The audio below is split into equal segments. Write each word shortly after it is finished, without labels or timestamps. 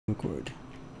Record.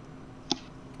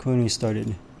 Recording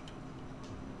started.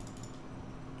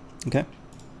 Okay.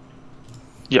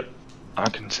 Yep, I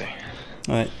can see.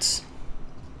 Alright.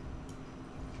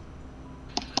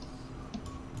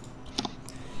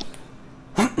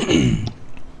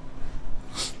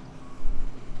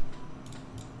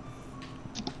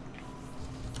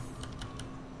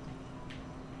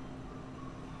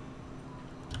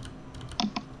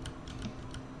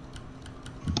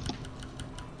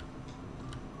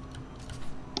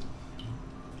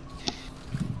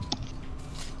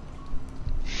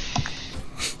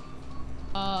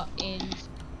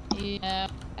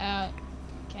 Out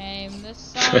came the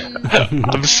sun.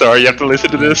 I'm sorry, you have to listen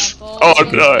to this. Oh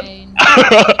no. Then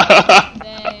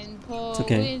poor It's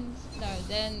okay. winds, no,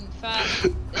 then fat,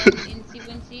 then Incy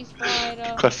Wincy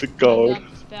Spider. Classic gold. Up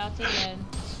the spout again.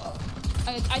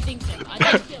 I think so.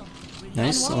 I think so.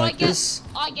 Nice, And I what like do this.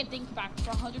 I get dinked back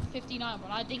for 159,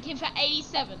 but I dink him for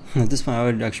 87. At this point, I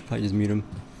would actually probably just mute him.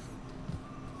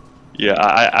 Yeah,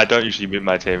 I don't usually mute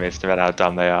my teammates no matter how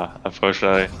dumb they are,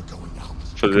 unfortunately,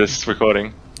 for this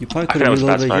recording. You probably I could think have it was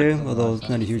reloaded bad here, smoke. although it's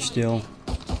not a huge deal.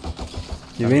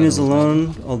 The Reina's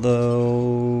alone,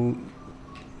 although...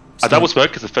 I double smoked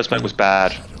because the first smoke was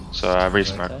bad, so I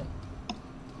re-smoked.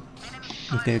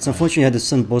 Okay, it's unfortunate you had to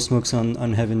send both smokes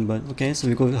on Heaven, but okay, so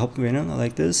we go help Reina. I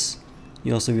like this.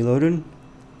 You also reloaded.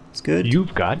 It's good.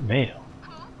 You've got mail.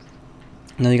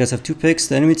 Now you guys have 2 picks.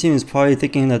 The enemy team is probably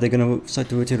thinking that they're gonna start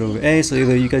to rotate over A, so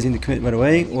either you guys need to commit right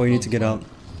away, or you need to get out.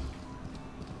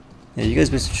 Yeah, you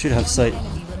guys basically should have sight.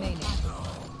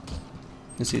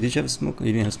 Let's see, did you have smoke? Oh,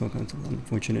 you didn't have smoke,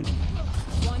 unfortunate.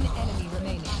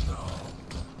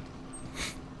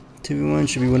 2v1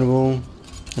 should be winnable.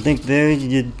 I think there you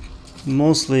did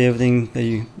mostly everything that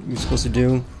you were supposed to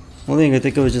do. Only thing I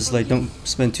think it was just like don't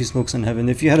spend 2 smokes on Heaven.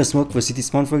 If you had a smoke for CT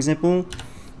spawn, for example,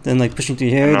 then like pushing through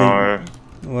here, No. then,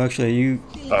 well actually you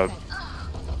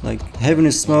like Heaven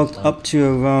is smoked up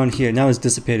to around here. Now it's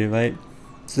dissipated, right?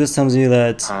 So this tells you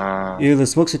that either the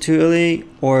smokes are too early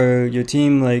or your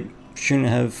team like shouldn't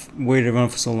have waited around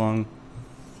for so long.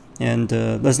 And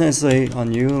that's not necessarily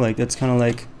on you. Like that's kind of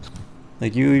like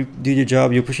you do your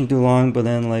job, you're pushing too long, but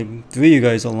then like 3 of you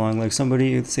guys are long. Like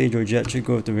somebody, Sage or Jet, should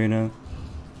go with the Reina.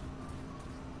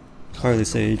 Probably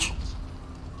Sage.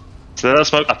 So that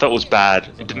smoke I thought was bad.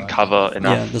 It didn't cover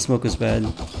enough. Yeah, the smoke was bad.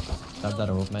 Stab that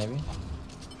off, maybe.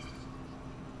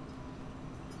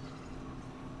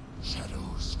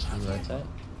 You rotate.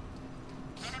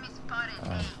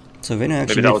 Alright. So Reina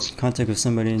actually made contact with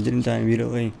somebody and didn't die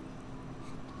immediately.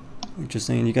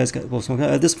 Interesting. You guys got both smoke.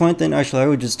 At this point, then actually I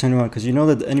would just turn around because you know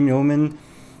that the enemy Omen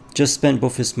just spent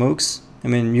both his smokes. I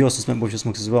mean, you also spent both your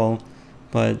smokes as well.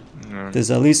 But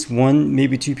there's at least 1,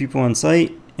 maybe 2 people on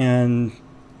site, and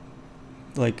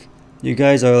like you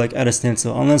guys are like at a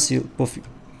standstill unless you both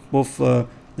the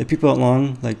people out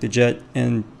long, like the Jet,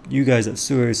 and you guys at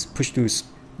sewers push through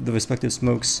the respective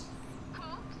smokes.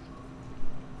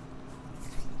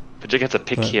 But Jake gets a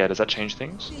pick here, does that change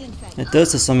things? It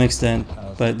does to some extent,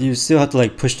 but you still have to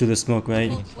like push through the smoke,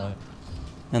 right?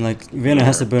 And like Reina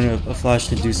has to burn a flash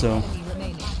to do so.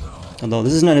 Although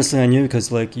this is not necessarily on you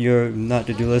because like you're not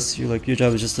the duelist, you're like your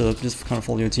job is just to kind of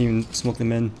follow your team and smoke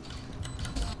them in.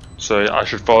 So I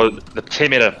should follow the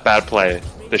team made a bad play.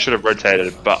 They should have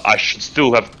rotated, but I should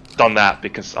still have done that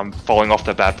because I'm following off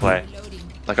the bad play,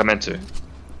 like I meant to.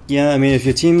 Yeah, I mean if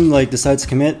your team like decides to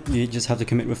commit, you just have to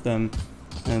commit with them.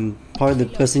 And part of the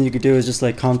best thing you could do is just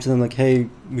like calm to them like, hey,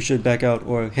 we should back out,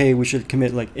 or hey, we should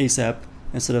commit like ASAP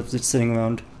instead of just sitting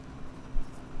around.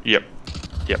 Yep.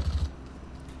 Yep.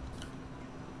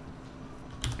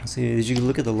 See, did you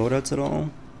look at the loadouts at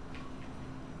all?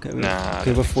 Okay, Nah.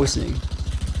 Okay, we're forcing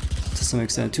to some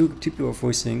extent. Two people are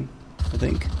forcing, I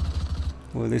think.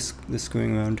 Or they're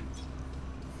screwing around.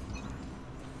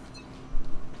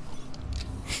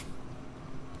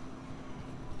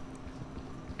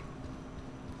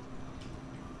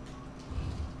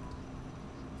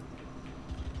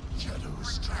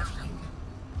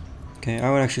 Okay,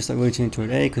 I would actually start rotating toward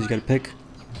A because you gotta pick.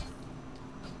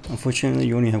 Unfortunately,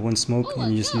 you only have 1 smoke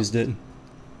and you just used it. I'm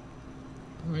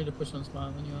ready to push on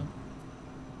spawn when you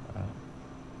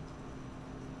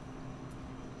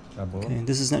are. Okay,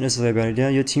 this is not necessarily a bad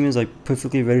idea. Your team is like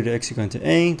perfectly ready to execute onto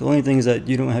A. The only thing is that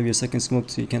you don't have your second smoke,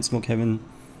 so you can't smoke Heaven.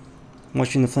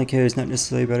 Watching the flank here is not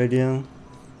necessarily a bad idea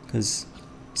because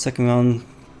second round,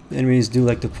 the enemies do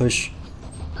like to push.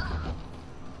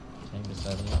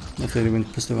 After they win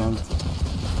pushed around.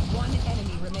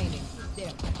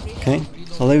 Okay,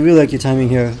 so I really like your timing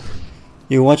here.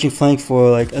 You're watching flank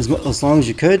for like as long as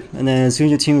you could, and then as soon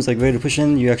as your team was like ready to push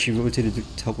in, you actually rotated to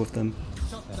help with them.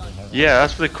 Yeah,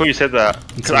 that's really cool you said that.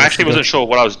 Because I actually wasn't sure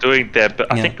what I was doing there,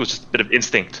 but I think it was just a bit of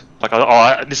instinct. Like,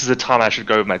 this is the time I should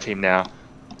go with my team now.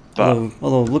 But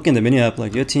although look in the mini app,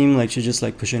 like your team like should just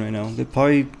like push in right now. They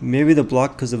probably maybe the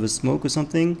block because of a smoke or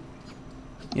something.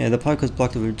 Yeah, the probably because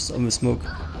blocked of a smoke.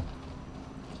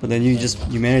 But then you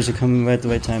managed to come right at the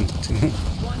right time.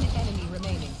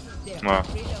 Well,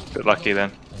 a bit lucky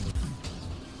then.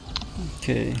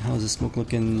 Okay, how's the smoke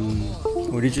looking?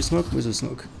 What did you smoke? Where's the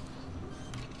smoke?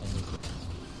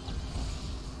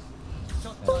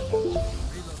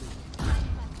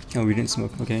 Oh, we didn't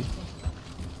smoke. Okay.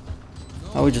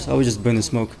 I would just burn the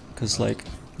smoke because like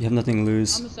you have nothing to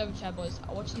lose. I'm a server chat, boys.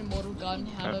 I watched an Immortal Gun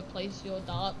how to place your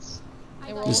darts.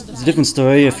 It's a different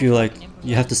story if you like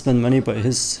you have to spend money, but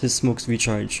his smokes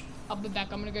recharge. I'll be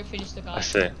back. I'm gonna go finish the guy. I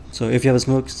see. So if you have a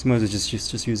smoke, you might as well just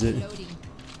use it.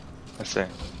 I see.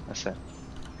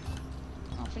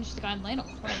 I'll finish the guy and land off.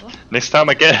 Whatever. Next time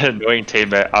I get an annoying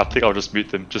teammate, I think I'll just mute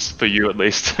them, just for you at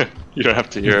least. You don't have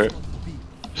to hear it.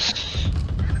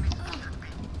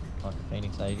 Like a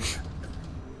Phoenix Age.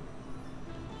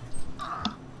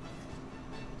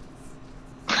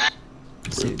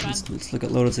 See, let's look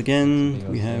at loadouts again.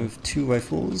 We have 2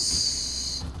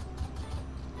 rifles.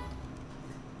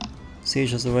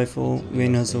 Sage has a rifle,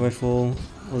 Wayne has a rifle,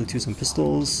 only 2 some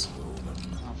pistols.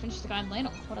 I'll finish the guy and land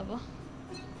off. Whatever.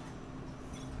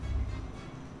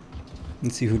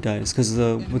 Let's see who dies, because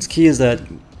what's key is that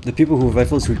the people who have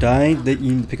rifles who die, they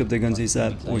need to pick up their guns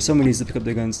ASAP, or somebody needs to pick up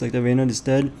their guns. Like that Reyna is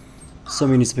dead,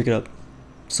 somebody needs to pick it up.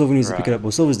 Silver needs to pick it up.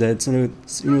 Well, Silver's dead, so you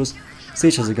know,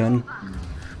 Sage has a gun.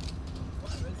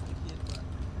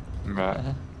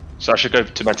 Right. So I should go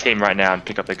to my team right now and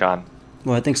pick up the gun.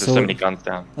 Well, I think There's so many guns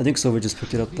down. I think Silver just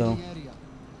picked it up though.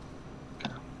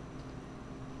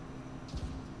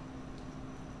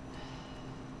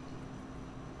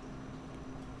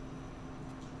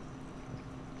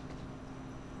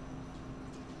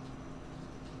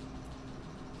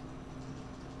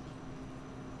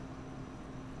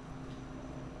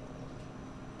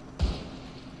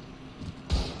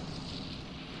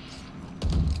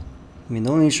 I mean,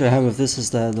 the only issue I have with this is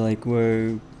that like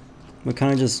we're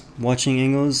kind of just watching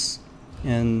angles,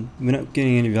 and we're not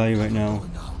getting any value right now.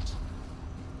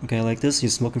 Okay, like this, you're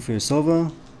smoking for your Sova.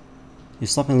 You're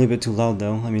stopping a little bit too loud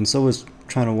though. I mean, Sova's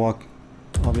trying to walk.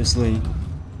 Obviously,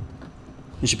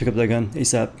 you should pick up that gun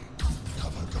ASAP.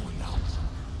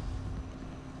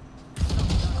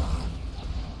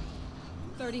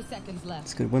 30 seconds left.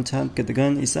 It's good. One tap, get the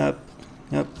gun ASAP.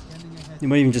 Yep. You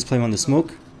might even just play him on the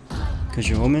smoke because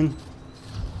you're Omen.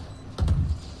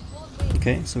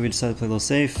 Okay, so we decided to play a little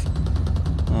safe.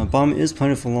 Bomb is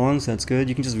planted for long, so that's good.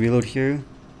 You can just reload here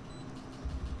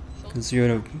because you're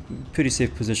in a pretty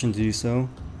safe position to do so.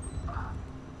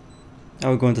 I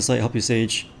would go into site, help your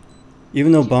Sage.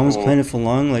 Even though bomb is planted for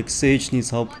long, like Sage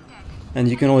needs help, and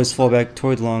you can always fall back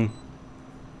toward long.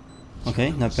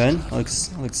 Okay, not bad. Alex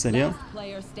said yeah.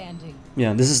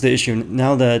 Yeah, this is the issue.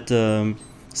 Now that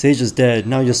Sage is dead,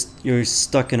 now you're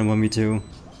stuck in a 1v2.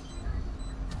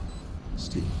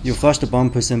 You'll flash the bomb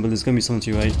person, but there's gonna be someone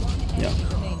to your right. Yeah.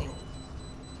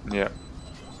 Yeah.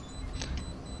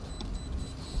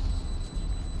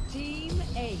 Team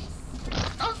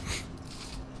Ace.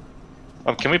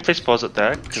 Can we please pause it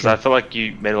there? Because I feel like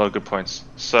you made a lot of good points.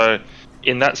 So,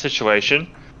 in that situation,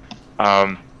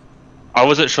 I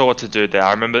wasn't sure what to do there.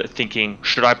 I remember thinking,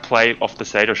 should I play off the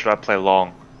Sage or should I play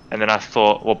long? And then I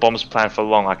thought, well, bomb's planned for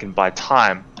long. I can buy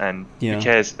time and who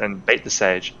cares and bait the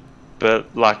Sage.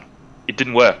 But like, it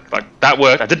didn't work. Like that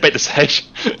worked. I did bait the Sage,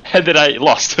 and then I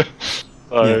lost.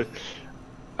 So,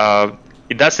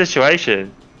 in that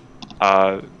situation,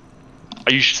 are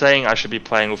you saying I should be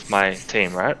playing with my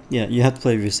team, right? Yeah, you have to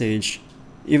play with your Sage.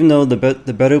 Even though the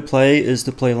better play is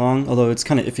to play long, although it's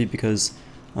kind of iffy because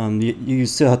you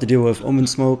still have to deal with Omen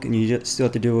smoke and you still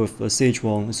have to deal with a Sage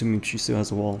wall, assuming she still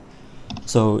has a wall.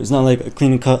 So it's not like a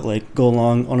clean and cut, like go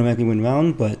long, automatically win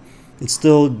round, but it's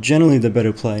still generally the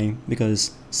better play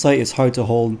because site is hard to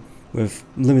hold with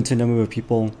limited number of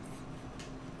people.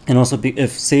 And also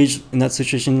if Sage, in that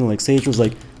situation, like Sage was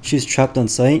like, she's trapped on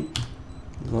site,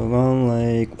 around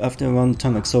like, after around the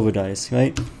time like Sova dies,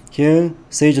 right? Here,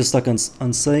 Sage is stuck on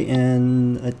site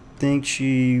and I think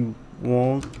she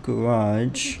walled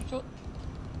garage.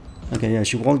 Okay, yeah,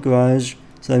 she walled garage.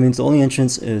 So that means the only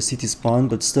entrance is CT spawn,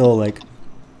 but still, like,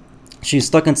 she's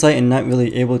stuck on site and not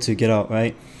really able to get out,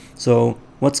 right? So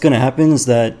what's gonna happen is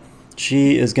that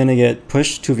she is gonna get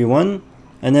pushed 2v1,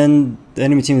 and then the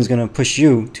enemy team is gonna push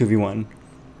you 2v1,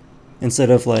 instead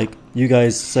of like you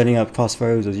guys setting up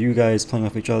crossfires or you guys playing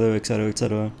off each other, etc.,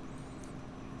 etc.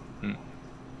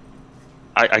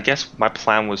 I guess my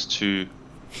plan was to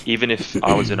even if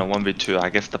I was in a 1v2, I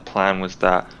guess the plan was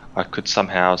that I could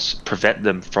somehow prevent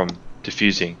them from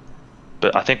defusing.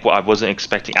 But I think what I wasn't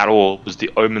expecting at all was the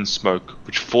Omen smoke,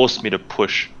 which forced me to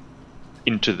push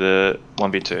into the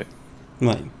 1v2.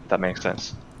 Right. That makes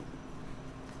sense.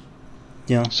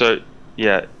 Yeah. So,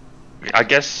 yeah, I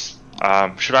guess,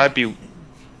 should I be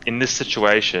in this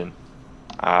situation?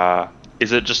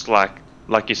 Is it just like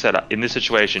you said, in this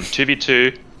situation,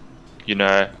 2v2, you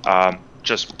know,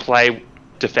 just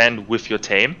defend with your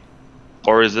team?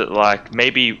 Or is it like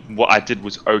maybe what I did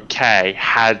was okay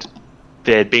had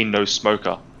there had been no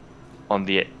smoker on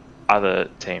the other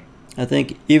team? I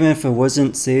think even if it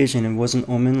wasn't Sage and it wasn't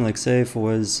Omen, like say if it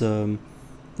was,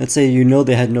 let's say you know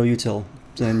they had no util,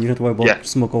 then you don't have to worry about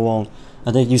smoke or wall.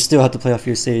 I think you still have to play off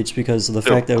your Sage because of the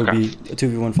fact that it would be a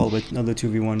 2v1 followed by another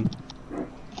 2v1.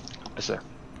 Yes, sir.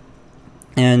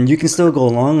 And you can still go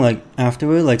along like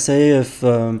afterward, like say if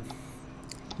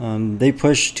they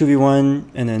push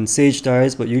 2v1 and then Sage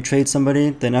dies but you trade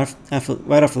somebody, then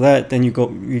right after that then you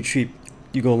retreat,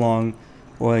 you go long,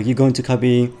 or like you go into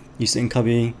cubby, you sit in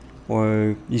cubby,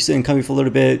 or you sit in cubby for a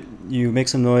little bit, you make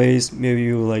some noise, maybe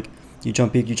you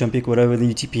jump peek, whatever, then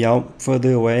you TP out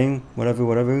further away,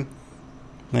 whatever.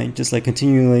 Right, just like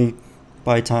continually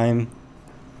buy time.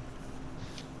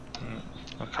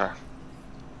 Okay.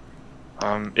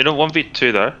 In a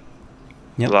 1v2 though,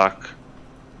 like,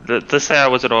 let's say I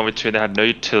was in a 1v2 and they had no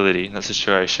utility in that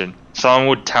situation. Someone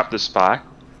would tap the spike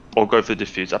or go for the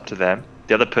defuse, up to them.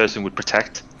 The other person would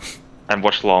protect and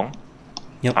watch long.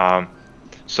 Yep.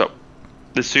 So,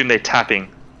 assume they're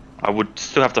tapping, I would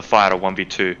still have to fight a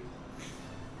 1v2.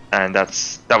 And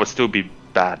that would still be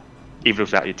bad, even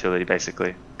without utility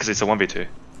basically, because it's a 1v2.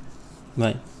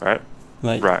 Right.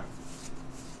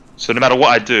 So no matter what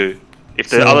I do, if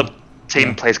the other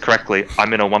team plays correctly,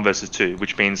 I'm in a 1 versus 2,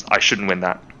 which means I shouldn't win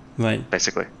that. Right.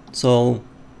 Basically. So,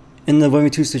 in the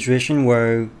 1v2 situation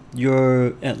where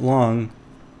you're at long,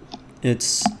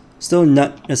 it's still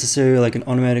not necessarily like an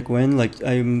automatic win. Like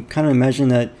I'm kind of imagining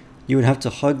that you would have to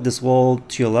hug this wall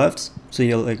to your left, so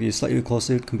you're slightly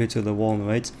closer compared to the wall on the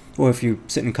right. Or if you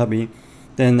sit in cubby,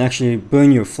 then actually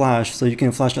burn your flash so you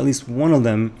can flash at least one of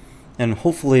them, and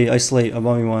hopefully isolate a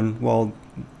 1v1 while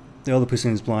the other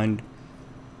person is blind.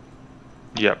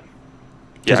 Yep.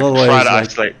 Yeah, try to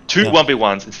isolate two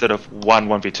 1v1s instead of one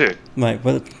 1v2. Right,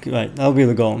 that'll be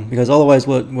the goal. Because otherwise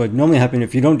what would normally happen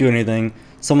if you don't do anything,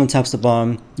 someone taps the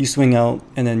bomb, you swing out,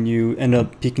 and then you end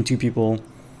up peeking 2 people.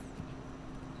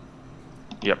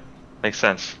 Yep, makes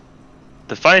sense.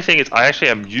 The funny thing is I actually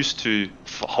am used to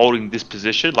holding this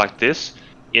position like this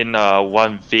in a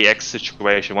 1vx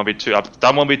situation, 1v2. I've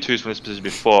done 1v2s from this position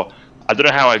before. I don't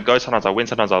know how it goes, sometimes I win,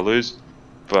 sometimes I lose.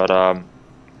 But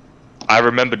I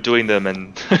remember doing them,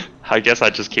 and I guess I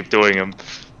just keep doing them.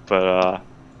 But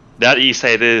now that you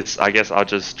say this, I guess I'll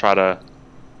just try to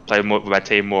play more with my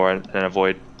team more and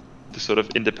avoid the sort of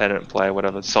independent play,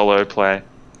 whatever, solo play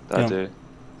that I do.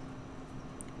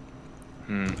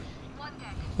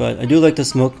 But I do like the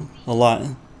smoke a lot.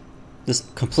 This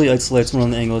completely isolates one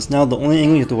of the angles. Now the only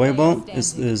angle you have to worry about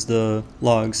is the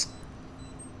logs.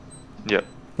 Yep.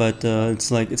 But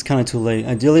it's kind of too late.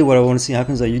 Ideally what I want to see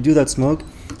happen is that you do that smoke,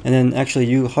 and then actually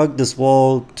you hug this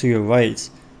wall to your right,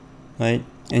 and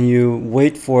you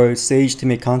wait for Sage to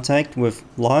make contact with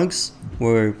logs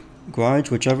or garage,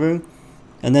 whichever,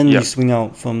 and then you swing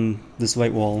out from this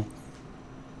right wall.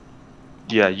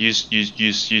 Yeah, use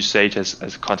Sage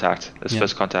as contact, as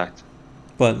first contact.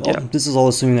 But this is all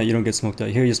assuming that you don't get smoked out.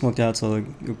 Here you smoked out, so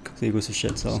it goes to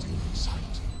shit. So.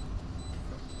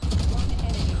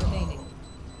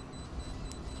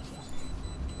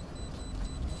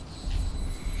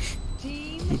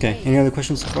 Okay. Any other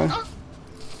questions so far?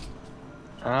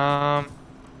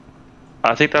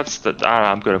 I think that's the.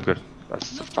 I'm good.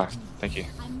 That's fine. Thank you.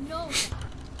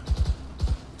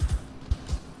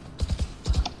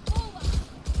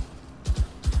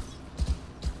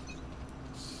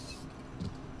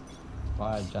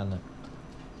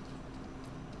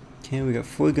 Okay, we got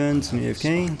 4 guns and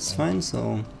AFK. It's fine.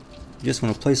 So, you just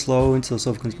want to play slow until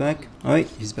Soph comes back. All right,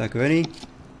 he's back already.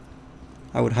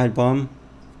 I would hide bomb.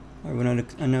 I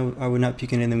would not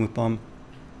peek anything with bomb.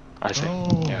 I see.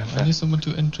 Oh, yeah, I need someone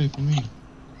to entry for me.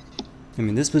 I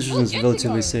mean, this position is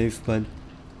relatively safe, but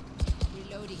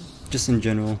just in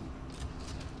general.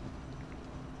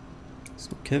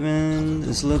 So Kevin,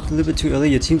 it's a little bit too early.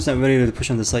 Your team's not ready to push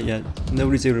on the site yet.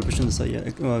 Nobody's able to push on the site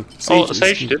yet.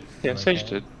 Sage did. Yeah, Sage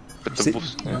did. But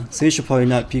Sage should probably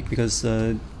not peek because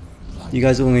you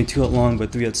guys are only 2 at long,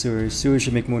 but 3 at sewer. Sewer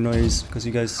should make more noise because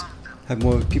you guys have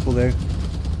more people there.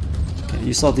 Okay,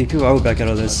 you saw the people. I would back out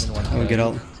of this. I would get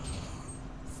out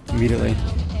immediately.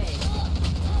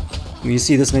 You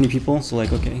see this many people, so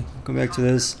like, okay, go back to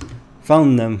this.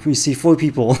 Found them. We see 4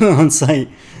 people on site.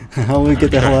 How do we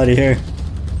get the hell out of here?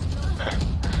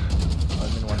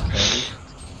 Omen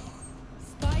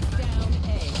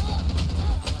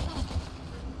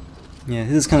 130. Yeah,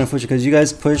 this is kind of unfortunate because you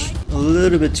guys push a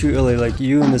little bit too early. Like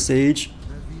you and the Sage,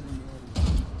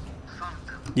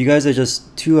 you guys are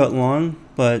just 2 out long,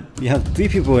 but you have 3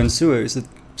 people in sewers. So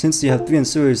since you have 3 in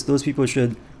sewers, those people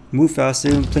should move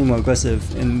faster, play more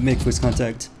aggressive, and make first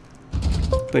contact.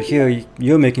 But here,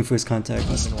 you're making first contact.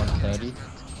 It's Omen 130.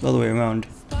 the other way around.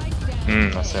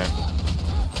 I see.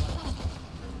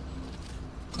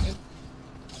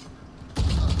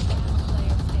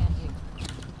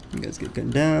 You guys get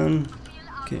gunned down.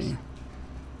 Okay.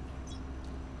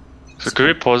 So could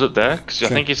we pause it there? Because Sure.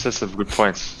 I think you said some good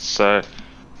points. So,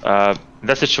 in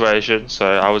that situation, so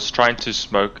I was trying to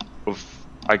smoke with,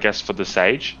 I guess, for the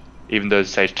Sage, even though the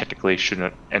Sage technically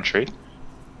shouldn't entry.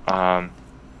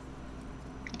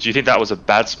 Do you think that was a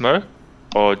bad smoke?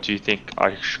 Or do you think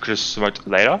I could have smoked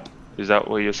later? Is that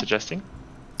what you're suggesting?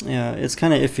 Yeah, it's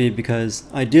kind of iffy because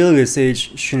ideally the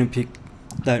Sage shouldn't peek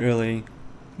that early,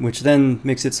 which then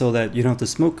makes it so that you don't have to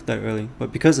smoke that early.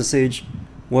 But because the Sage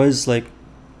was like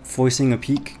forcing a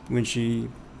peek when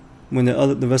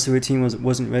the rest of her team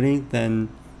wasn't ready, then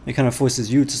it kind of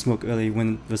forces you to smoke early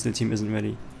when the rest of the team isn't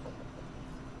ready.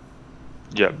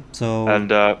 Yep. So And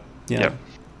yeah. yep.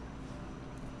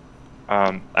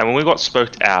 And when we got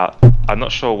smoked out, I'm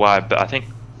not sure why, but I think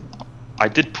I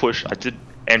did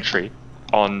entry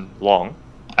on long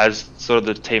as sort of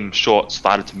the team short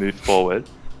started to move forward.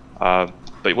 But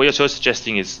what you're sort of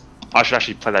suggesting is I should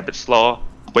actually play that a bit slower,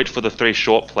 wait for the 3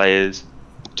 short players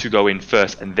to go in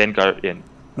first and then go in.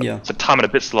 Yeah. So time it a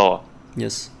bit slower.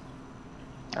 Yes.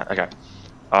 Okay.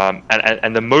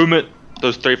 And the moment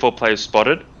those 3-4 players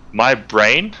spotted, my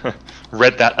brain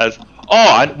read that as,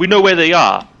 oh, we know where they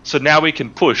are, so now we can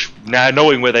push, now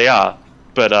knowing where they are.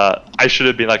 But I should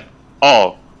have been like,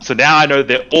 oh, so now I know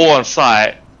they're all on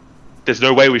site, there's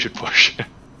no way we should push.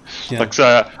 Yeah. Like,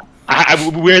 so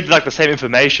we had like the same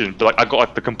information, but like I got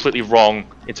like the completely wrong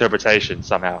interpretation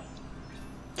somehow.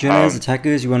 Generally, as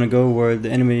attackers, you want to go where the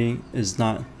enemy is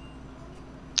not.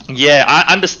 Yeah,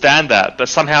 I understand that, but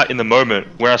somehow in the moment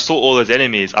when I saw all those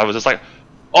enemies, I was just like,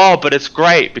 oh, but it's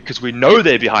great because we know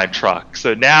they're behind truck.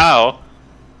 So now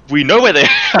we know where they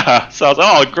are. So I was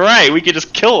like, oh, great, we can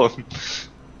just kill them.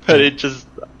 But it just,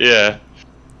 yeah.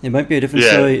 It might be a different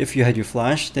story if you had your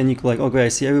flash. Then you could like, oh great, I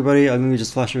see everybody. I'm gonna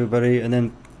just flash everybody and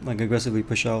then like aggressively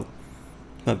push out.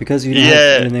 But because you didn't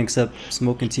have anything except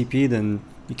smoke and TP, then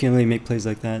you can't really make plays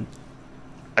like that.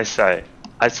 I say.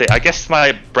 I guess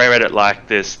my brain read it like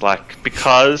this, like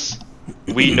because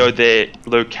we know their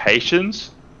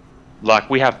locations, like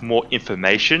we have more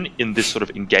information in this sort of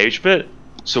engagement,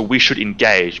 so we should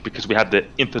engage because we have the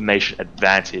information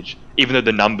advantage, even though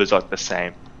the numbers are the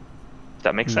same. Does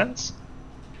that make sense?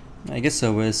 I guess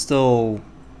so, but it's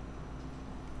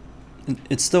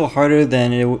still harder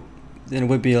than it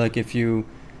would be like if you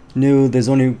knew there's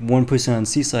only 1 person on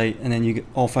C site and then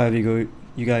all 5 of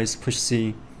you guys push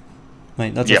C.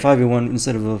 Right, that's a 5v1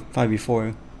 instead of a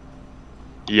 5v4.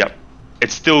 Yep.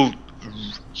 It's still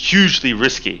hugely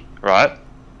risky, right?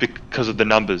 Because of the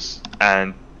numbers,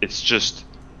 and it's just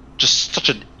such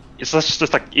a. It's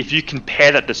just like if you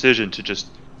compare that decision to just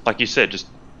like you said, just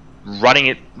running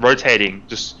it, rotating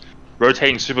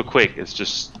super quick. It's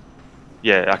just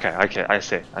okay. I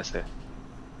see.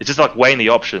 It's just like weighing the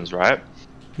options, right?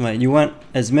 Right. You want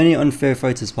as many unfair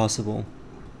fights as possible.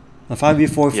 A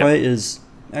 5v4 fight is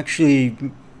actually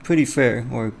pretty fair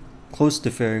or close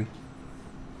to fair.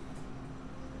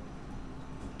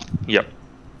 Yep.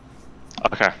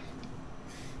 Okay.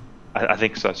 I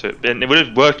think so too. And it would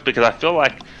have worked because I feel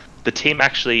like the team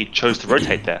actually chose to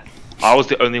rotate there. I was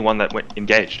the only one that went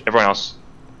engaged. Everyone else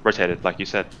rotated, like you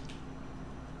said.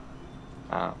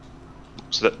 So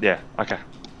that, yeah, okay.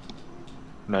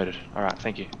 Noted. Alright,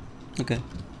 thank you. Okay.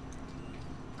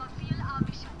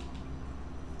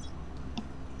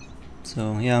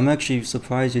 So yeah, I'm actually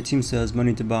surprised your team still has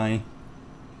money to buy.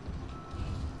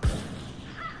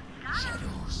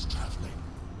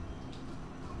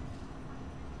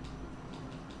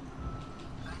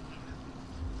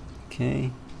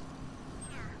 Okay.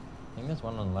 I think there's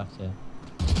one on the left here.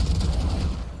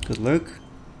 Good luck.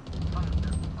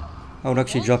 I would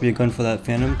actually drop you a gun for that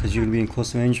Phantom because you're going to be in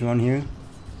close range around here.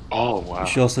 Oh, wow. You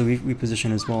should also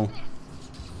reposition as well.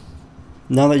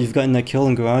 Now that you've gotten that kill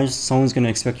in garage, someone's going to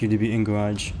expect you to be in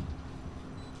garage.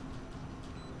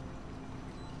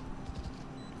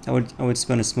 I would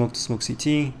spend a smoke to smoke CT.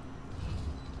 Yeah,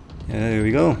 there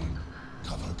we go.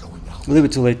 A little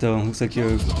bit too late though. Looks like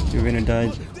your Reyna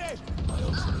died.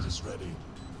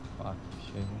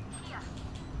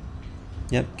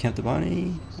 Yep, camp the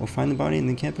body. Or find the body and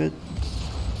then camp it.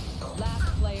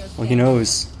 Last player Oh, he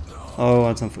knows. Oh,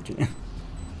 that's unfortunate.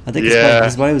 I think Yeah.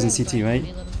 his body was in CT, right?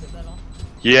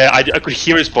 Yeah, I could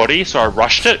hear his body, so I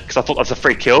rushed it because I thought that was a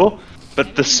free kill.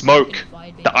 But the smoke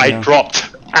that I Yeah.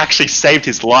 dropped actually saved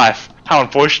his life. How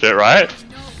unfortunate, right?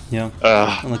 Yeah.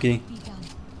 Unlucky.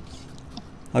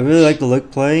 I really like the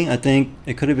look play. I think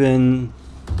it could have been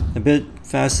a bit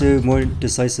faster, more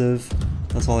decisive.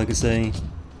 That's all I could say.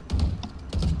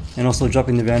 And also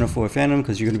dropping the Vandal for a Phantom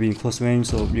because you're going to be in close range,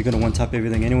 so you're going to one-tap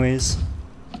everything anyways.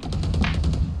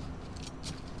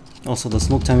 Also, the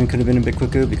smoke timing could have been a bit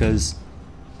quicker because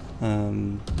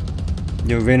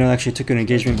your Reyna actually took an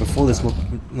engagement before the smoke,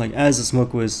 like as the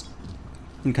smoke was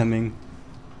incoming.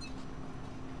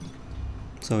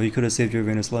 So you could have saved your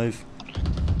Reyna's life.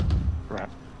 Right.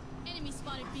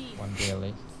 One day at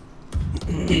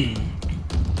least.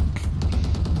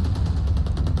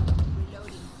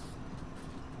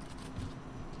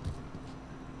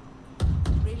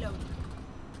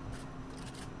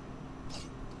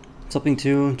 Something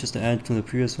too, just to add from the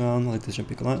previous round, I like this jump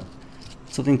pick a lot.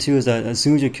 Something too is that as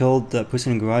soon as you killed that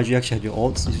person in garage, you actually had your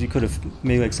ult, so you could have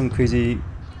made like some crazy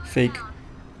fake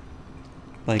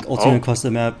like ulting across the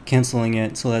map, cancelling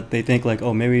it so that they think like,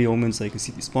 oh, maybe Omen's like a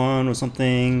CT spawn or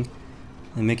something,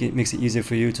 and makes it easier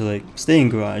for you to like stay in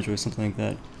garage or something like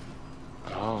that.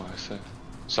 Oh, I see.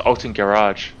 So ult in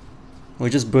garage. Or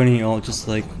just burning your ult, just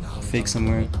like fake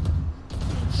somewhere.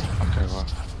 Okay, well.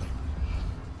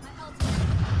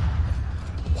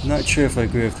 Not sure if I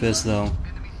agree with this though.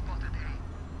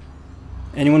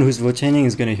 Anyone who's rotating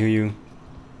is gonna hear you.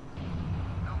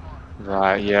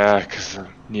 Right, yeah, because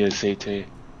near CT.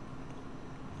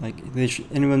 Like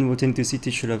anyone rotating to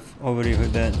CT should have already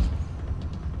heard that.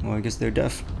 Well, I guess they're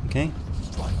deaf. Okay.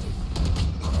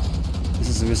 This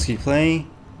is a risky play.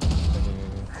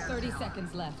 30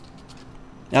 seconds left.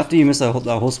 After you miss that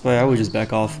whole spray, I would just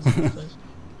back off.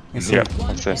 Yeah,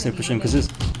 that's Instead it. of pushing, because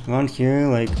around here,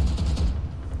 like,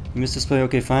 you missed this play,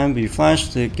 okay, fine, but you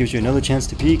flashed, so it gives you another chance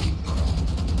to peek.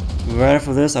 Right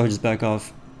after this, I would just back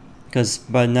off, because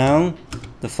by now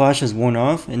the flash has worn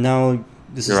off, and now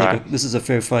this is Right. this is a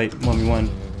fair fight, 1v1.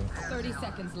 30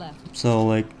 seconds left. So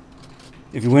like,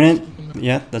 if you win it,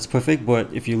 yeah, that's perfect. But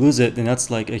if you lose it, then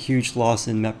that's like a huge loss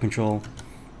in map control.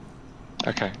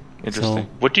 Okay, interesting. So-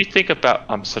 What do you think about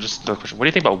so just another question. What do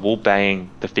you think about wall banging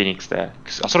the Phoenix there?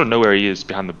 Because I sort of know where he is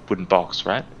behind the wooden box,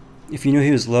 right? If you knew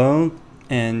he was low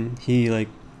and he like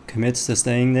commits to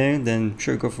staying there, then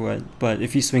sure, go for it. But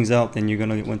if he swings out, then you're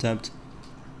gonna get one tapped.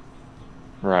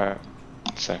 Right.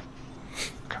 So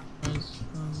Nice.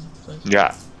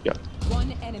 yeah, yeah.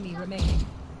 One enemy remaining.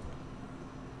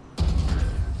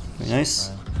 Very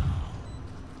nice.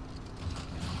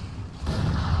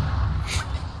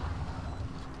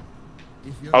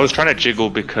 I was trying to jiggle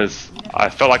because I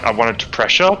felt like I wanted to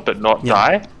pressure but not Yeah.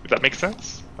 die. If that makes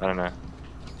sense. I don't know.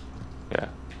 Yeah.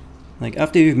 Like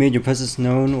after you've made your presence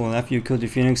known, or after you killed your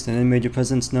Phoenix and then made your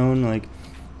presence known, like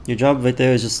your job right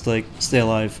there is just like stay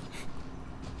alive.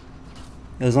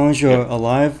 As long as you're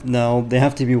alive, now they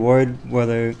have to be worried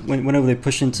whether whenever they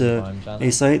push into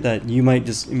a site that you might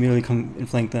just immediately come and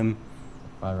flank them.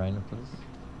 By Reyna, please.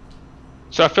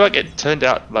 So I feel like it turned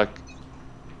out like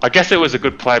I guess it was a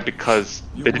good play because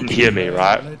they didn't hear me,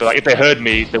 right? But like if they heard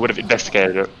me, they would have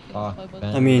investigated it. Oh,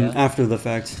 I mean, after the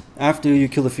fact. After you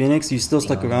kill the Phoenix, you still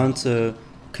stuck around to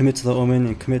commit to the Omen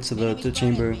and commit to the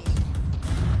chamber.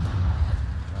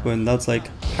 When that's like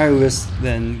higher risk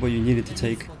than what you needed to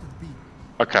take.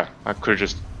 Okay, I could have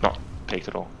just not peeked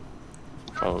at all.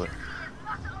 Probably.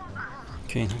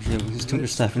 Okay, there's too much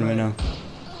stuff in right now.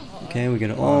 Okay, we got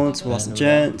an ult, we lost the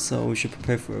jet, so we should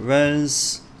prepare for a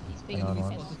res. Speaking of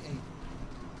defense.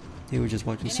 They were just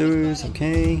watching servers,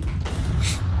 okay.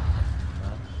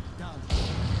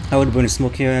 I would have burned a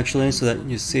smoke here actually, so that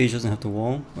your Sage doesn't have to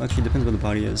wall. Well, actually, depends where the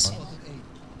body is.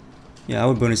 Yeah, I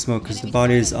would burn a smoke because the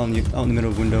body is out in the middle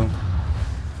of the window.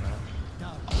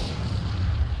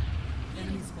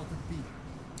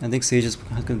 I think Sage is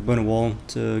gonna burn a wall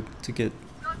to get.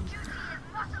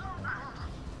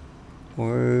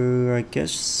 Or I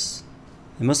guess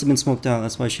it must have been smoked out.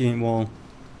 That's why she didn't wall.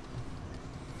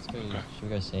 Should we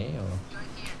go see or?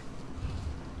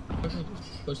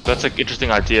 That's an interesting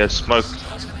idea. Smoke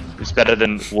is better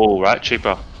than wool, right?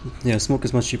 Cheaper. Yeah, smoke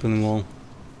is much cheaper than wall.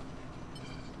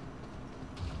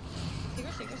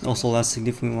 Also lasts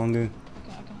significantly longer.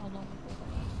 Okay, I can hold on.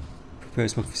 Prepare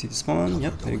smoke for CT spawn.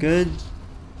 Yep, very good.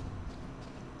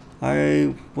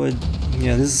 I would,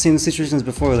 yeah, this is the same situation as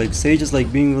before. Like Sage is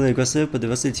like being really aggressive, but the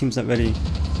rest of the team's not ready.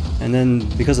 And then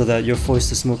because of that, you're forced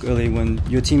to smoke early when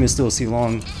your team is still C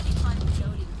long.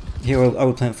 Here, I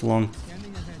would plant for long.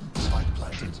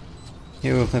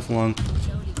 Here we'll play for long.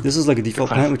 This is like a default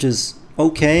plant, which is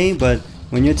okay, but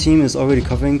when your team is already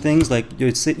covering things, like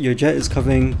your Jet is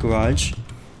covering garage,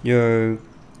 your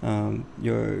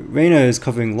Reyna is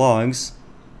covering logs,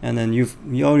 and then you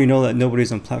already know that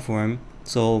nobody's on platform,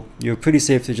 so you're pretty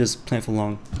safe to just plant for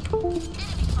long.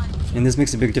 And this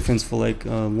makes a big difference for like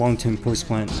long-term post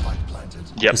plant.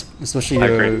 Yep. Especially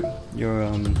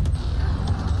your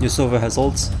Silver has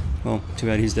ults. Well, too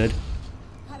bad he's dead.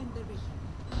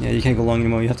 Yeah, you can't go long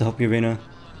anymore. You have to help your Reyna.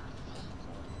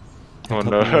 Oh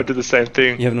no, I did the same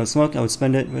thing. You have no smoke. I would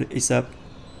spend it ASAP.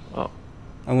 Oh.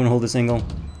 I want to hold this angle.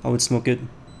 I would smoke it.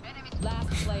 Last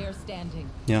player standing.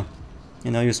 Yeah.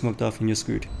 And now you're smoked off and you're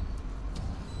screwed.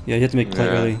 Yeah, you have to make play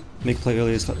early. Make play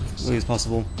early as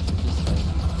possible.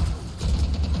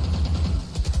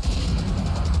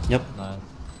 Yep. Nice.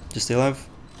 Just stay alive.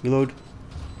 Reload.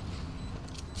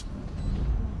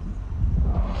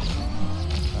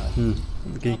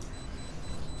 Okay.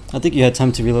 I think you had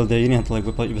time to reload there. You didn't have to like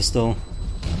whip out your pistol.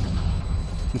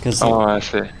 Because like, I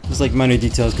see. it's like minor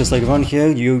details. Because like around here,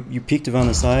 you peeked around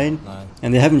the side, Nice.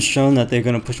 and they haven't shown that they're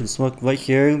gonna push with smoke. Right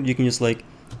here, you can just like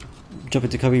jump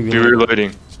into cover. You're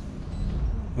reloading.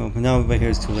 Well, but now right here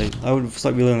is too late. I would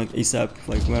start reloading like ASAP,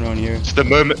 like right around here. So the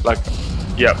moment, like,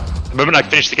 yeah, the moment I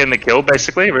finished getting the kill,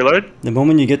 basically, reload. The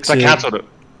moment you get to, I cancelled it.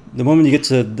 the moment you get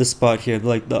to this spot here,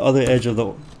 like the other edge of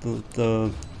the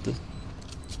other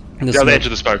edge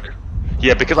of the smoke.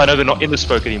 Yeah, because I know they're not in the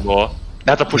smoke anymore.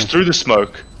 I have to push through the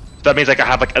smoke. That means like I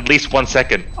have like at least 1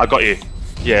 second. I got you.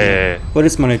 Yeah. But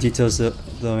it's minor details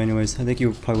though anyways. I think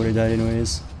you probably would have died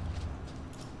anyways.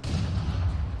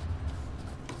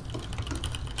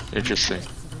 Interesting.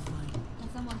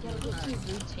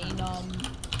 Routine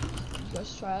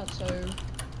ghost try out. So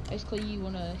basically, you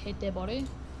want to hit their body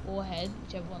or head,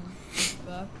 whichever one you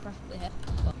prefer. Preferably head.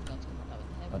 But guns can put that with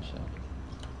the head.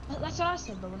 Gotcha. That's what I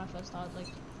said, but when I first started, like,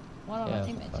 one of my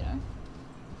teammates, you know.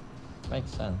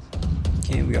 Makes sense.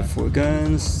 Okay, we got 4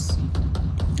 guns.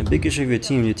 The big issue of your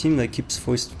team like keeps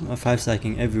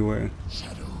 5-stacking everywhere.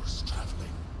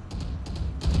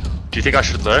 Do you think I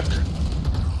should lurk?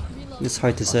 It's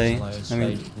hard to say. I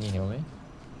mean, Can you heal me?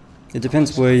 it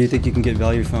depends where you think you can get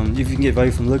value from. If you can get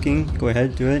value from looking, go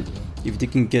ahead, do it. If you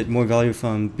can get more value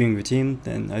from being with your team,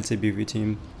 then I'd say be with your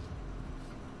team.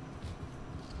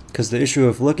 Because the issue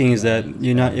of looking is that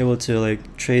you're not able to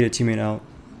like trade a teammate out.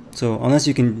 So unless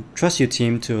you can trust your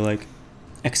team to like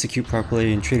execute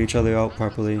properly and trade each other out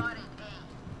properly.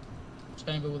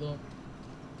 Triangle with all.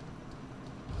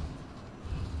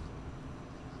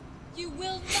 You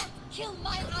will not kill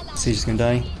my ally. Sage is gonna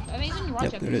die. I mean, he's on the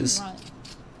right. Yep, there it is. Right.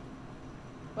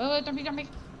 Wait, don't peek.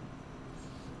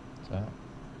 So,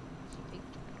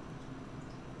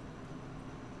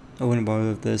 I wouldn't bother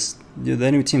with this. The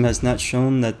enemy team has not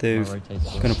shown that they're rotate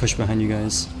gonna push behind you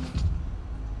guys.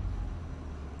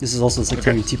 This is also the second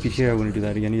time you TP'd here. I wouldn't do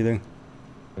that again either.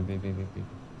 Beep.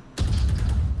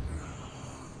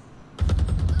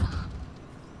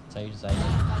 Sage.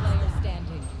 Player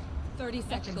standing. 30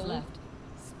 seconds Excellent. left.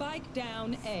 Spike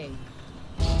down A.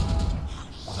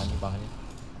 Behind you.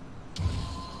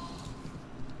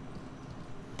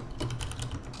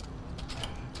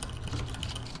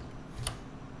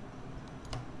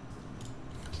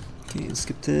 Okay,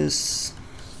 skip this.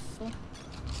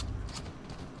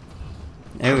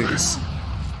 There it is.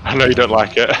 I know you don't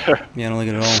like it. Yeah, I don't like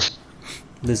it at all.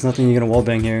 There's nothing you're gonna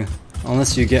wallbang here.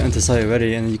 Unless you get into site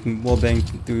already and you can wallbang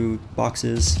through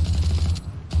boxes.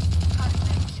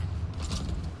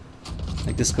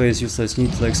 Like this play is useless, you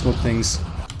need to like smoke things.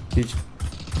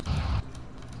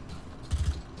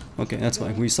 Okay, that's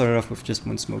fine. We started off with just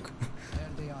 1 smoke.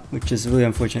 Which is really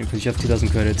unfortunate because you have 2,000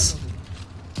 credits.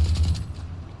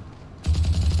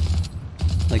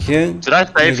 Like here... Did I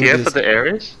save here for the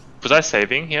areas? Was I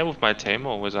saving here with my team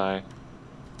or was I...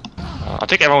 I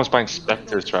think everyone was playing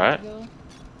Spectres, right?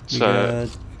 So,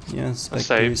 yeah,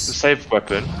 the save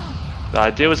weapon. The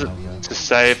idea was to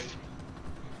save...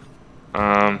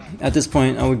 At this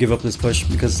point, I would give up this push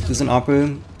because there's an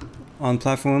Opera on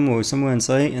platform or somewhere in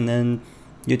sight, and then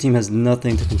your team has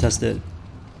nothing to contest it.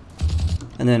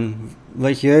 And then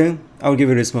right here, I would give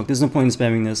it a smoke. There's no point in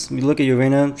spamming this. You look at your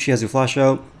Reyna, she has your flash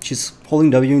out, she's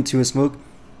holding W into a smoke.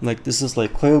 Like this is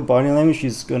like clear body language,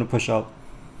 she's gonna push out.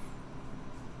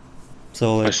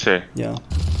 So like, I see. yeah,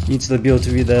 you need to be able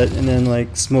to read that and then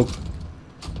like smoke.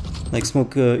 Like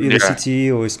smoke either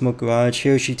CT or smoke garage.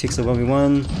 Here she takes a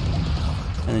 1v1.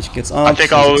 And then she gets off. I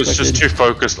think I was just too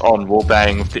focused on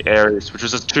wallbang with the areas, which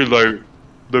was just too low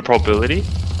probability.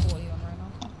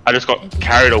 I just got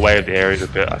carried away with the areas a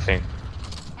bit, I think.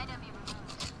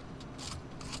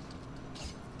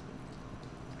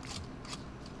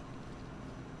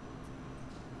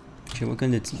 Actually, what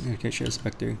gun did... Okay, she has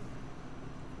Spectre.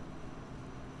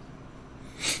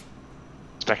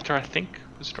 Spectre, I think,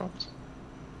 was dropped.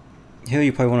 Here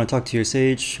you probably want to talk to your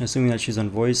Sage, assuming that she's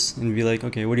on voice, and be like,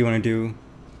 okay, what do you want to do?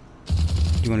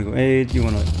 Do you want to go A? Do you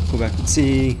want to go back and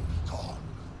C? You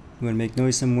want to make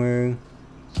noise somewhere?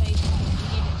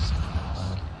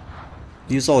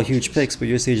 These are all huge picks, but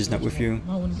your Sage is not with you.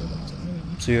 I wouldn't go back to me.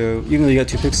 So even though you got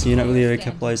 2 picks, you're not really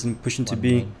capitalized and pushing to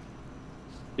B.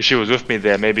 If she was with me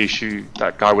there, maybe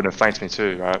that guy would have flanked me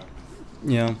too, right?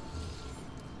 Yeah.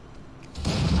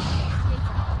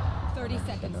 30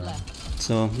 seconds left.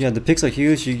 So yeah, the picks are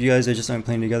huge. You guys are just aren't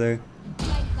playing together.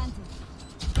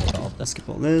 Let's skip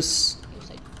all this.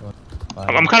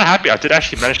 I'm kind of happy. I did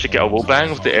actually manage to get a wallbang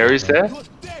with the areas there,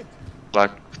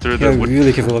 like through the Yeah, wood.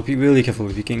 really careful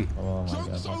with peeking. Oh my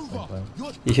god, that's so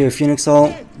close. You hear Phoenix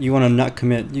ult, you want to not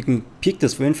commit. You can peek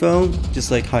this for info, just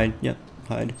like hide. Yep,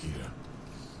 hide.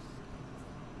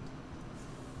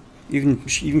 Even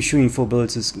shooting 4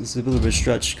 bullets is a little bit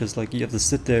stretch because like you have to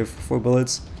sit there for 4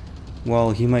 bullets,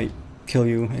 while he might kill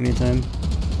you anytime.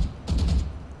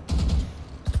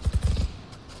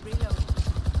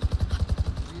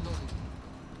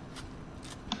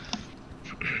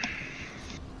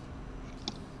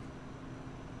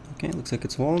 Okay, looks like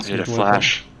it's walls. Hit a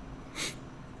flash.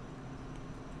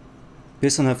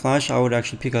 Based on that flash, I would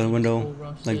actually peek out the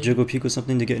window, like jiggle peek or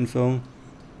something to get info.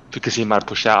 Because he might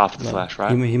push out after the Like, flash,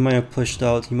 right? He might have pushed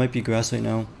out. He might be grass right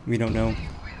now. We don't know.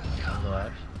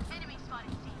 Garage.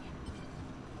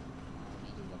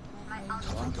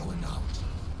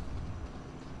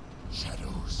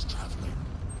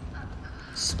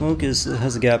 Smoke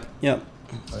has a gap. Yep.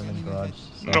 Omen garage.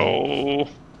 No.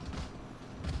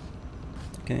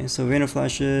 Okay, so Reyna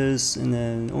flashes, and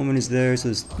then Omen is there, so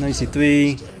it's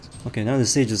 93. Okay, now the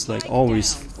Sage is like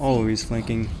always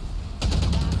flanking.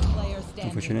 Player standing.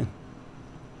 Unfortunate.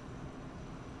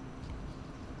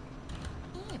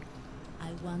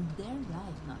 I want their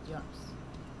life, not yours.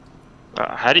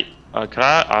 How do you, can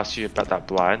I ask you about that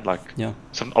blind? Like, Yeah.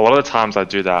 a lot of the times I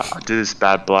do that. I do this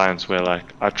bad blinds where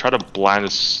like I try to blind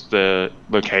the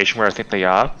location where I think they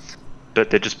are, but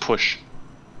they just push,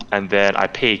 and then I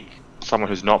peek someone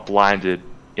who's not blinded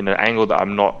in an angle that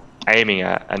I'm not aiming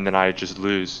at, and then I just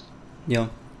lose. Yeah.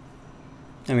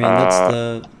 I mean,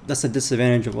 that's the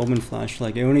disadvantage of Omen flash.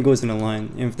 Like, it only goes in a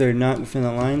line. And if they're not within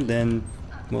a line, then,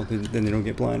 well, then they don't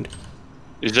get blind.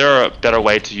 Is there a better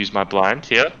way to use my blind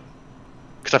here?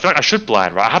 Because I feel like I should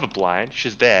blind, right? I have a blind.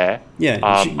 She's there. Yeah, you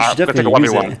I'm should gonna take a definitely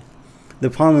use 1v1. it. The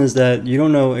problem is that you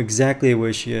don't know exactly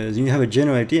where she is. You have a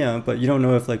general idea, but you don't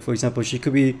know if, like, for example, she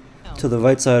could be to the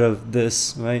right side of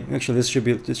this, right? Actually, this should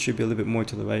be a little bit more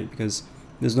to the right, because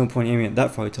there's no point aiming it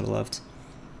that far to the left.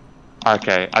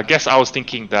 Okay, I guess I was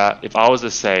thinking that if I was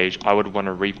a Sage, I would want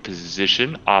to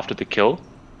reposition after the kill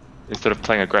instead of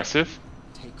playing aggressive.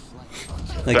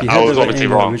 Like, But you I had was the right obviously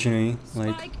angle wrong. originally,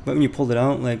 like, but when you pulled it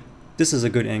out, like, this is a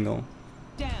good angle.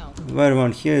 Down. Right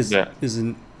around here is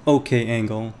an okay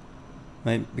angle,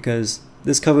 right? Because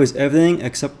this covers everything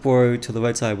except for to the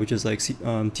right side, which is like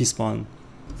T-spawn.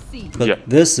 C. But Yeah.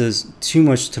 this is too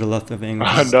much to the left of angle.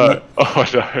 Oh It's no! not- Oh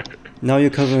no! Now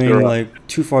you're covering You're right. like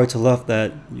too far to the left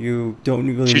that you don't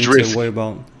really Huge need risk. to worry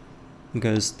about.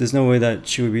 Because there's no way that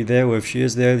she would be there, or if she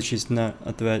is there, she's not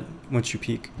a threat once you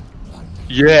peek.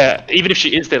 Yeah, even if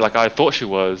she is there, like I thought she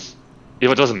was, it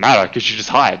doesn't matter because she just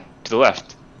hide to the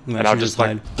left, Right, and I'll she just just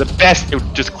like hide. the best. It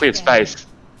would just clear space,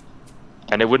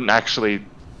 and it wouldn't actually.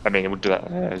 I mean, it would do that.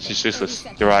 It's just useless.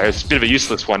 You're right. It's a bit of a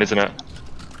useless one, isn't it?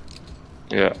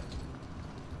 Yeah.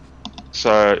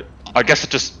 So I guess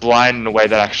it's just blind in a way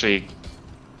that actually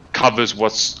covers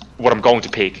what I'm going to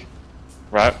peek,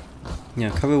 right? Yeah,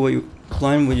 cover what you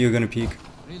blind what you're gonna peek.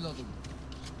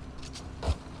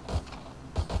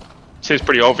 Seems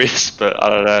pretty obvious, but I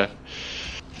don't know.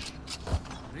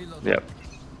 Yep.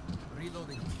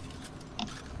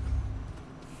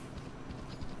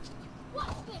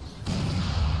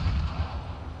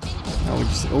 I would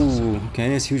just okay,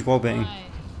 that's huge wall bang. Nice.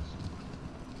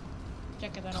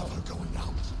 Check it out.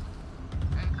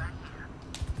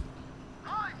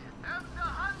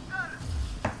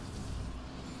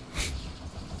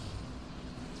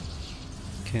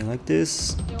 Okay, like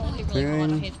this. They're only really Clearing. hard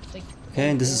to hit, like, Okay,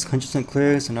 and this is 100%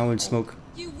 clear, so now I would smoke.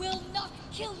 You will not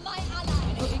kill my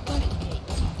ally.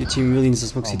 Your team really needs to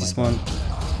smoke Oh CT my spawn.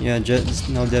 Yeah, Jet is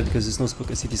now dead because there's no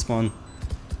smoke at CT spawn.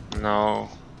 No.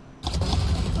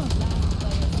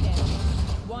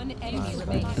 One enemy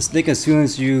remaining. I think as soon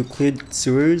as you cleared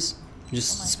sewers,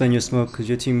 just spend your smoke because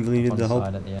your team really needed On the help.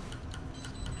 side at the end.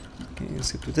 Okay,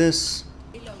 let's get through this.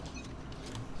 Wait,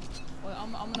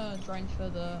 I'm gonna drain for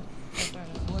the.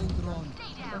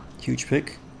 Huge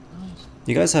pick.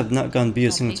 You guys have not gone B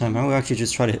a single time. I will actually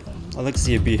just try to hit. I'd like to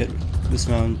see a B hit this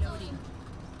round.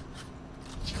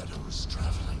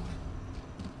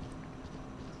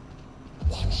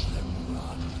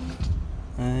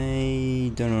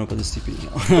 I don't know about this TP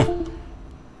now.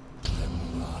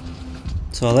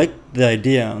 So I like the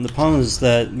idea. The problem is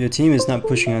that your team is not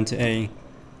pushing onto A.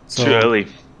 So, Too early.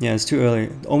 Yeah, it's too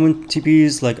early. Omen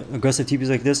TPs, like aggressive TPs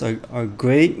like this, are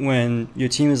great when your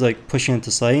team is like pushing into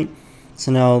site.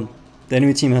 So now the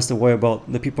enemy team has to worry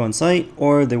about the people on site,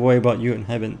 or they worry about you in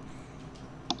heaven.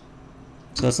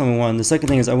 So that's number one. The second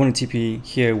thing is I want to TP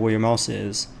here where your mouse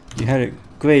is. You had it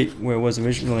great where it was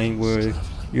originally, where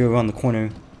you were around the corner.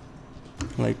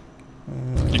 Like,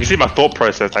 You can see my thought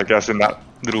process, I guess, in that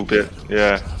little bit.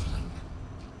 Yeah.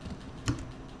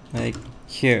 like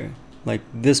here. Like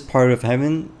this part of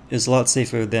heaven is a lot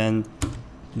safer than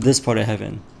this part of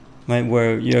heaven, right?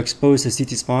 Where you're exposed to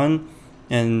CT spawn,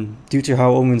 and due to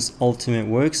how Omen's ultimate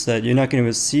works, that you're not going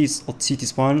to see CT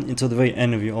spawn until the very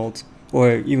end of your ult,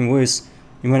 or even worse,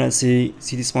 you might not see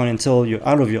CT spawn until you're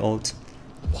out of your ult.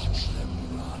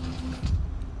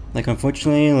 Like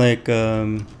unfortunately, like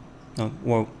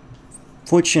well,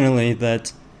 fortunately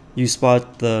that you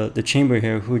spot the chamber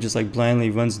here who just like blindly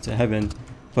runs into heaven,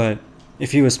 but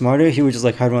if he was smarter, he would just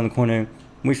like hide around the corner,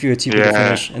 wait for your TP to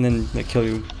finish, and then like kill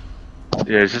you.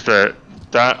 Yeah, it's just a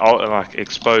don't like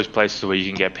expose places where you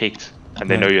can get picked and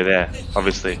they know you're there,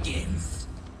 obviously.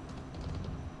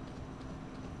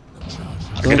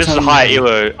 Okay, this is a high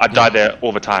elo. I die there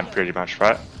all the time, pretty much,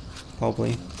 right?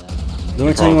 Probably. The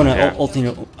only time you want to Yeah. ult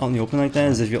out in the open like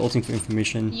that is if you're ulting for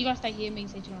information. You guys stay here, me and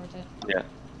Sage gonna rotate. Yeah.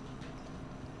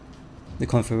 They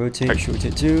call for rotate, you should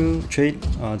rotate too. Trade.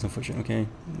 Oh, it's unfortunate. Okay,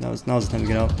 now's the time to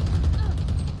get out.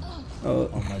 Oh,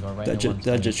 my god, right that now jet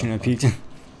one's shouldn't have coming peeked.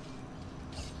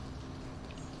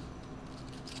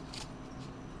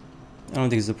 I don't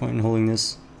think there's a point in holding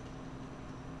this.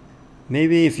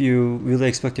 Maybe if you really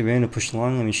expect your Reyna to push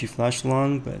along, I mean she flashed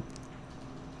along, but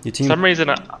your team. For some reason,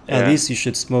 at least you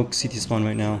should smoke CT spawn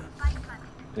right now.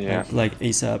 Yeah. Like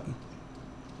ASAP.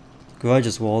 Garage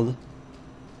is walled.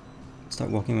 Start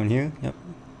walking on here. Yep.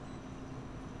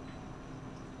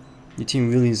 Your team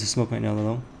really needs to smoke right now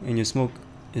though, and your smoke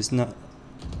is not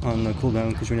on the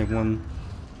cooldown because you only have one.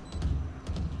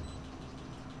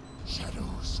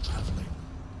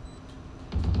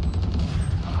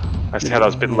 I see how that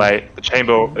was a bit late. The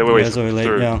chamber, they were always it's already late,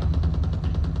 through. yeah.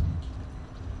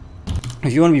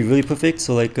 If you want to be really perfect,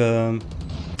 so like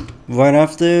right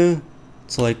after,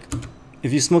 so like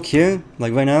if you smoke here,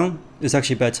 like right now, it's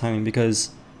actually bad timing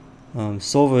because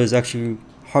Sova is actually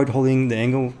hard holding the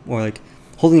angle, or like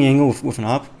holding the angle with an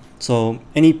op. So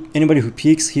anybody who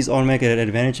peeks, he's automatically at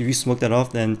advantage. If you smoke that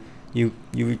off, then you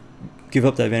give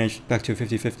up the advantage back to a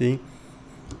 50-50.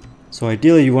 So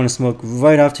ideally, you want to smoke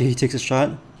right after he takes a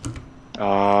shot.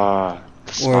 Ah,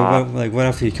 Or right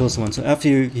after he kills someone. So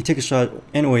after he takes a shot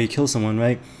and or he kills someone,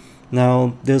 right?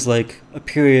 Now there's like a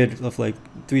period of like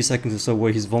 3 seconds or so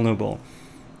where he's vulnerable.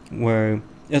 Where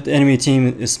if the enemy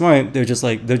team is smart, they're just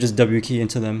W key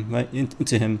into them, right?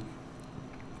 Into him.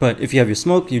 But if you have your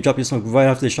smoke, you drop your smoke right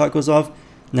after the shot goes off.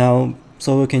 Now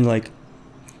Solo can like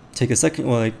take a second,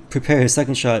 or like prepare his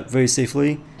second shot very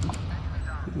safely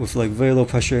with like very low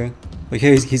pressure. Like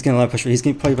here he's getting a lot of pressure. He's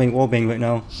probably playing wallbang right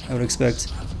now, I would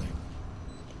expect.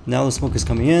 Now the smoke is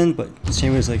coming in, but the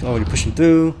chamber is like already pushing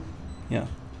through. Yeah.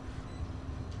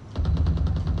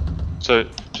 So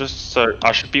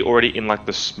I should be already in like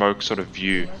the smoke sort of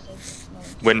view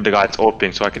when the guy's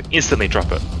AWPing, so I can instantly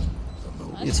drop it.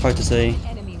 It's hard to say.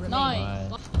 Enemy remaining.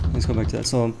 Nice. Let's go back to that.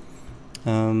 So,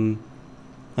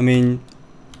 I mean,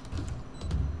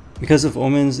 because of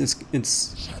omens,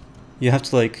 it's you have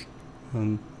to like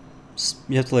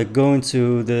go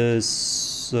into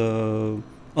this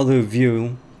other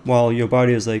view while your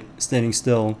body is like standing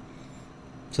still.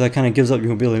 So that kind of gives up your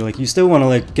mobility. Like you still want to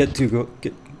like get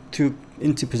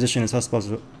into position as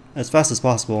fast as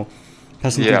possible,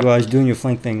 passing through the garage, doing your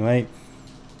flank thing, right?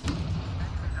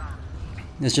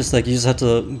 It's just like you just have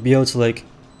to be able to like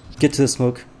get to the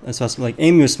smoke as fast, like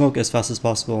aim your smoke as fast as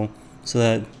possible, so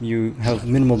that you have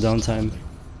minimal downtime.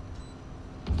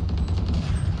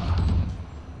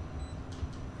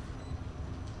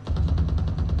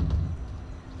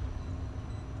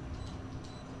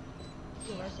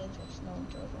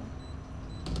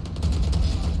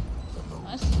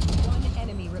 Nice. One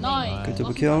enemy remaining. Nice. Good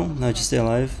double kill. Now just stay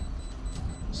alive.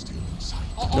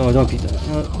 Oh, No, don't peek that.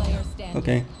 Player standing.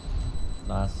 Okay,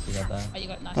 Nice, you got that. Oh, you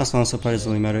got nice. last one so probably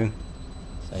doesn't really matter.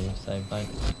 Save, like.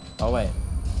 Oh, wait.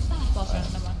 Last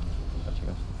round, never mind.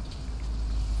 Gotcha.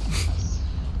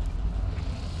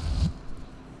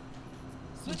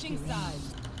 Switching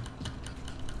sides.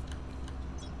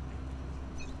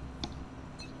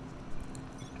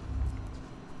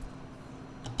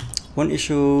 one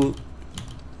issue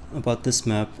about this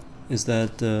map is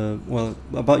that, well,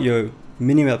 about your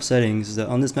minimap settings, is that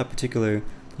on this map particular,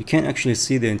 you can't actually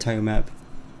see the entire map.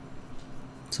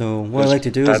 So what I like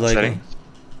to do is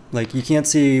like you can't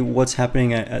see what's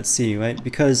happening at C, right?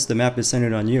 Because the map is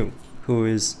centered on you, who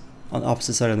is on the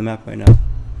opposite side of the map right now.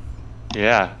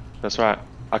 Yeah, that's right.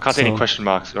 I can't see any question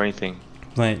marks or anything.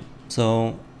 Right.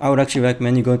 So I would actually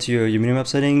recommend you go to your minimap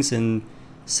settings and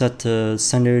set the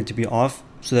center to be off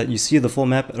so that you see the full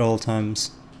map at all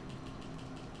times.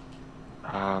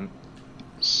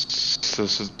 So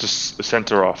just the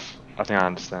center off. I think I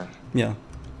understand. Yeah.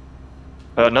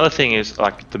 Another thing is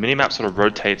like the minimap sort of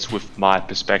rotates with my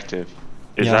perspective.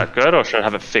 Is that good, or should I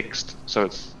have it fixed? So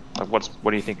it's like,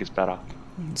 what do you think is better?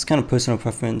 It's kind of personal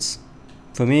preference.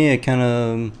 For me, it kind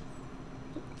of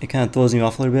throws me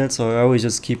off a little bit, so I always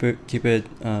just keep it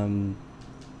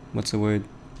what's the word?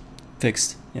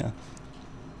 Fixed. Yeah.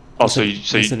 Oh, so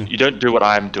you don't do what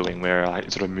I'm doing, where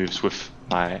it sort of moves with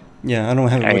my. Yeah, I don't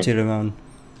have it rotated around.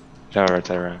 Don't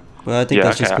rotate around. But I think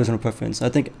that's just personal preference. I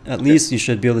think at least you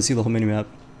should be able to see the whole minimap.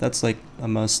 That's like a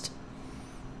must.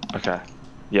 Okay.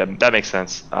 Yeah, that makes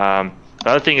sense.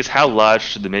 Another thing is, how large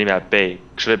should the minimap be?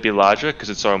 Should it be larger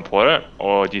because it's so important,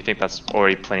 or do you think that's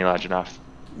already plenty large enough?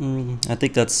 I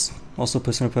think that's also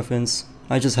personal preference.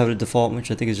 I just have it default, which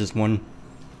I think is just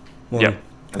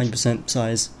 100%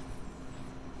 size.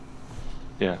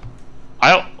 Yeah.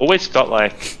 I always felt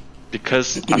like,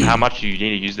 because of how much you need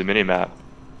to use the minimap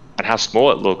and how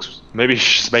small it looks, maybe you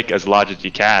should just make it as large as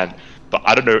you can. But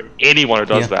I don't know anyone who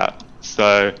does that.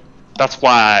 So that's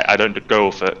why I don't go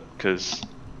with it, because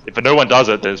if no one does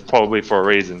it, then it's probably for a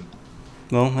reason.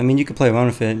 Well, I mean, you could play around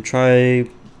with it. Try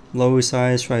lower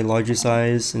size, try larger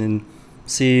size, and then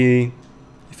see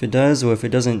if it does or if it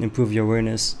doesn't improve your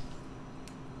awareness.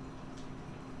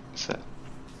 So,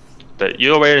 but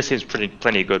your awareness seems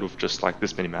plenty good with just like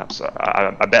this minimap, so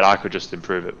I bet I could just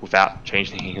improve it without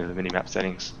changing any of the minimap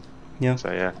settings. Yeah.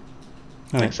 So yeah,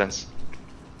 makes sense.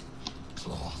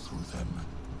 Claw through them.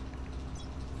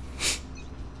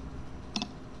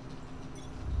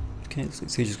 Okay, so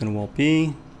Sage is gonna wall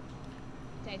B.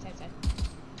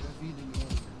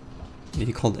 Yeah,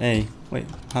 he called A. Wait,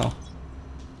 how?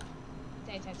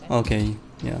 Okay,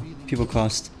 yeah. People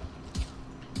crossed.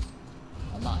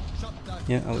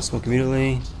 Yeah, I would smoke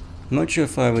immediately. I'm not sure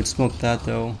if I would smoke that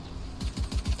though,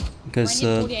 because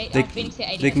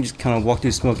they can just kind of walk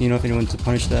through smoke. You know, if anyone to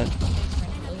punish that.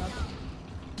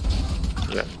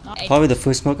 Yeah. Probably the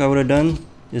first smoke I would have done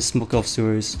is smoke off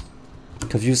sewers,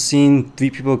 because you've seen 3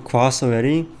 people cross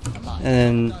already,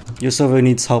 and your server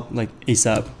needs help like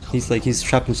ASAP. He's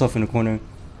trapped himself in a corner.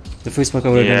 The first smoke I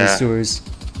would have done is sewers.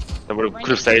 That could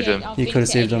have saved him. He could have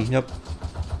saved him. Yep.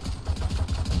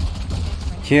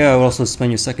 Here I would also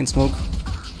spend your second smoke.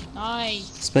 Nice.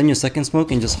 Spend your second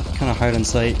smoke and just kind of hide on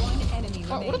sight. One enemy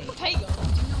What a remaining. potato!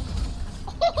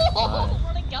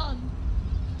 What a gun!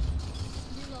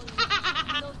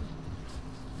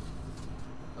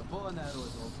 A bow and arrow is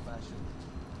old-fashioned.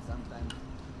 Sometimes.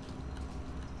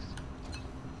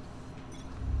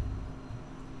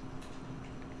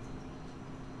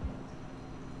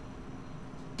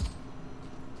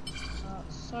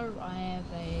 So I have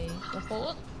a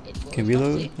report. Okay,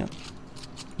 reload. Yep.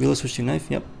 Reload, switch to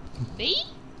knife. Yep. B?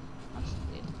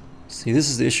 See, this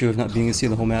is the issue of not being able to see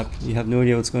the whole map. You have no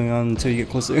idea what's going on until you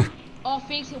get closer. Oh,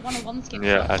 Phoenix hit 101 skip.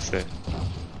 Yeah, I see.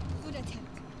 Good attempt.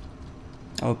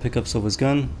 I will pick up Silva's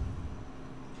gun.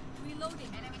 Reloading.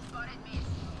 Enemy spotted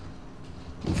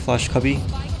me. Flash cubby.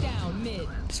 Spike down mid.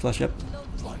 Just flash, yep.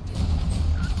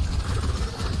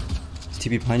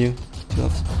 TP behind you. To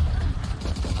left.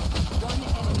 One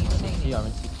enemy remaining. Yeah,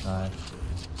 nice.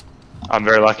 I'm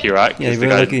very lucky, right? Yeah, 'Cause you're the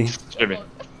very guy lucky. didn't shoot me.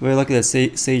 Very lucky that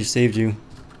Sage saved you.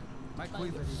 My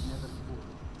quiver is never full.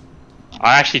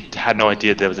 I actually had no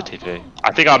idea there was a TP.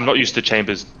 I think I'm not used to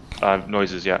chambers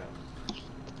noises yet.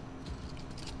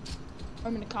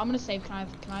 I'm gonna save. Can I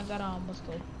have that what's it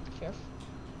called? Sheriff.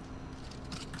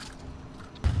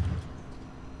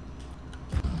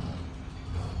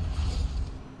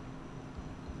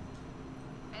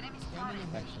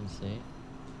 Action C.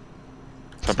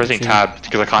 So I'm pressing tab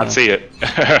because I can't see it.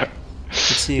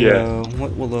 Let's see,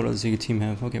 what loadout does your team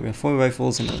have? Okay, we have 4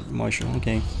 rifles and a Marshall.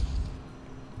 Okay.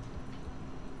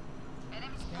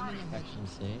 Action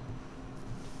C.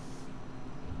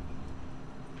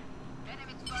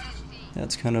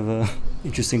 That's kind of a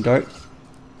interesting dart.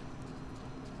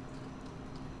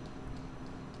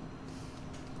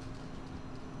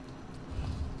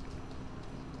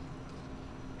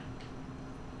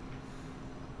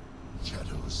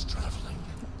 Shadows traveling.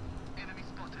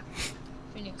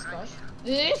 Phoenix garage.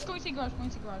 Going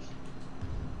to garage.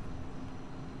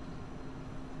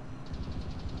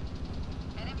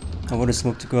 I would have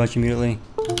smoked the garage immediately.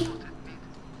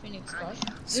 Phoenix garage.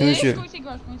 As soon as you, Going to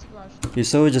garage, going to garage. your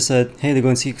solo just said, hey, they're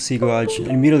going to see garage, and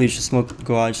immediately you should smoke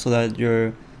garage so that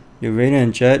your Reyna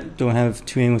and Jet don't have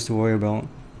two angles to worry about.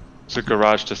 So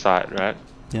garage to side, right?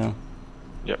 Yeah.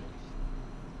 Yep.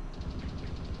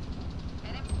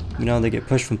 You know, they get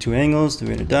pushed from two angles, the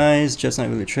Reyna dies, Jet's not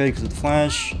really a trade because of the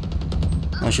flash.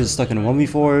 Now she's stuck in a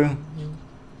 1v4.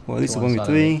 Or at least a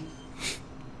 1v3.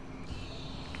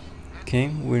 Okay,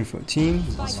 waiting for a team,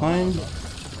 that's fine.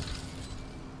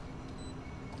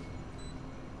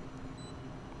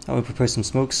 I would prepare some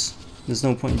smokes. There's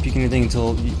no point in peeking anything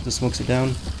until the smokes are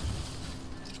down.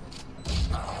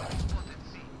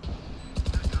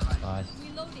 Nice.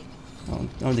 Reloading. I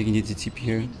don't think you need to TP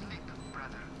here.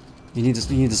 You need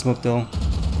to smoke though.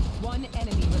 One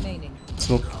enemy remaining.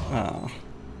 Smoke. Ah.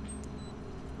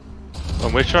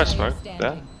 And where should I smoke? There?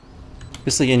 Standing.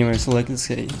 Just like anywhere. So like let's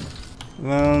say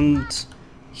around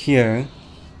here.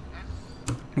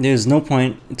 There's no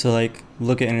point to like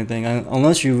look at anything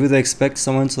unless you really expect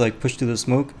someone to like push through the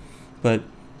smoke. But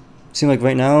seems like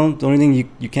right now the only thing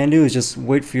you can do is just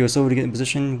wait for your Sova to get in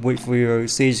position, wait for your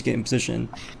Sage to get in position,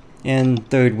 and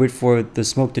third, wait for the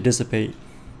smoke to dissipate.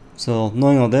 So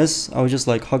knowing all this, I would just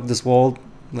like hug this wall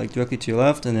like directly to your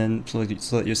left, and then so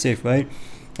that you're safe, right?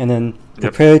 And then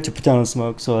prepare to put down the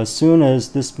smoke. So as soon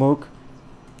as this smoke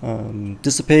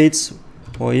dissipates,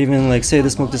 or even like say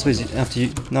this smoke dissipates after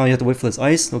now you have to wait for this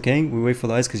ice. Okay, we wait for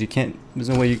the ice because you can't. There's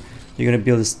no way you're gonna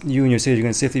be able to. You and your Sage are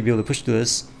gonna safely be able to push through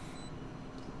this.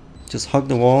 Just hug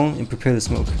the wall and prepare the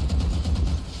smoke.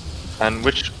 And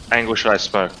which angle should I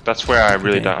smoke? That's where I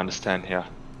really Okay. don't understand here.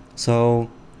 So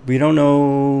we don't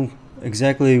know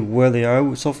exactly where they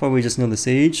are. So far we just know the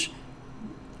Sage.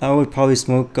 I would probably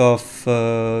smoke off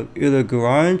either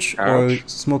garage or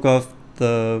smoke off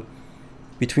the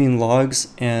between logs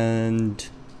and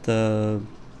the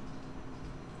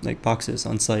like boxes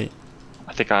on site.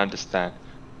 I think I understand.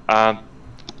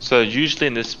 So usually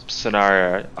in this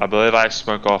scenario, I believe I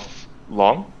smoke off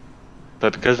long,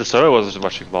 but because the solo wasn't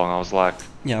rushing long, I was like,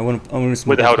 Yeah, I want to smoke.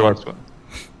 where the hell off do I long. smoke?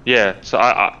 Yeah, so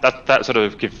that sort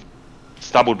of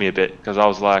stumbled me a bit because I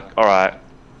was like, all right,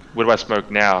 where do I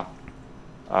smoke now?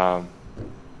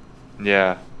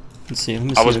 Yeah, Let's see. Let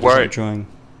me I see was if there's any worried. drawing.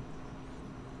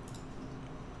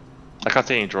 I can't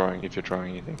see any drawing if you're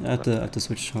drawing anything. I have to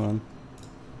switch. Hold on.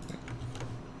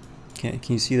 Okay,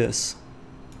 can you see this?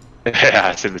 Yeah,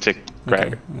 I see the tick.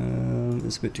 Great. Okay.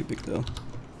 It's a bit too big though.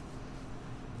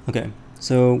 Okay,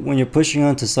 so when you're pushing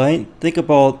onto site, think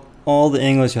about all the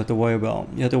angles you have to worry about.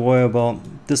 You have to worry about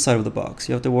this side of the box.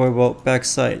 You have to worry about back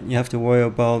side. You have to worry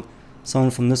about someone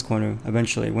from this corner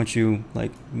eventually once you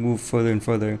like move further and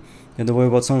further. You have to worry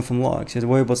about someone from logs. You have to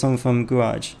worry about someone from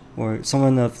garage or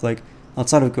someone of like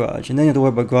outside of garage, and then you have to worry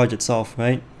about garage itself,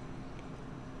 right?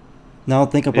 Now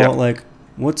think about like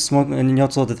what smoke, and you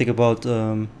also have to think about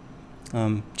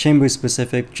chamber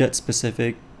specific, jet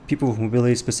specific, people with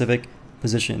mobility specific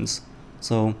positions.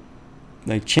 So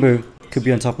like chamber could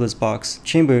be on top of this box,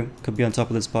 chamber could be on top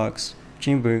of this box,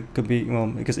 chamber could be,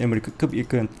 well, I guess anybody could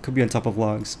be on top of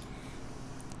logs,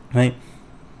 right?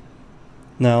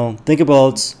 Now think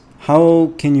about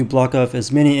how can you block off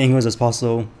as many angles as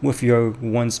possible with your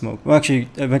one smoke. Well, actually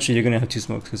eventually you're gonna have two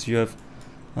smokes because you have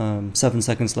 7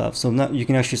 seconds left. So now you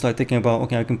can actually start thinking about,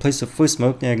 okay, I can place the first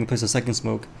smoke, then I can place the second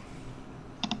smoke.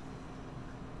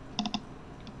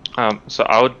 So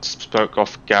I would smoke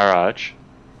off garage.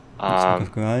 Smoke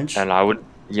off garage. And I would,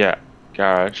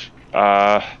 garage.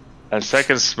 And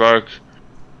second smoke,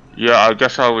 I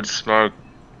guess I would smoke,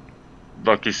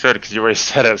 like you said, because you already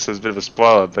said it, so it's a bit of a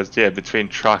spoiler, but yeah, between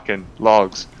truck and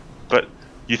logs. But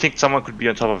you think someone could be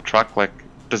on top of a truck? Like,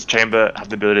 does Chamber have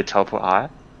the ability to teleport higher?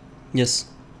 Yes.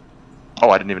 Oh,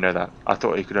 I didn't even know that. I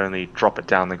thought he could only drop it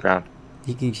down the ground.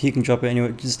 He can drop it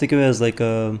anywhere. Just think of it as like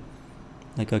a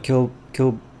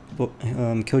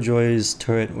Killjoy's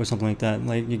turret or something like that.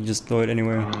 Like you can just throw it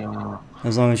anywhere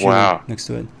as long as you're next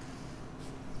to it.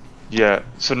 Yeah.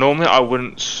 So normally I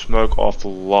wouldn't smoke off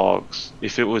logs.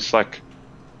 If it was like,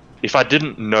 if I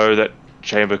didn't know that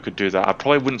Chamber could do that, I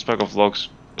probably wouldn't smoke off logs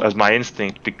as my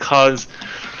instinct, because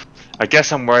I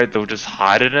guess I'm worried they'll just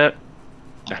hide in it,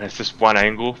 and it's just one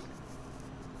angle.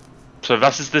 So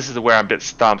this is where I'm a bit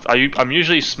stumped. I'm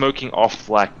usually smoking off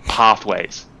like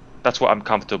pathways. That's what I'm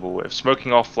comfortable with.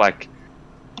 Smoking off like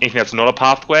anything that's not a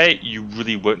pathway, you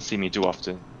really won't see me do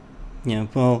often. Yeah,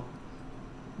 well,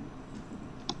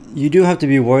 you do have to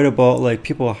be worried about like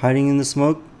people hiding in the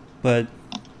smoke, but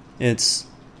it's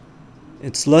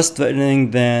less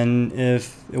threatening than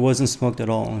if it wasn't smoked at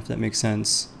all, if that makes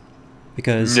sense.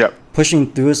 Because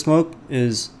pushing through a smoke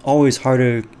is always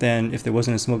harder than if there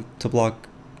wasn't a smoke to block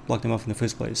block them off in the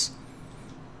first place.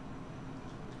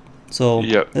 So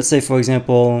Yep. let's say, for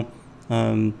example,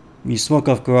 you smoke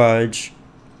off garage.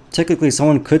 Technically,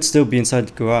 someone could still be inside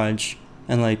the garage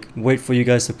and like wait for you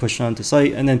guys to push onto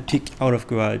site and then peek out of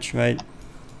garage, right?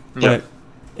 Yep. But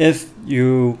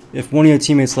if one of your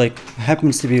teammates like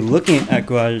happens to be looking at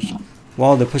garage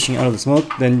while they're pushing out of the smoke,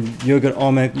 then you're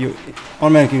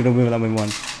automatically gonna win that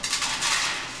one.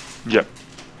 Yep.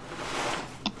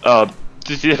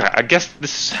 I guess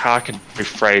this is how I can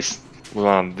rephrase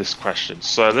this question.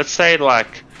 So let's say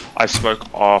like I smoke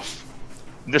off.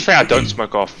 Let's say I don't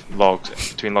smoke off logs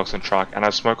between logs and truck, and I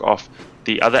smoke off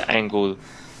the other angle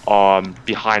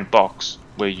behind box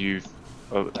where you've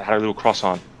had a little cross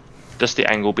on. Just the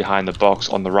angle behind the box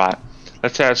on the right.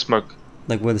 Let's say I smoke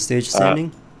like where the stage is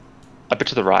standing. A bit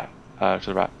to the right,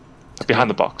 behind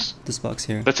the box. This box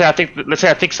here. Let's say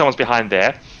I think someone's behind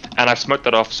there, and I've smoked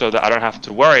that off so that I don't have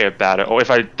to worry about it. Or if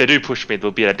they do push me,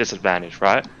 they'll be at a disadvantage,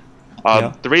 right?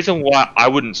 The reason why I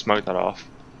wouldn't smoke that off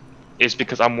is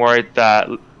because I'm worried that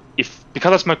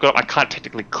because I smoked it off, I can't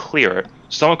technically clear it.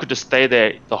 Someone could just stay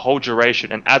there the whole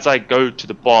duration, and as I go to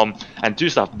the bomb and do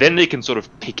stuff, then they can sort of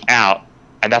pick out,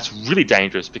 and that's really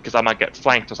dangerous because I might get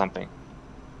flanked or something.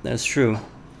 That's true.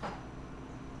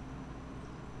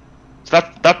 So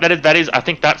that is I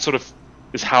think that sort of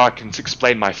is how I can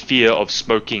explain my fear of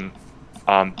smoking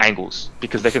angles,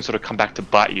 because they can sort of come back to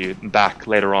bite you back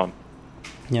later on.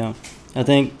 Yeah, I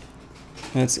think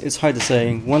it's hard to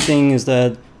say. One thing is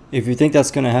that if you think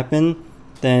that's gonna happen,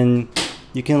 then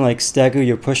you can like stagger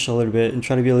your push a little bit and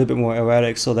try to be a little bit more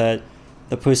erratic, so that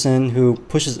the person who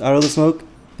pushes out of the smoke,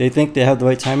 they think they have the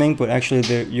right timing, but actually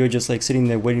you're just like sitting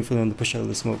there waiting for them to push out of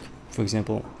the smoke, for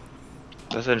example.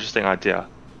 That's an interesting idea.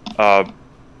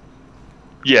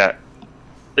 Yeah,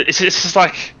 it's just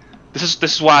like this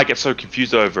is why I get so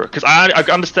confused over it, because I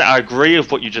understand, I agree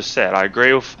with what you just said. I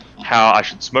agree with how I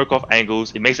should smoke off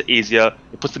angles. It makes it easier.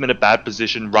 It puts them in a bad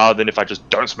position rather than if I just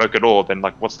don't smoke at all. Then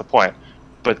like, what's the point?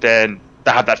 But then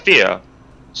they have that fear,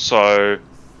 so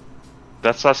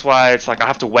that's why it's like I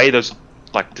have to weigh those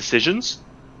like decisions,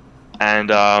 and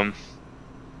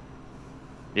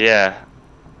yeah.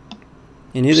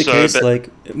 In either case, like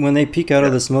when they peek out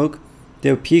of the smoke,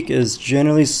 their peek is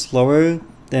generally slower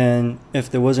than if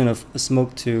there wasn't a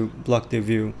smoke to block their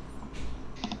view.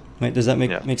 Right? Does that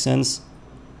make sense?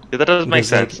 Yeah, that does make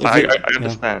sense. Like, I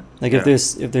understand. Like if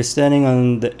they're standing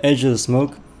on the edge of the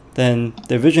smoke, then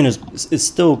their vision is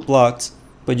still blocked,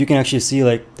 but you can actually see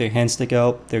like their hands stick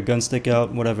out, their guns stick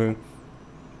out, whatever.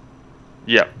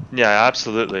 Yeah,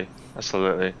 absolutely.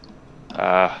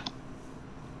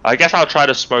 I guess I'll try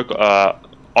to smoke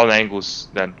on angles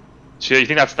then. So you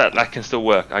think that can still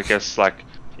work? I guess like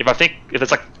if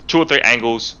it's like 2 or 3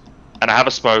 angles and I have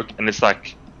a smoke and it's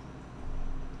like,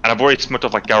 and I've already smoked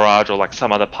off like garage or like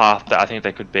some other path that I think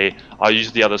they could be, I'll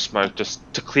use the other smoke just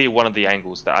to clear one of the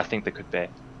angles that I think they could be.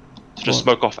 So just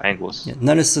smoke off angles. Yeah,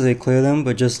 not necessarily clear them,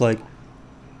 but just like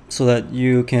so that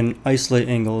you can isolate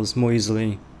angles more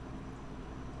easily.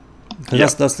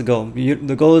 Because that's the goal.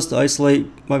 The goal is to isolate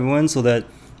everyone so that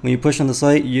when you push on the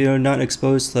site, you're not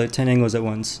exposed to like 10 angles at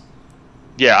once.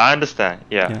 Yeah, I understand.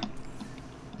 Yeah,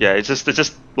 it's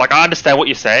just like I understand what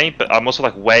you're saying, but I'm also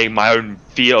like weighing my own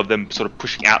fear of them sort of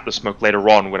pushing out the smoke later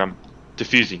on when I'm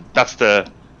diffusing. That's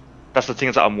the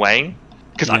things that I'm weighing.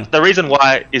 Because the reason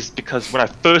why is because when I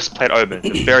first played Omen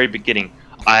at the very beginning,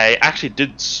 I actually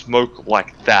did smoke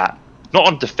like that. Not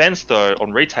on defense though,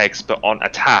 on retakes, but on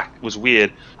attack. It was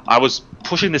weird. I was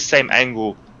pushing the same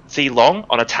angle C long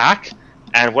on attack,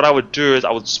 and what I would do is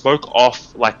I would smoke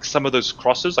off like some of those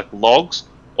crosses, like logs,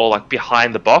 or like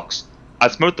behind the box. I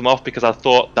smoked them off because I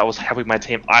thought that was helping my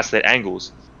team isolate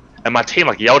angles. And my team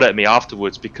like yelled at me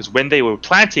afterwards because when they were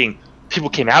planting, people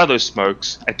came out of those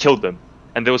smokes and killed them.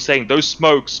 And they were saying those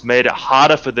smokes made it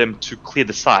harder for them to clear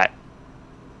the site.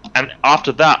 And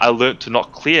after that, I learned to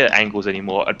not clear angles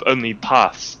anymore, and only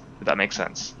paths, if that makes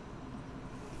sense.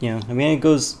 Yeah, I mean,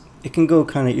 it can go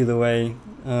kind of either way.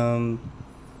 I'm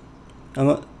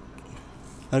not,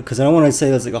 because I don't want to say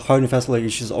that's like a hard and fast way. You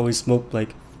should always smoke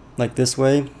like this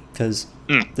way, because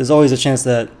there's always a chance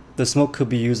that the smoke could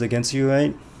be used against you,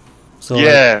 right? So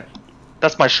yeah,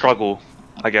 that's my struggle,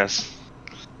 I guess.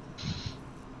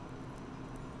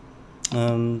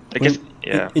 I guess,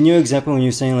 yeah. In your example, when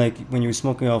you're saying like when you were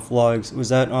smoking off logs, was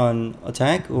that on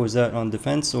attack or was that on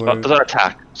defense or? It was on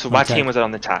attack. So my team was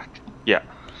on attack. Yeah.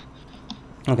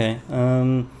 Okay.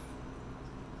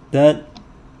 That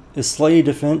is slightly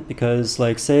different because,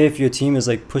 like, say if your team is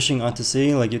like pushing onto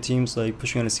C, like your team's like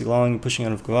pushing onto C long, pushing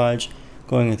out of garage,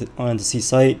 going onto C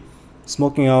site,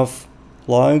 smoking off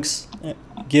logs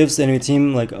gives the enemy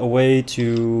team like a way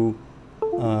to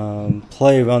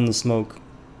play around the smoke,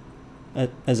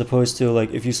 as opposed to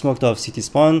like if you smoked off CT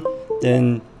spawn,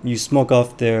 then you smoke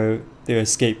off their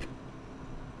escape.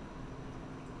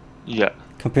 Yeah.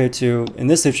 Compared to in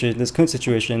this situation, this current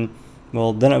situation,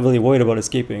 well, they're not really worried about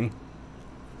escaping.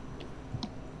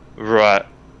 Right.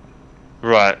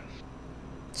 Right.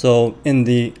 So in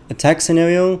the attack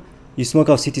scenario, you smoke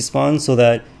off CT spawn so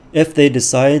that if they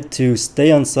decide to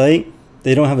stay on site,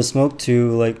 they don't have a smoke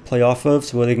to like play off of,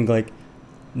 so where they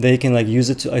can like use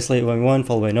it to isolate 1v1,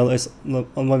 followed by another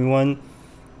 1v1.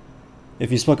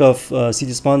 If you smoke off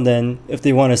CT spawn, then if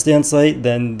they want to stay on site,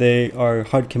 then they are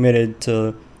hard committed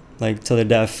to like till their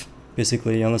death,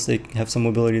 basically, unless they have some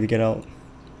mobility to get out.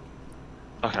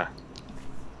 Okay.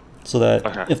 So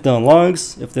that if they're on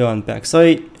logs, if they're on back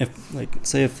site, if like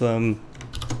say if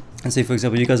let's say for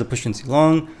example you guys are pushing too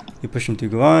long, you push them through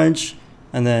garage,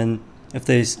 and then if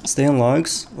they stay on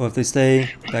logs, or if they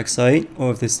stay back site, or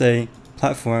if they stay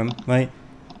platform, right?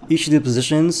 Each of the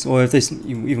positions, or if they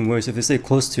even worse, if they stay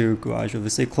close to garage, or if they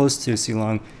stay close to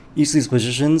C-long, each of these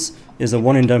positions is a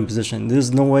one and done position.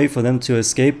 There's no way for them to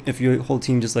escape if your whole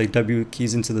team just like W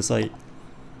keys into the site.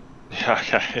 Yeah,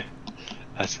 okay.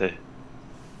 I see.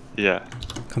 Yeah.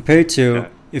 Compared to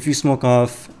if you smoke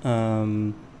off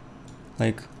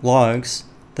like logs,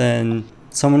 then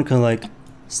someone can like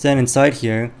stand inside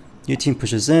here, your team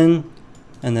pushes in,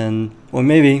 and then, or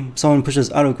maybe someone pushes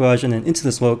out of garage and then into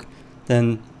the smoke,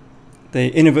 then they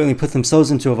inadvertently put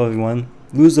themselves into a 1v1,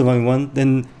 lose the 1v1,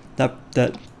 then that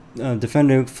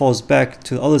defender falls back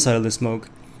to the other side of the smoke,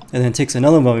 and then takes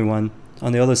another 1v1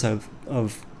 on the other side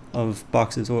of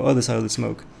boxes, or other side of the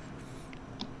smoke.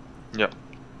 Yep.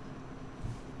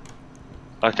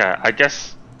 Okay, I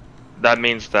guess that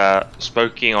means that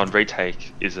smoking on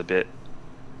retake is a bit,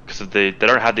 because they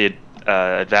don't have the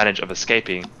advantage of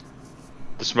escaping.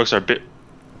 The smokes are a bit,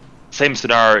 same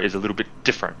scenario is a little bit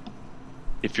different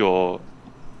if you're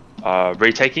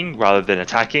retaking rather than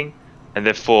attacking, and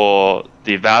therefore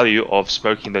the value of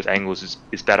smoking those angles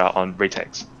is better on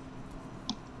retakes.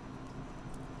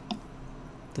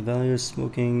 The value of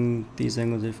smoking these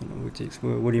angles different on retakes.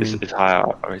 What do you mean? It's higher,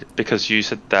 because you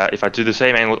said that if I do the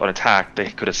same angle on attack,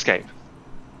 they could escape.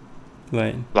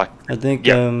 Right. Like, I think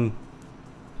how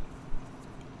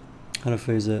to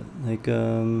phrase it? Like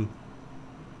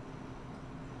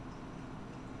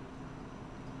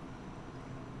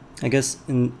I guess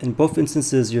in both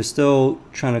instances you're still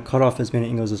trying to cut off as many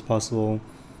angles as possible,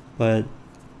 but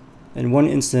in one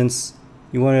instance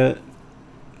you want to,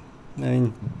 I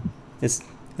mean, it's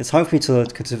hard for me to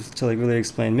like really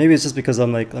explain. Maybe it's just because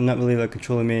I'm not really like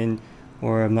controller main,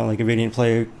 or I'm not like a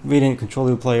Radiant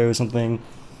controller player or something,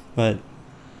 but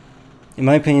in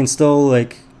my opinion still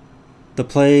like the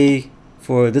play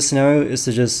for this scenario is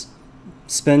to just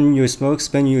spend your smoke,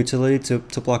 spend your utility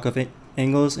to block off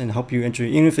angles and help you enter,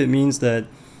 even if it means that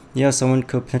someone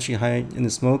could potentially hide in the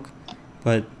smoke,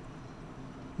 but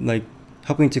like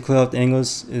helping to clear out the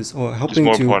angles or helping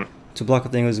to block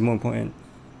off the angles is more important.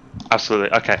 Absolutely.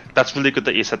 Okay, that's really good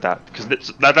that you said that,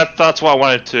 because that's why I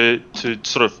wanted to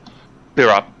sort of clear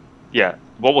up. Yeah,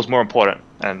 what was more important,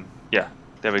 and yeah,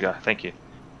 there we go. Thank you.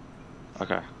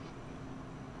 Okay.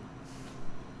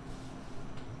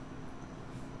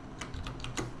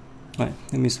 Right,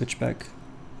 let me switch back.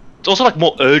 It's also like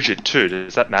more urgent too.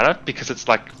 Does that matter? Because it's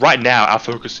like right now our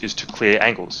focus is to clear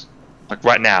angles. Like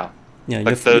right now. Yeah,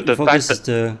 like the focus is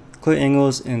to clear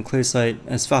angles and clear sight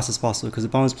as fast as possible, because the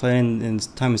bomb is playing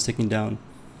and time is ticking down.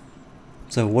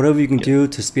 So whatever you can do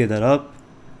to speed that up,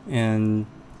 and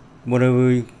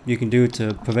whatever you can do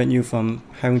to prevent you from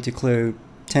having to clear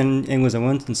 10 angles at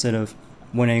once instead of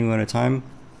one angle at a time.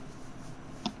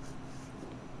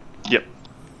 Yep.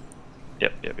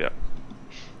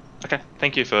 Okay,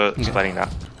 thank you for explaining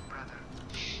that.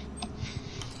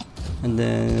 And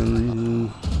then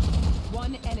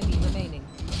one enemy remaining.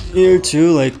 here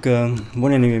too, like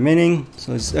one enemy remaining,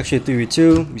 so it's actually a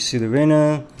 3v2. You see the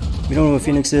Reyna. We don't know what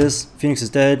Phoenix is. Phoenix is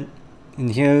dead.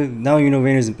 And here, now you know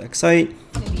Reyna's in back sight.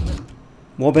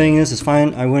 Wallbanging this is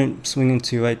fine. I wouldn't swing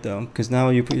into right though, because now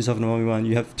you put yourself in a 1v1.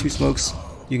 You have two smokes,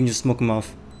 you can just smoke them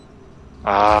off.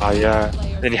 Ah, yeah.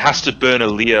 Then he has to burn a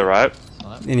Leah, right?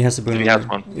 And he has to burn if he has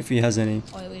one. If he has any.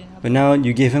 But now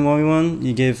you gave him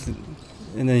 1v1,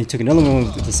 and then he took another one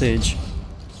with the Sage.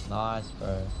 Nice,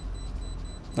 bro.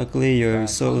 Luckily, your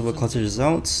Sova clutches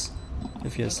out,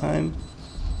 if he has time.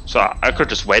 So I could have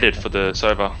just waited for the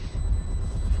Sova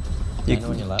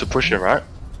to push him, right?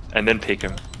 And then pick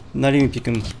him. Not even pick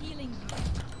him.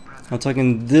 I'm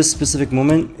talking this specific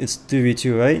moment, it's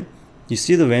 3v2, right? You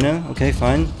see the Reyna, okay,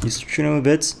 fine. You shoot him a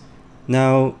bit.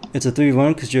 Now it's a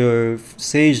 3v1 because your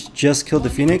Sage just killed the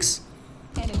Phoenix.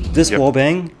 enemy. This Yep. wall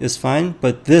bang is fine,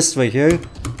 but this right here,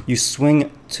 you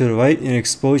swing to the right and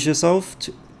expose yourself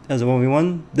to, as a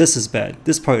 1v1. This is bad.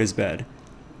 This part is bad.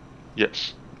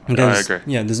 Yes. Because, I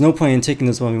agree. yeah, there's no point in taking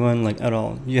this 1v1 like at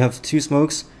all. You have 2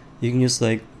 smokes, you can just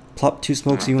like plop 2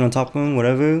 smokes even on top of him,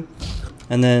 whatever,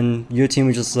 and then your team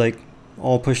will just like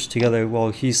all push together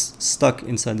while he's stuck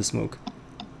inside the smoke.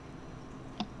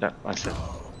 Yeah, I said.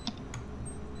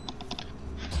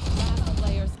 Last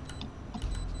players.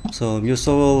 So your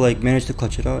solo like managed to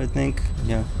clutch it out, I think.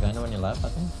 Yeah, Vandal on your left, I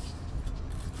think.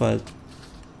 but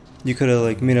you could have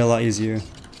like made it a lot easier.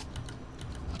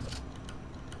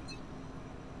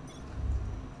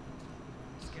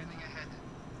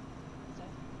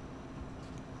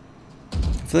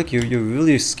 I feel like you're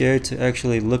really scared to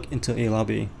actually look into a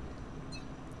lobby.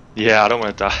 Yeah, I don't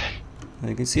want to die.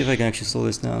 I can see if I can actually slow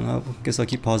this down. I guess I'll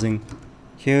keep pausing.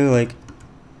 Here, like,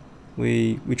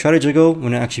 we try to jiggle, we're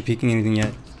not actually peeking anything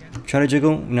yet. Try to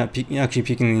jiggle, we're not actually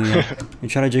peeking anything yet. We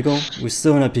try to jiggle, we're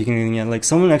still not peeking anything yet. Like,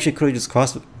 someone actually could have just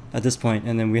crossed at this point,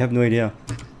 and then we have no idea.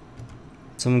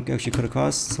 Someone actually could have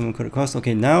crossed, someone could have crossed.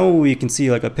 Okay, now we can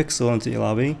see like a pixel into a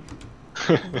lobby.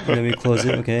 And then we close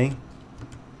it, okay.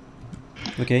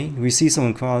 Okay, we see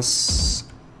someone cross.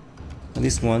 At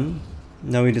least one.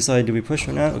 Now we decide, do we push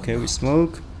or not? Okay, we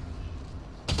smoke.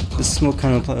 This smoke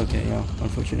kind of okay, yeah,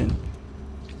 unfortunate.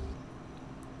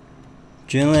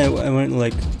 Generally, I wouldn't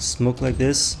like smoke like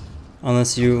this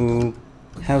unless you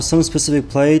have some specific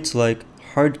play to like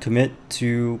hard commit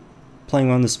to playing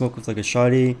around the smoke with like a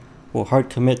shotty, or hard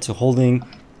commit to holding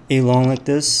a long like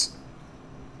this.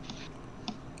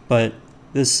 But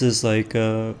this is like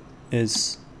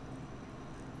is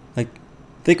like,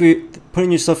 think we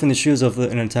putting yourself in the shoes of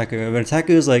an attacker. If an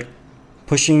attacker is like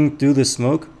pushing through the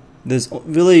smoke, there's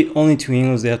really only 2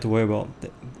 angles they have to worry about.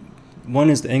 One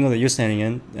is the angle that you're standing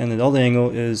in, and the other angle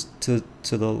is to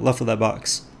the left of that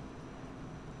box.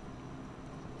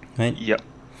 Right? Yep.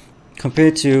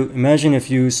 Compared to, imagine if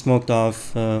you smoked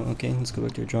off, okay, let's go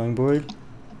back to your drawing board.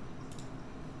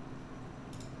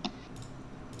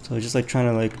 So just like trying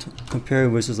to like compare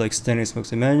versus like standard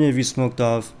smokes. Imagine if you smoked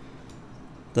off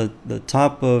the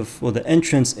top of, or the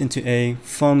entrance into A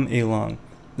from A long.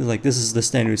 This is the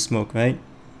standard smoke, right?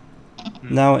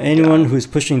 Now anyone who's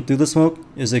pushing through the smoke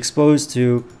is exposed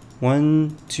to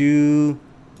 1, 2,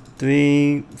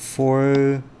 3,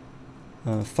 4,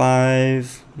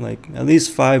 5, like at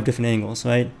least 5 different angles,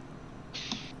 right?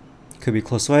 Could be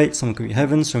close right, someone could be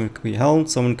heaven, someone could be hell,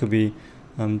 someone could be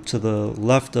to the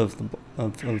left of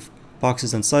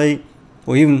boxes in sight,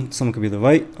 or even someone could be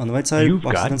on the right side,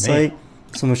 boxes in sight.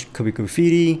 Someone could be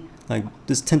graffiti. Like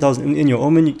there's 10,000 in your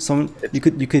Omen. You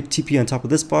could TP on top of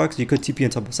this box. You could TP on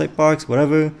top of sight box,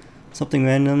 whatever, something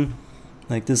random.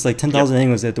 Like there's like 10,000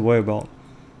 angles they have to worry about,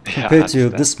 compared to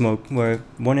this smoke where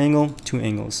 1 angle, 2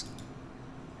 angles.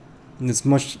 And it's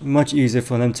much easier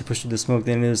for them to push through the smoke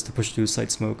than it is to push through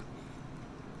sight smoke.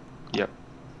 Yep.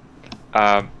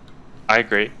 I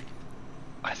agree.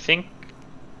 I think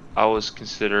I was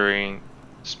considering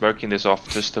smoking this off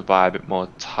just to buy a bit more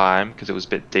time because it was a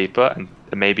bit deeper, and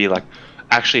maybe like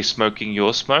actually smoking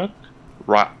your smoke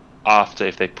right after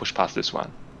if they push past this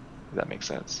one. If that makes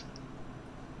sense.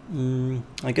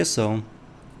 I guess so.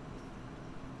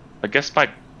 I guess my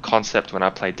concept when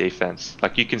I play defense,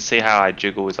 like you can see how I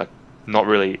jiggle is like not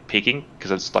really peeking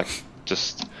because it's like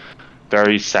just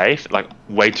very safe, like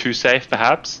way too safe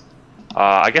perhaps.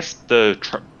 I guess the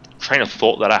train of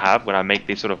thought that I have when I make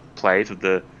these sort of plays with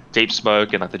the deep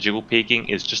smoke and like the jiggle peeking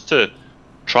is just to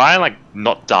try and like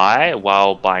not die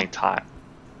while buying time,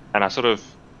 and I sort of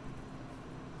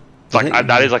like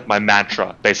that is like my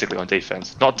mantra basically on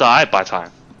defense: not die, buy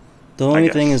time. The only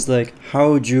thing is like,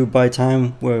 how would you buy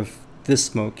time with this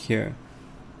smoke here?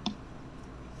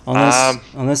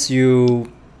 Unless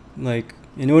you like,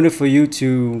 in order for you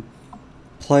to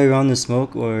play around the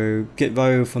smoke or get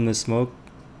value from the smoke,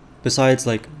 besides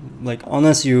like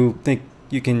unless you think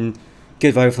you can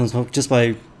get value from the smoke just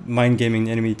by mind gaming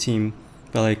the enemy team,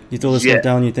 but like you throw the smoke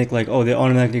down, you think like, oh, they're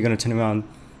automatically gonna turn around.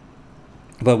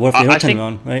 But what if they don't turn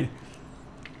around, right?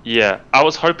 Yeah, I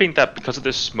was hoping that because of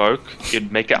this smoke,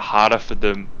 it'd make it harder for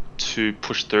them to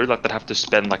push through. Like they'd have to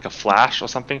spend like a flash or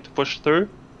something to push through,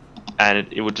 and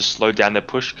it would just slow down their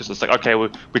push because it's like, okay, we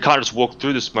can't just walk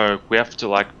through the smoke. We have to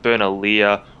like burn a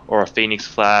Leah or a Phoenix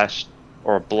flash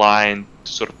or a blind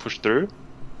to sort of push through.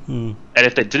 And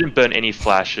if they didn't burn any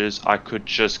flashes, I could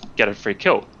just get a free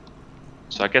kill.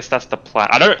 So I guess that's the plan.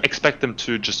 I don't expect them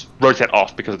to just rotate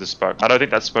off because of the smoke. I don't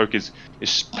think that smoke is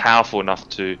powerful enough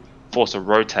to force a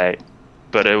rotate,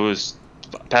 but it was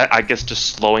I guess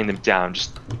just slowing them down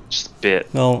just a bit.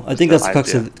 Well, I think that's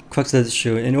the crux of the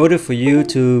issue. In order for you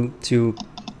to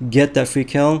get that free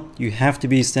kill, you have to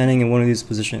be standing in one of these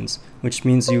positions, which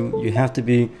means you have to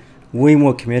be way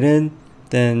more committed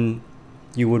than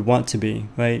you would want to be,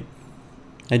 right?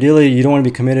 Ideally, you don't want to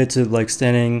be committed to like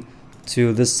standing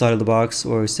to this side of the box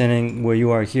or standing where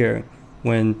you are here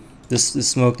when this is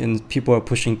smoked and people are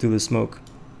pushing through the smoke.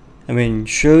 I mean,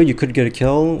 sure, you could get a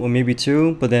kill or maybe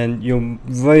two, but then you're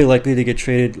very likely to get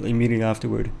traded immediately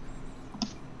afterward.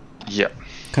 Yep.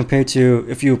 Compared to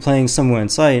if you were playing somewhere in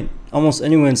sight, almost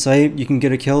anywhere in sight, you can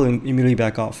get a kill and immediately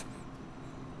back off.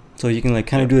 So you can like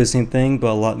kind of do the same thing,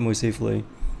 but a lot more safely.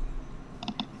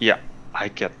 Yeah, I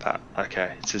get that.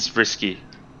 Okay, it's just risky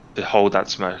to hold that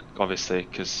smoke, obviously,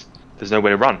 because there's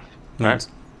nowhere to run, right? Yes.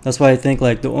 That's why I think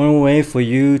like the only way for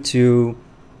you to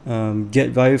get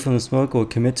value from the smoke or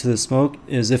commit to the smoke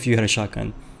is if you had a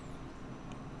shotgun,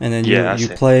 and then you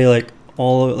play like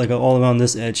all around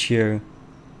this edge here.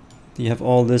 You have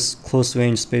all this close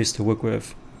range space to work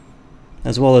with,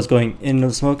 as well as going into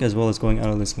the smoke, as well as going out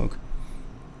of the smoke.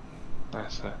 I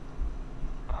see.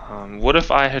 What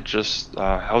if I had just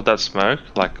held that smoke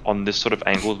like on this sort of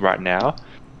angle right now,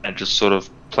 and just sort of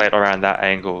played around that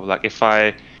angle? Like if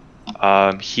I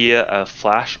hear a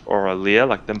flash or a leer,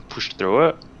 like them push through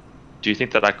it, do you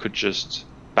think that I could just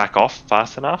back off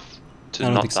fast enough to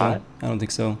not die? I don't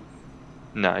think so.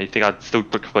 No, you think I'd still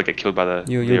probably get killed by the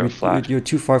leer or flash? You're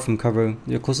too far from cover.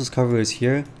 Your closest cover is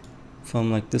here,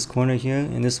 from like this corner here,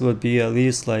 and this would be at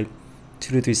least like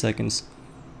 2 to 3 seconds.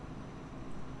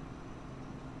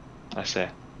 I see.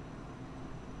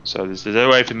 So there's no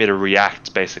way for me to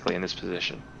react basically in this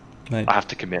position. Right. I have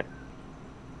to commit.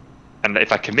 And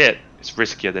if I commit, it's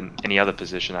riskier than any other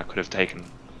position I could have taken.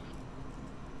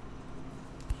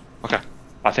 Okay.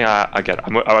 I think I get it.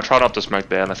 I'll try not to smoke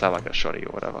there unless I have like a shotty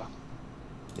or whatever.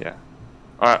 Yeah.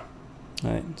 Alright.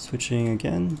 Alright, switching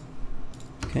again.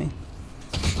 Okay.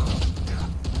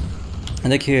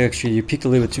 And like here actually you peeked a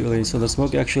little bit too early, so the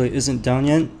smoke actually isn't down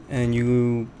yet, and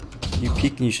you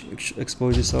peek and you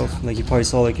expose yourself. Like you probably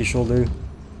saw like your shoulder.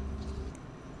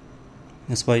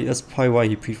 That's probably why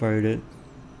he pre-fired it.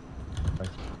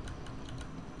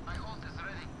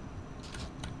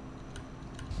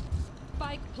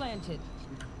 Spike planted.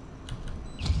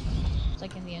 It's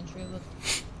like in the entry of it.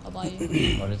 I'll buy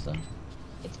you. What is that?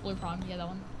 It's blue prime. Yeah, that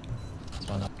one. This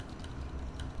one up.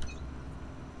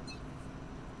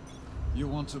 You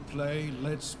want to play?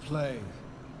 Let's play.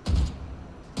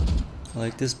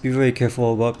 Like this, be very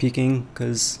careful about peeking,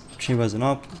 because chamber has an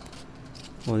op.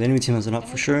 Well, the enemy team has an op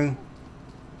for sure.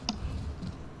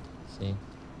 See.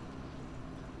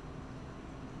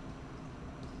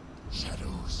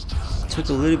 Shadows. Took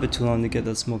a little bit too long to get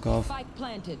that smoke off. Spike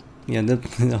planted. Yeah, they're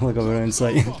like over in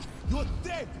sight. You're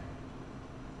dead.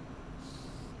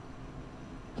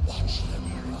 Watch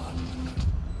them run.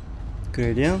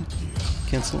 Good idea.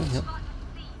 Cancel. Yep.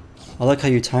 I like how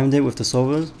you timed it with the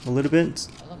solver a little bit,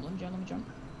 Let me jump.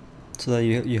 so that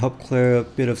you help clear a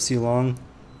bit of C long,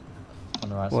 On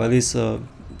the right or at side. least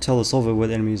tell the solver where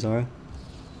the enemies are.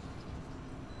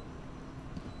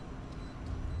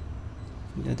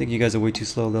 I think you guys are way too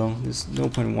slow though. There's no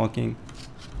point in walking.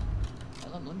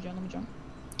 Let me jump.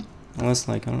 Unless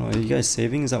like, I don't know, are you guys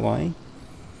saving? Is that why?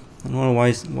 I don't know why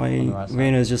right side.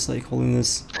 Reyna is just like holding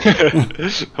this.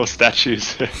 Or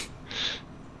statues.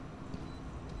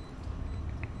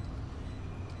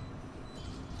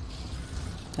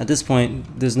 At this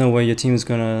point, there's no way your team is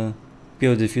gonna be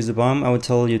able to defuse the bomb. I would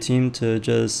tell your team to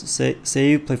just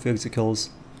save, play for exit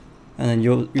kills, and then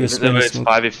you'll Even though it's smoke.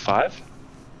 5v5?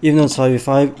 Even though it's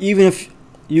 5v5, even if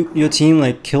your team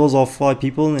like kills all 5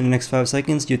 people in the next 5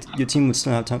 seconds, your team would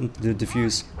still have time to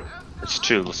defuse. It's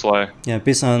too slow. Yeah,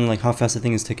 based on like how fast the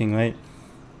thing is ticking, right?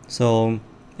 So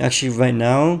actually, right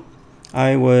now,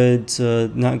 I would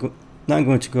not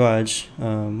go into garage.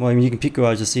 Well, I mean, you can peek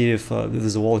garage to see if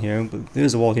there's a wall here, but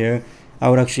there's a wall here. I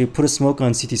would actually put a smoke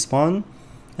on CT spawn,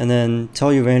 and then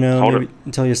tell your Reyna, maybe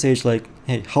tell your Sage like,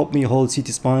 hey, help me hold CT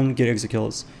spawn, get exit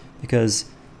kills, because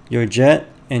your Jet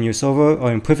and your Sova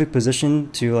are in perfect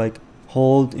position to like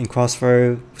hold and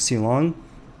crossfire C long.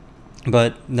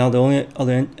 But now the only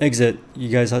other exit you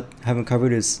guys haven't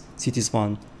covered is CT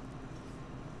spawn.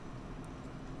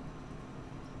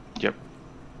 Yep.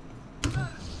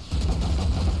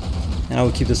 And I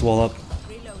would keep this wall up,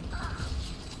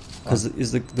 because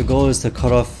the goal is to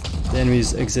cut off the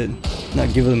enemy's exit,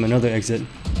 not give them another exit.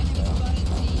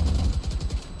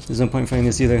 There's no point in fighting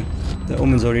this either. The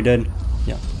Omen's already dead.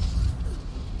 Yeah.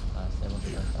 Nice, they want to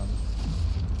go down.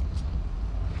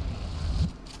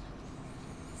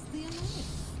 Stay alive.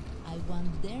 I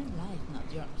want their life, not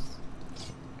yours.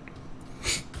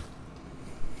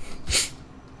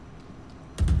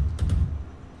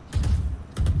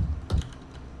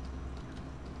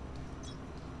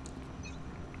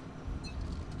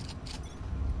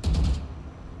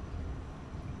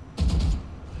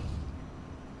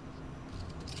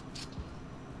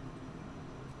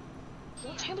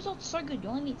 Your chamber's not so good. You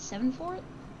only need 7 for it.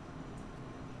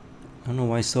 I don't know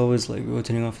why Sol is like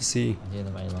rotating off a C. I hear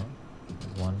them A long.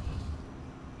 There's one.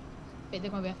 Wait, they're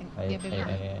gonna be, I think. A, Yeah, baby.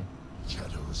 A.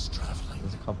 Shadows traveling.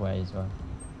 There's a couple A as well.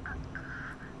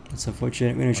 It's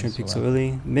unfortunate when you try to pick so That's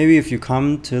early. Maybe if you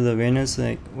come to the Reynas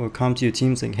like or come to your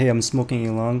teams like, hey, I'm smoking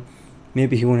you long,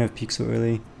 maybe he won't have peaked so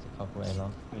early. There's a couple A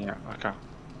long. Yeah, okay.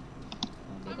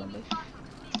 They're gonna be.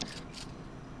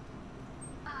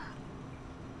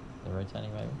 They're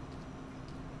rotating maybe.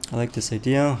 I like this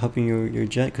idea, helping your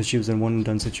Jet because she was in one and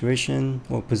done situation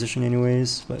or position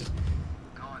anyways. But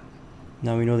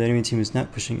now we know the enemy team is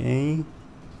not pushing A.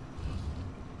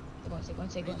 They're going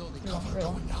to take one.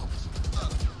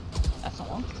 That's not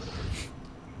long.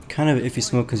 Kind of iffy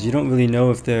smoke because you don't really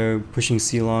know if they're pushing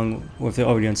C long or if they're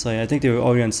already on site. I think they were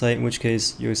already on site, in which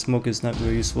case your smoke is not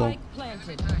very useful. Spike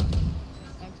planted.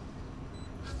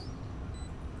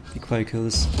 Be quiet, kill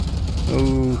this.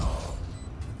 Oh.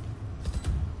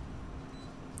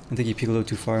 I think you peeked a little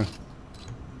too far.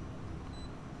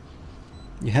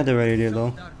 You had the right idea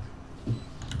though.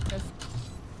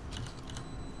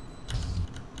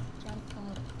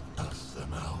 Earth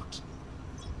them out.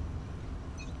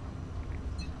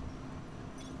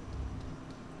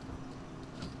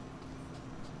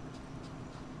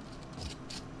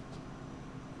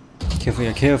 Careful,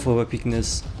 yeah, careful about peeking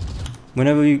this.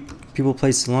 Whenever people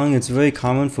play so long, it's very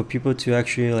common for people to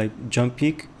actually like jump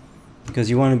peek because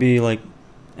you want to be like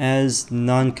as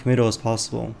non-committal as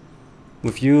possible.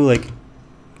 With you, like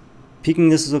peeking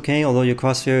this is okay, although your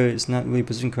crosshair is not really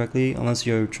positioned correctly unless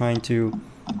you're trying to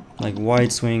like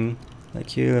wide swing. Like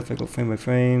here, if I go frame by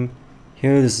frame,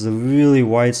 here this is a really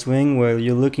wide swing where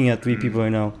you're looking at 3 people right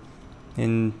now,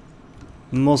 and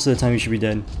most of the time you should be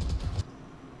dead.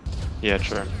 Yeah,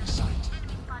 true.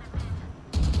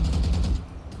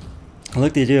 I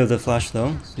like the idea of the flash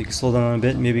though, so you can slow down a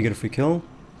bit, maybe get a free kill.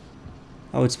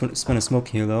 I would spend a smoke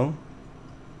here though.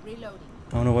 Reloading.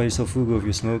 I don't know why you're so frugal with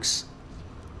your smokes.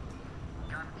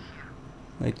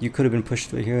 Like you could have been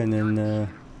pushed right here and then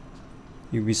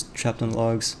you'd be trapped on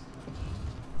logs.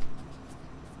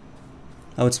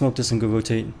 I would smoke this and go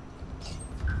rotate.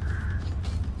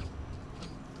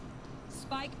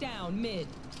 Spike down mid.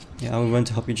 Yeah, I would run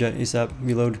to help you Jet ASAP,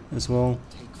 reload as well.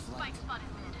 Take flight.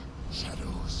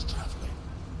 Shadows traveling.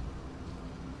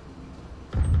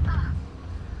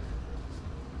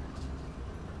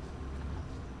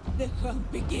 The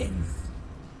hunt begins.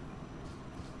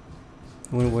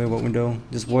 I wouldn't worry about window,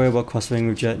 just worry about crossfading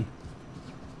with Jet.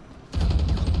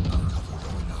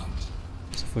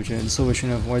 It's unfortunate, the silver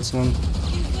shouldn't have wide swung.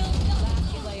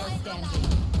 Last player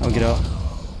standing. I'll get out.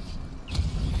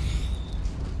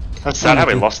 That's sad how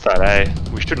we lost that, eh?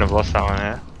 We shouldn't have lost that one,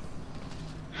 eh?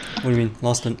 What do you mean,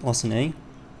 lost an A?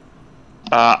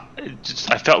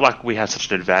 I felt like we had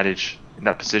such an advantage in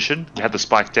that position. We had the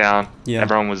spike down, Yeah.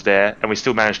 everyone was there, and we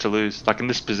still managed to lose. Like in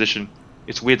this position,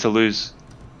 it's weird to lose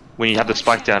when you have the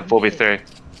spike down 4v3.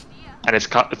 And it's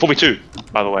 4v2,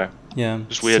 by the way. Yeah,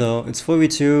 Just weird. so it's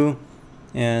 4v2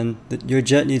 and your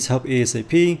Jet needs help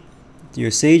ASAP.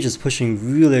 Your Sage is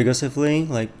pushing really aggressively,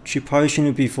 like she probably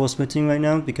shouldn't be full sprinting right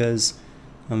now because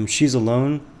she's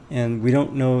alone and we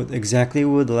don't know exactly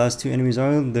where the last 2 enemies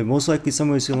are. They're most likely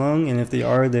somewhere too long, and if they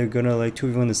are, they're gonna like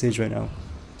 2v1 on the Sage right now.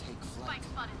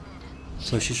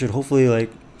 So she should hopefully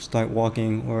like start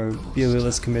walking or be a little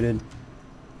less committed.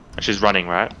 And she's running,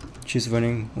 right? She's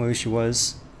running where she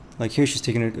was. Like here she's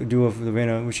taking a duo of the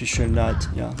Reyna, which she should not.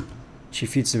 Yeah, she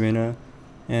feeds the Reyna.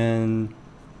 And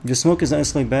your smoke is not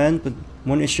necessarily bad, but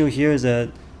one issue here is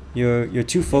that you're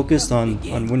too focused on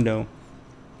window.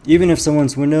 Even if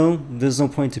someone's window, there's no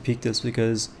point to peek this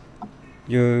because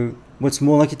what's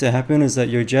more likely to happen is that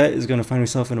your Jet is going to find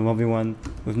herself in a 1v1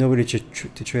 with nobody to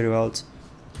trade her out.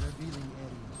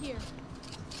 Here.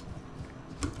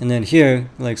 And then here,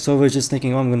 like Sova is just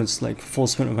thinking, oh, I'm gonna just like full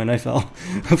sprint with my knife out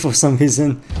for some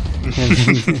reason.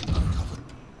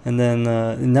 And then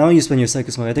now you spend your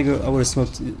second smoke. I think I would have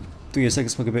smoked through your second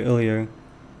smoke a bit earlier.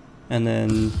 And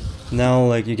then now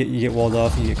like you get walled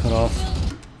off, you get cut off,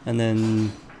 and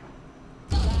then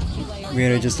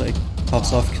Rihanna just like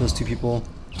pops off, kills 2 people.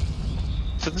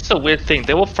 So this is a weird thing.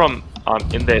 They were from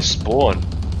in their spawn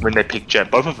when they picked Jet,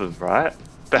 both of them, right?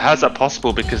 But how's that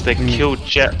possible? Because they killed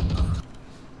Jet.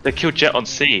 They killed Jet on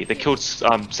C. They killed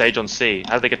Sage on C.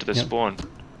 How did they get to the spawn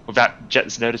without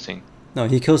Jet's noticing? No,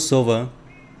 he kills Sova.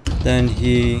 Then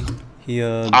he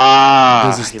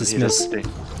does this dismiss.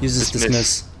 Uses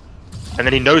dismiss. And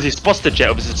then he knows he spots the Jet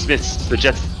with his dismiss. The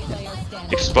Jet's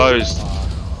exposed.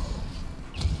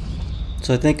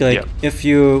 So I think like if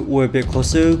you were a bit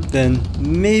closer, then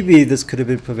maybe this could have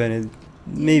been prevented.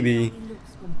 Maybe.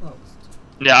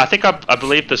 Yeah, I think I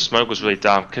believe the smoke was really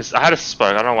dumb because I had a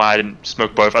smoke. I don't know why I didn't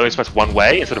smoke both. I only smoked one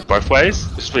way instead of both ways.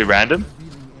 It's just really random.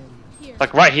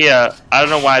 Like right here, I don't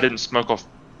know why I didn't smoke off.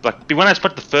 Like when I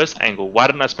smoked the first angle, why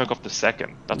didn't I smoke off the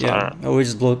second? That's what I Yeah, don't I know.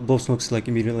 always just blow smokes like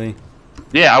immediately.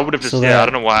 Yeah, I would have just. So Yeah, that, I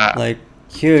don't know why. Like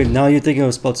here, now you're thinking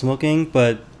about smoking,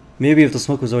 but maybe if the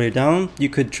smoke was already down, you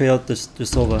could trade out the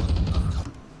Sova.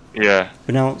 Yeah.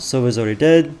 But now Sova's already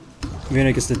dead.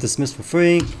 Reyna gets dismissed for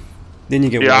free. Then you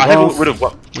get Yeah, I walled think off. we would have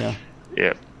won. Yeah.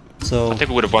 Yeah. So I think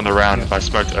we would have won the round if I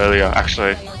smoked earlier.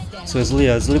 Actually. So it's a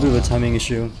little bit of a timing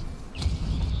issue.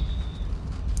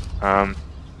 I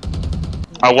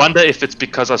wonder if it's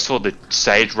because I saw the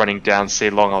Sage running down C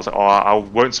long. I was like, oh, I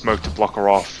won't smoke to block her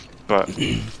off. But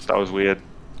that was weird.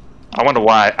 I wonder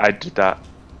why I did that.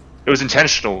 It was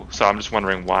intentional, so I'm just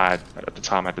wondering why at the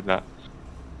time I did that.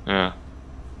 Yeah.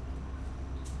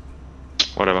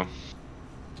 Whatever.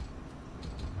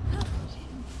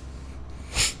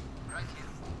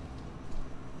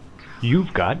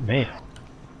 You've got mail.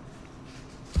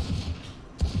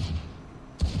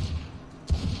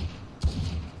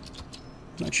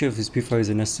 Not sure if these P-fires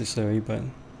are necessary, but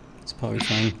it's probably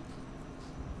fine.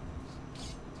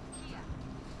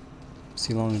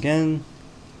 See long again.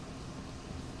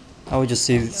 I would just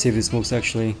save the smokes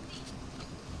actually.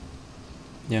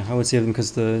 Yeah, I would save them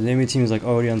because the enemy team is like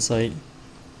already on site.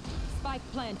 Spike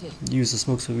planted. Use the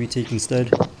smokes for retake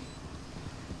instead.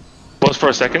 Pause for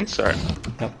a second. Sorry.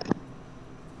 Yep.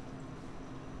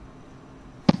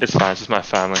 It's fine. It's just my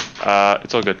family.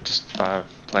 It's all good. Just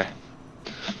play.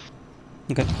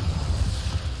 Okay.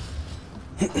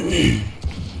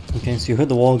 Okay, so you heard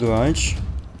the wall garage.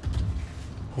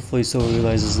 Hopefully Sova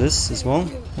realizes this as well.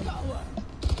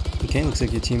 Okay, looks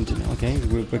like your team did. Okay,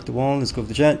 we'll break the wall. Let's go with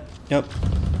the jet. Yep.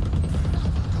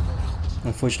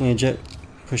 Unfortunately, a jet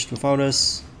pushed without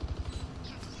us.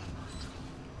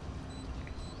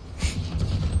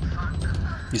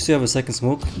 You still have a second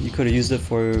smoke. You could have used it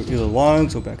for either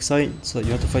logs or backside, so that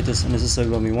you have to fight this unnecessary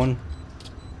 1v1.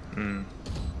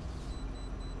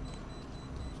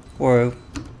 Or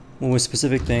one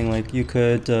specific thing, like you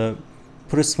could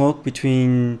put a smoke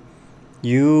between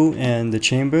you and the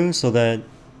chamber so that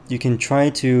you can try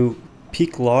to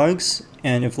peek logs,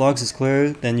 and if logs is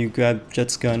clear, then you grab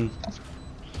Jet's gun.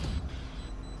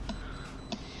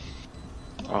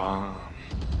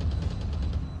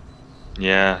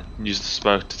 Yeah, use the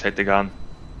smoke to take the gun.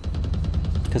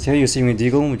 Because here you're seeing a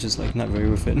deagle, which is like not very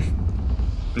worth it.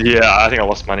 Yeah, I think I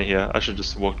lost money here. I should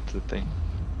just walk to the thing.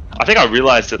 I think I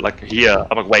realized it like here.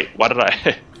 I'm like, wait, why did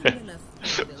I?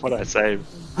 What did I save?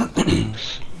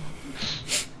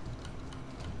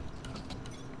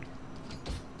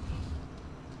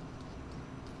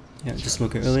 Yeah, just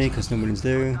smoke it early because nobody's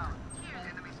there.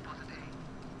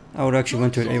 I would actually run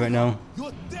to an A right now.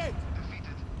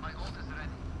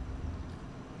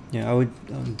 Yeah, I would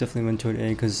definitely run to an A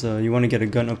because you want to get a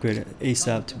gun upgrade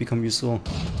ASAP to become useful.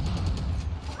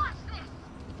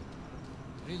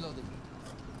 Reloading.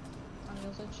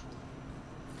 There's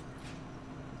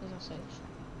no Sage.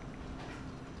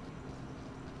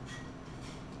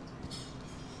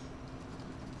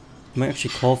 You might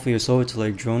actually call for your Sova to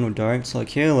like drone or dart. So like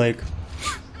here, like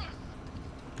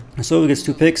Sova gets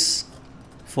 2 picks,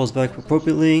 falls back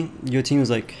appropriately. Your team is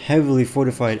like heavily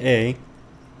fortified A.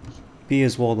 B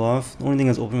is walled off. The only thing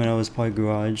that's open right now is probably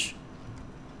garage.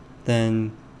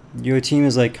 Then your team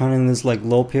is like kind of in this like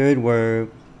lull period where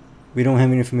we don't have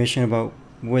any information about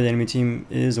where the enemy team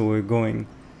is or where we're going.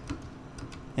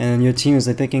 And your team is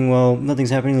like thinking, well,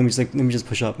 nothing's happening. Let me just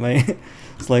push up, right?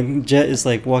 It's like Jet is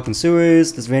like walking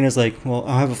sewers. This Reyna's like, well,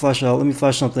 I have a flash out. Let me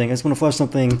flash something. I just want to flash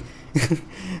something.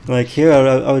 Like here,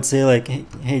 I would say like,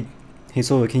 hey,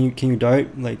 Sova, can you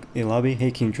dart like a lobby?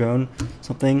 Hey, can you drone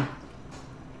something?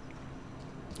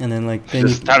 And then like then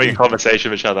just having a conversation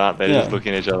with each other, aren't they? Yeah. Just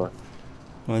looking at each other.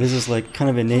 Well, this is like kind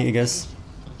of innate, I guess.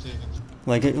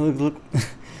 Like look.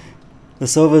 The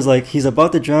Sova's like, he's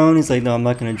about to drone, he's like, no, I'm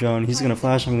not gonna drone, he's gonna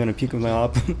flash, I'm gonna peek with my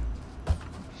op.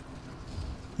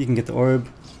 You can get the orb.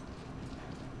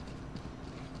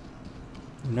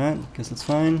 Or not, guess that's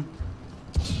fine.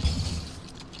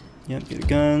 Yep, get a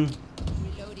gun.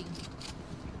 Reloading.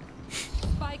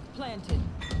 Spike planted.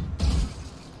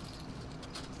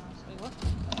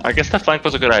 I guess the flank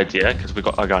was a good idea because we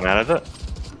got a gun out of it.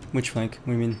 Which flank?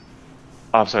 What do you mean?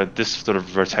 So this sort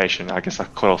of rotation, I guess I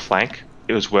call it a flank.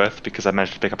 It was worth because I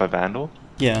managed to pick up a Vandal.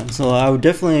 Yeah, so I would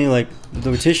definitely, like, the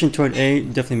rotation toward A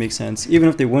definitely makes sense. Even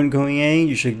if they weren't going A,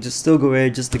 you should just still go A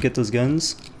just to get those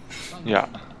guns. Yeah.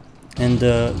 And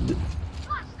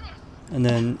And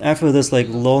then after this like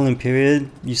lulling period,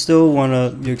 you still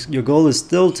wanna your goal is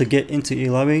still to get into A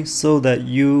lobby so that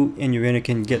you and your Reyna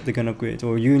can get the gun upgrades,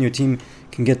 or you and your team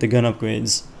can get the gun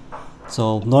upgrades.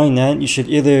 So knowing that, you should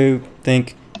either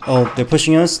think, oh, they're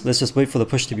pushing us, let's just wait for the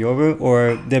push to be over,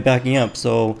 or they're backing up,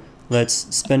 so let's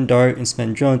spend dart and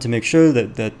spend drone to make sure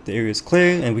that the area is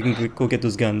clear and we can go get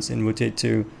those guns and rotate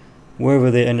to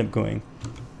wherever they end up going.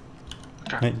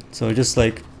 Right? So just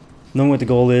like knowing what the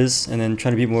goal is and then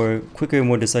trying to be more quicker and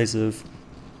more decisive.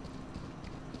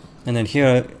 And then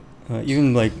here,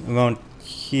 even like around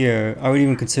here, I would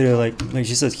even consider like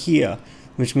she says here,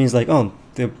 which means like, oh,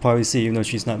 they'll probably see, even though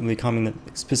she's not really commenting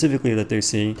that specifically that they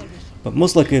see, but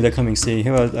most likely they're coming C.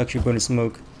 Here I'll actually burn a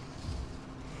smoke.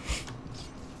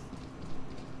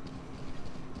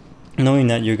 Knowing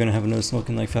that you're gonna have another smoke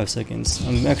in like 5 seconds.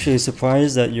 I'm actually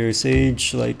surprised that your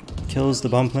Sage like kills the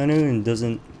bomb planter and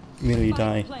doesn't immediately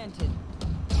die.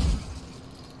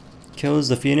 Kills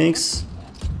the Phoenix,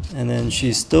 and then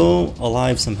she's still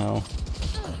alive somehow.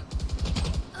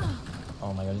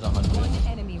 Oh my god, there's 100.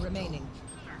 One enemy remaining.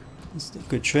 It's a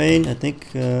good trade, I think.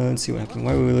 Let's see what happened.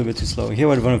 Why were we a little bit too slow? Here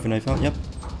I'd run for knife out. Yep.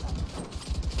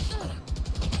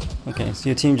 Okay, so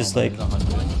your team just like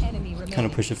kind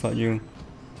of push it at you.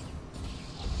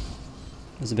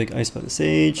 There's a big ice by the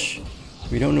Sage.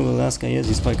 We don't know where the last guy is.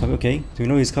 He's probably coming. Okay, do we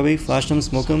know he's coming? Flash him,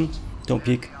 smoke him. Don't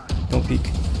peek. Don't peek.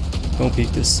 Don't peek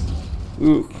this.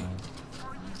 Ooh.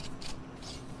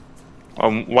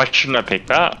 Why shouldn't I pick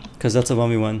that? Because that's a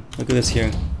 1v1. Look at this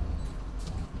here.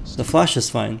 The flash is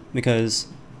fine because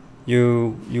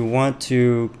you want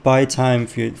to buy time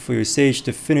for your Sage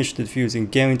to finish the defuse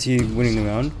and guarantee winning the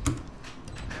round.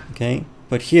 Okay,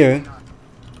 but here,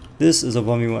 this is a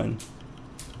 1v1.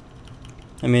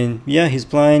 I mean, yeah, he's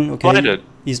blind. Okay, Blinded.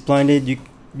 He's blinded.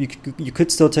 You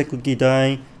could still technically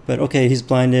die, but okay, he's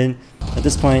blinded. At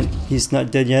this point, he's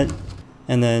not dead yet.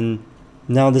 And then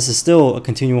now this is still a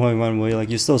continual 1v1 where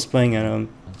you're still spraying at him,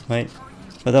 right?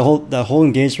 But that whole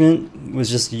engagement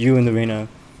was just you and the Reyna.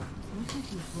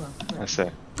 I see.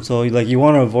 So like you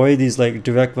want to avoid these like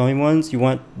direct 1v1s. You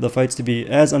want the fights to be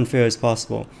as unfair as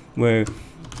possible. Where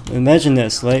imagine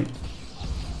this, right?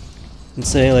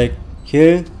 Let's say like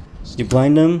here. You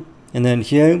blind him, and then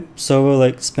here, Sova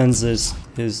like spends his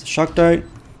shock dart,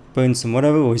 burns some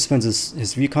whatever, or he spends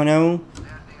his recon arrow.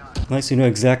 Right, so you know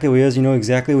exactly where he is, you know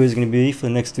exactly where he's going to be for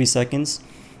the next 3 seconds.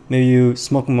 Maybe you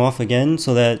smoke him off again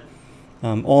so that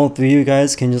all 3 of you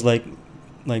guys can just like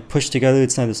push together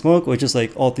inside the smoke, or just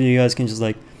like all 3 of you guys can just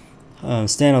like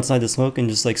stand outside the smoke and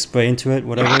just like spray into it,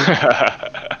 whatever.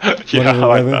 Yeah, I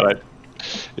like that.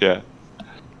 Yeah.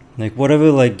 Like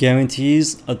whatever like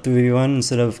guarantees a 3v1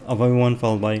 instead of a 1v1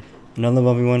 followed by another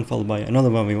 1v1 followed by another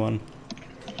 1v1.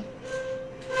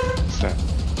 So.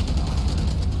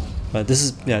 But this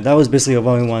is, yeah, that was basically a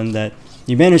 1v1 that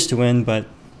you managed to win, but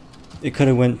it could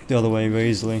have went the other way very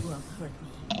easily.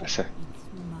 I see.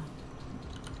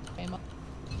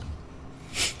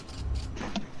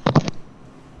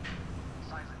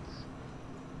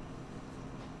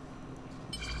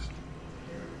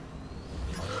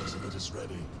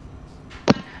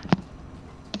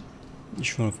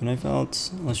 Just run off a knife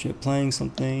out, unless you're playing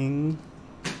something.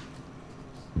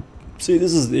 See,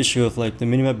 this is the issue of like the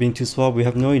minimap being too small. We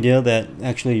have no idea that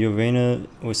actually your Reyna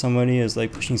or somebody is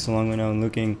like pushing so long right now and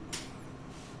looking.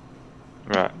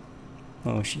 Right.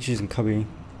 Oh, she's in cubby.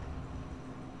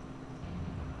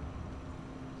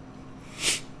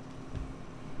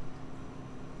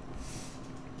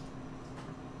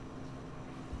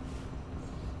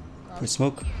 For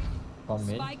smoke. On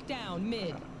mid. Spike down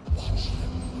mid.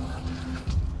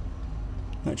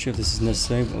 Not sure if this is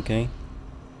necessary, but okay.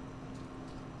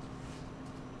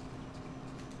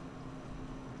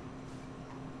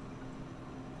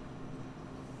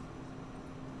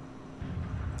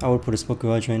 I would put a smoke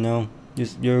garage right now.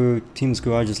 Your team's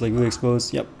garage is like really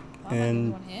exposed. Yep.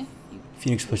 And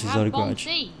Phoenix pushes out of garage.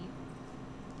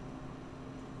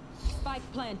 Spike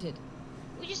planted.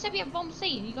 We just said we have bomb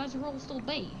C and you guys are all still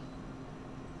B.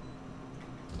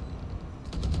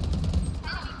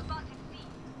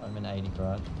 I'm in 80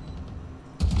 garage.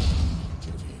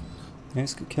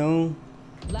 Nice, good kill.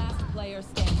 Last player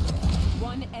standing.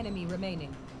 One enemy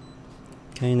remaining.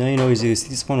 Okay, now you know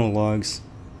he's spawn with logs.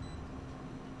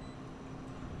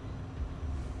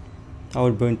 I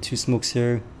would burn 2 smokes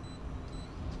here.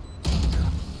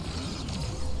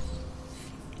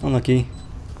 Unlucky.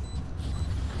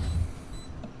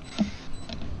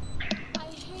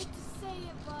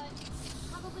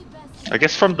 I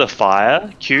guess from the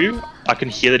fire queue, I can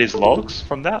hear that his logs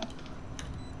from that.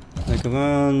 Like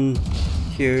around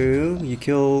here, you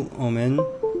kill Omen.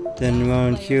 Then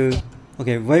around here,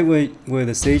 Okay, right where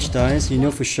the sage dies, you know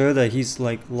for sure that he's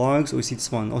like logs or seed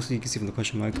spawn. Also, you can see from the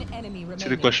question mark. One enemy To the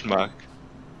remaining. question mark.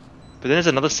 But then there's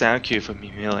another sound cue for me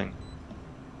healing.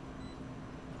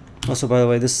 Also, by the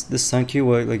way, this sound cue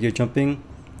where like you're jumping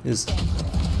is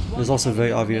also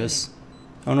very obvious.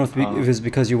 I don't know if it's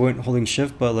because you weren't holding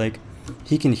shift, but like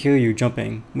he can hear you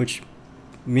jumping, which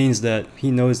means that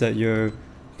he knows that you're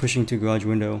pushing to garage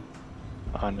window.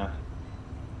 Oh no.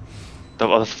 The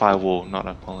other firewall, not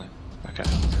a poly. Okay.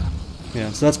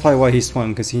 Yeah, so that's probably why he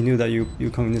swung, because he knew that you were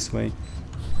coming this way.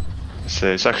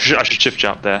 So I should shift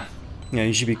jump there. Yeah,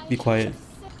 you should be quiet.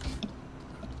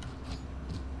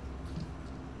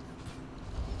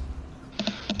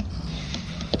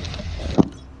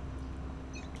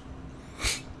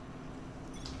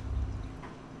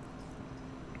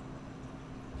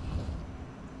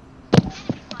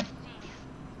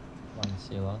 One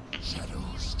sealer.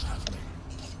 Shadows traveling.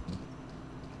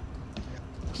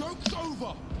 Joke's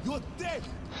over. You're dead.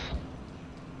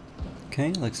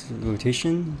 Okay, like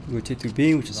rotation, rotate through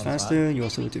B, which is Not faster. You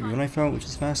also rotate your knife out, which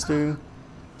is faster.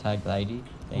 Tag lady.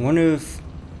 I wonder if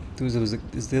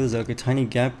there's like a tiny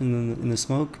gap in the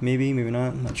smoke. Maybe, maybe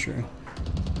not. I'm not sure.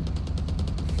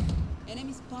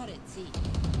 Enemy spotted. See.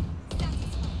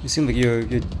 You seem like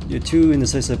you're too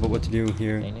indecisive about what to do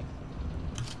here. Phoenix.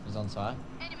 He's on site.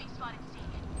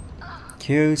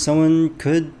 Here, someone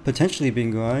could potentially be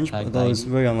in garage, Tag although it's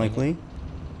lady. very unlikely.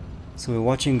 So we're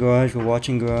watching garage,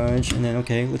 and then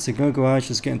okay, let's ignore garage,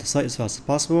 just get into sight as fast as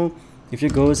possible. If your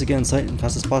goal is to get in sight as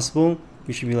fast as possible,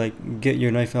 you should be like, get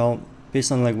your knife out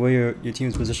based on like where your team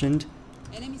is positioned.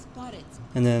 Enemy spotted.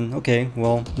 And then, okay,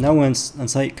 well, now we're on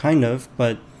sight, kind of,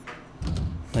 but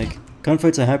like,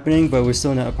 gunfights are happening, but we're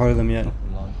still not a part of them yet.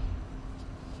 Long.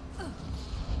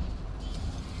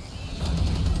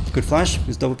 Good flash,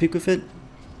 just double peek with it.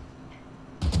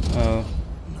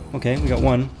 Okay, we got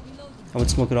one. I would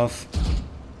smoke it off.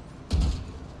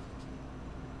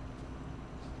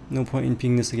 No point in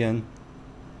pinging this again.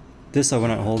 This I will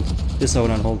not hold. This I will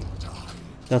not hold.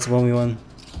 That's one we won.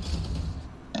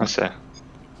 I see.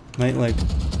 Right, like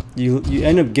you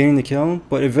end up getting the kill,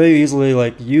 but it very easily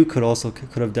like you could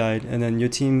have died, and then your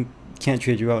team can't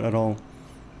trade you out at all.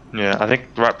 Yeah, I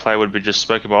think the right play would be just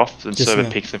smoke him off and Just, server yeah.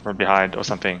 peeks him from behind or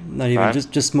something. Not even right?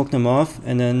 just smoke them off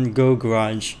and then go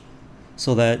garage,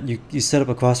 so that you set up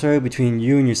a crossfire between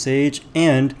you and your sage,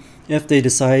 and if they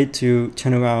decide to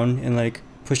turn around and like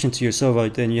push into your server,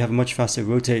 then you have a much faster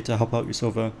rotate to help out your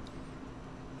server.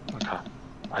 Okay,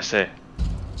 I see.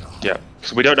 Yeah,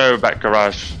 so we don't know about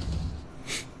garage.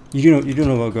 You do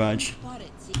know about garage.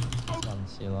 Spotted. See. One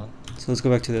sealer. So let's go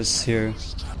back to this here,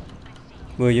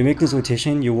 where you make this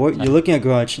rotation. You're looking at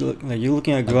garage. You're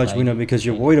looking at garage window because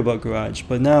you're worried about garage.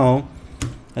 But now,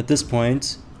 at this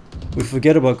point, we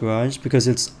forget about garage because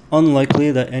it's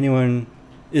unlikely that anyone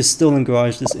is still in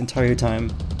garage this entire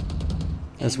time,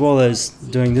 as well as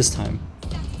during this time.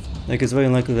 Like, it's very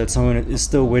unlikely that someone is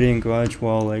still waiting in garage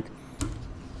while like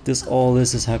all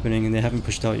this is happening and they haven't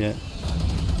pushed out yet.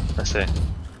 I see.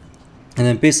 And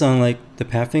then based on like the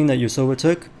pathing that your server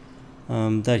took,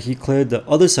 that he cleared the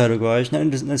other side of garage, not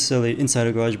necessarily inside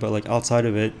of garage, but like outside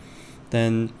of it,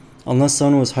 then unless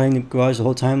someone was hiding in garage the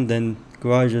whole time, then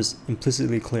garage is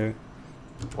implicitly clear.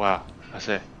 Wow, I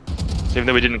see. So even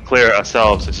though we didn't clear it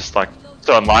ourselves, it's just like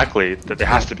so unlikely that there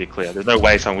has to be clear. There's no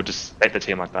way someone would just bait the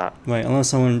team like that. Right, unless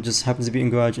someone just happens to be in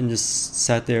garage and just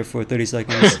sat there for 30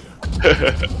 seconds.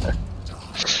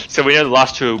 So we know the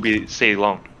last two will be C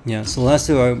long. Yeah, so the last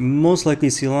two are most likely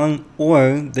C-Long,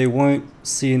 or they weren't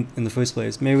seen in the first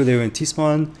place. Maybe they were in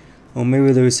T-Spawn, or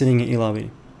maybe they were sitting in E-Lobby.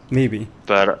 Maybe.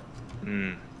 But,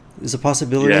 It's a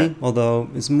possibility, Yeah. although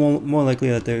it's more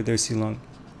likely that they're C-Long.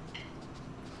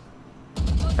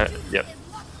 Yep.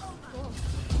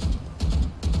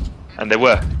 And they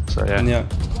were, so yeah. And yeah,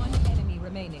 One enemy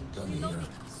remaining.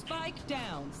 Spike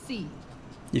down. C.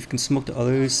 if you can smoke the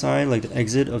other side, like the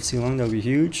exit of C-Long, that would be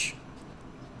huge.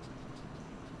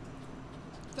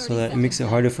 So that it makes it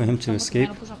harder for him to escape.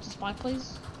 Push up to Spike,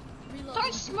 please.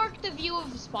 Don't smirk the view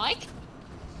of Spike.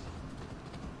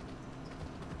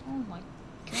 Oh my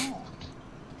god.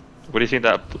 What do you think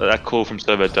that call from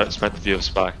server, don't smoke the view of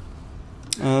Spike?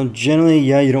 Generally,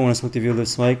 yeah, you don't want to smoke the view of the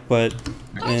Spike, but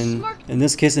in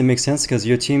this case it makes sense because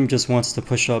your team just wants to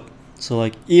push up. So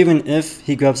like, even if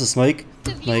he grabs the Spike,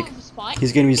 like,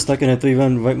 he's gonna be stuck in a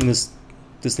 3-1 right when this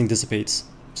thing dissipates.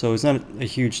 So it's not a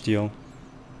huge deal.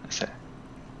 I see.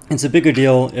 It's a bigger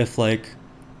deal if like,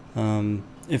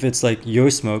 if it's like your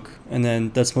smoke and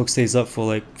then that smoke stays up for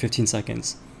like 15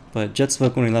 seconds. But jet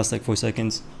smoke only lasts like 4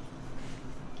 seconds.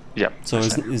 Yep. So I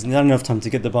it's see. not enough time to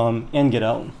get the bomb and get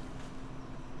out.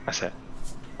 I see.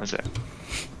 I see.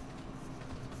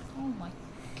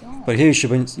 god. But here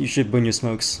you should burn your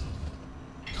smokes.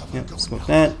 Yeah, smoke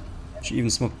that. You should even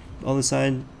smoke other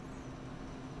side,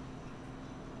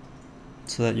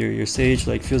 so that your sage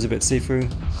like feels a bit safer.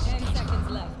 10 seconds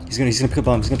left. He's gonna pick a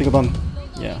bomb. He's gonna pick a bomb.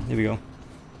 Yeah, there we go.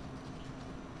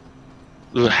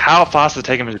 Ooh, how fast does it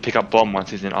take him to pick up bomb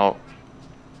once he's in ult?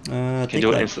 I Can you think do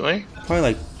it like, instantly? probably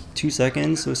like 2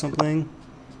 seconds or something.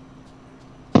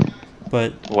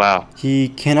 But Wow. he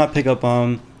cannot pick up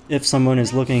bomb if someone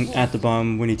is looking at the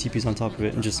bomb when he TPs on top of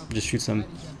it and just shoots them.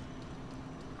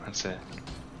 That's it.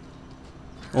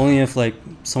 Only if like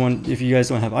someone, if you guys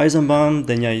don't have eyes on bomb,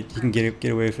 then yeah, you can get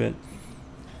away with it.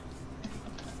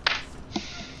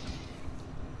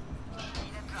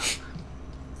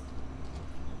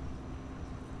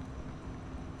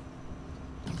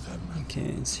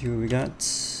 Okay, let's see what we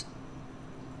got.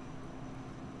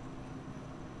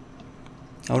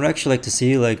 I would actually like to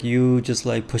see like you just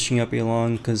like pushing up A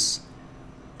long, because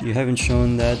you haven't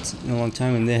shown that in a long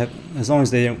time, and they have, as long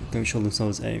as they don't show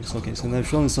themselves A. So okay, so they've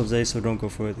shown themselves A, so don't go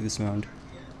for it this round.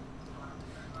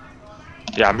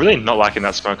 Yeah, I'm really not liking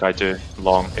that smoke I do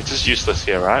long. It's just useless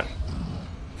here, right?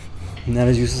 Not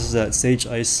as useless as that Sage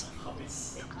Ice.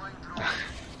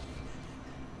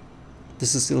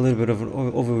 This is a little bit of an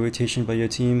over-rotation by your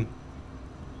team.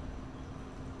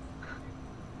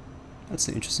 That's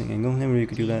an interesting angle. Never knew you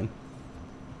could do that.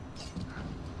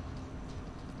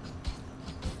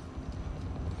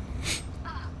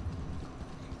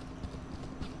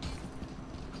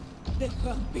 The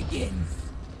hunt begins.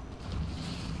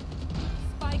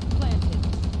 Spike planted.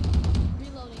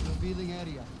 Reloading. Revealing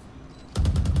area.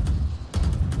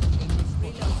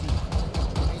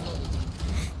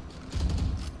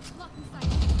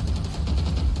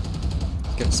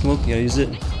 Got smoke, you gotta use it.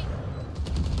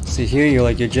 See here, you're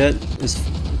like your jet is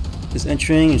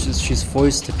entering, and she's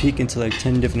forced to peek into like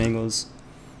 10 different angles,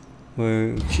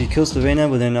 where she kills the Reyna,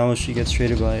 but then now she gets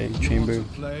traded by Chamber.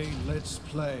 Play, let's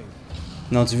play.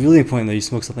 Now it's really important that you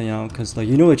smoke something out, because like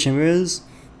you know what Chamber is,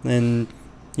 then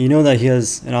you know that he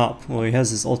has an op, or he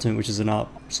has his ultimate, which is an op.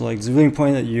 So like it's really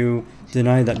important that you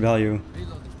deny that value.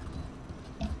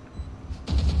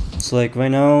 So like right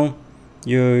now,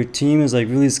 your team is like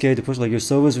really scared to push, like your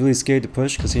solo is really scared to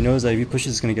push because he knows that if he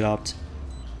pushes, he's gonna get opt.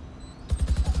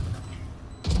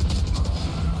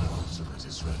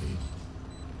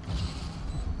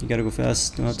 You gotta go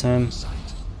fast, don't have time.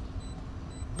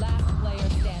 Last player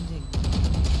standing.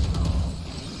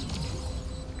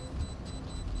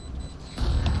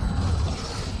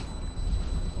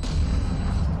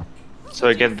 So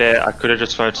again, there I could have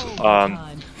just smoked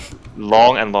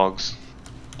long and logs.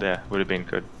 There would have been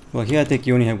good. Well, here I think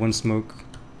you only have one smoke.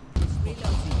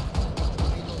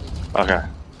 Okay.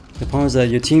 The problem is that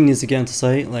your team needs to get into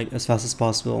sight like as fast as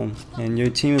possible, and your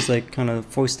team is like kind of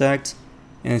 4-stacked,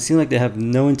 and it seems like they have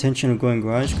no intention of going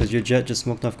garage because your jet just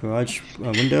smoked off garage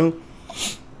window.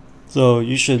 So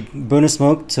you should burn a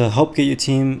smoke to help get your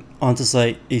team onto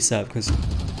site ASAP, because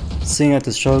seeing at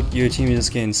this choke, your team is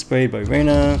just getting sprayed by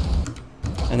Reyna,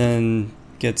 and then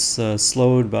gets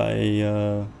slowed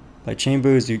by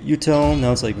Chambers, Util.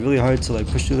 Now it's like really hard to like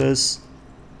push through this.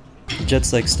 The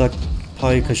jet's like stuck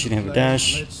probably because she didn't have a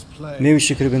dash. Maybe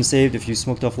she could have been saved if you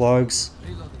smoked off logs,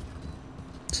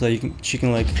 so that you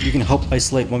can help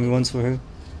isolate 1v1s for her.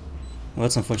 Well,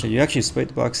 that's unfortunate. You actually sprayed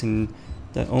the box, and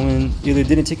that Omen either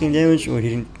didn't take any damage or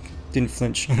he didn't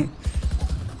flinch.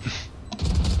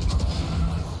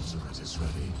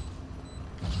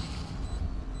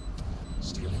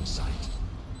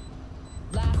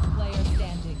 Last player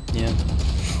standing. Yeah.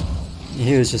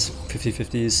 Here it's just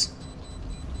 50-50s.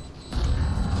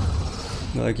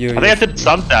 Like I think I did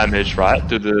some damage, right?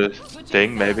 To the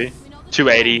thing, maybe.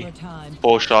 280,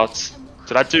 4 shots.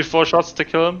 Did I do 4 shots to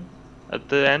kill him at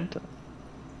the end?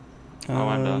 I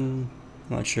wonder.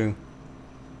 Not sure.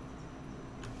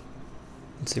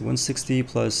 Let's see, 160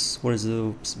 plus, what does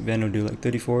the Vandal do, like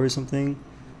 34 or something?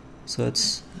 So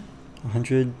that's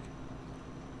 100,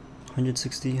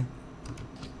 160.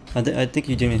 I think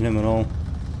you didn't hit him at all.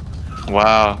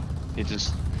 Wow. He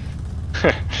just...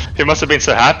 he must have been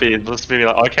so happy. It must be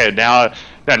like, okay, now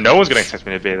no one's gonna expect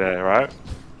me to be there, right?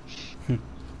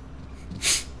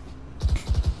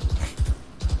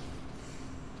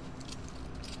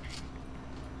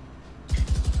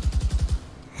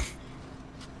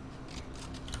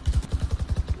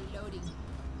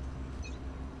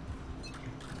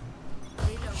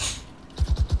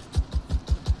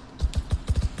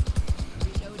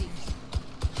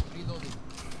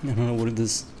 I don't know what it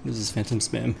is. This is phantom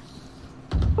spam.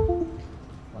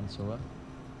 One sewer.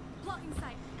 Blocking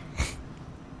sight.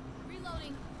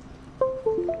 Reloading.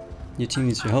 Your team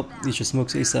needs your help. Needs your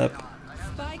smokes ASAP.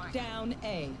 Spike down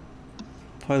A.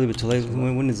 Probably a bit too late.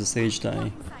 When does the sage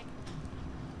die?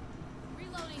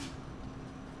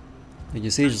 Like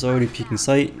your sage is already peeking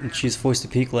sight, and she's forced to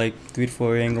peek like 3 to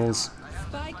 4 angles.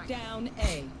 Spike down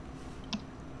A.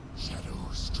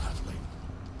 Shadows traveling.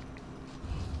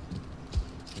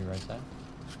 You right there?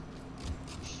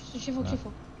 Shift.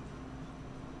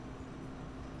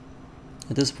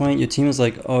 At this point, your team is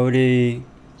like already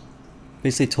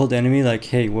basically told the enemy like,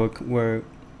 hey, we're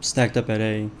stacked up at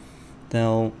A.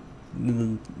 Now,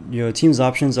 your team's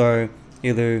options are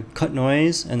either cut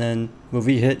noise and then we'll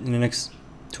re-hit in the next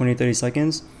 20-30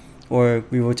 seconds, or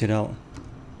we rotate out.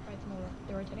 Right,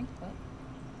 they're rotating. What?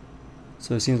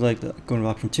 So it seems like going to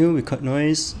option 2, we cut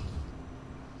noise.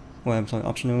 Well, I'm sorry,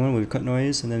 option 1, we cut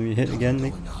noise and then we hit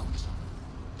again.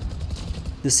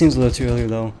 This seems a little too early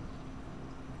though.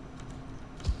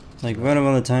 Like right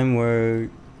around the time where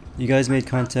you guys made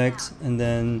contact and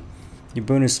then you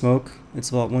burn a smoke, it's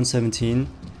about 117.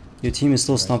 Your team is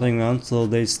still stomping around, so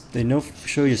they know for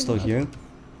sure you're still here.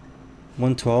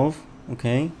 112,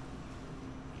 okay.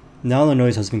 Now the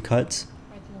noise has been cut.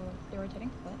 Right, they're rotating.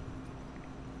 What?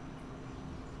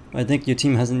 I think your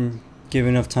team hasn't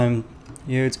given enough time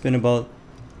here. It's been about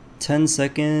 10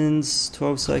 seconds,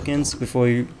 12 seconds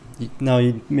before now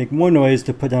you make more noise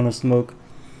to put down a smoke.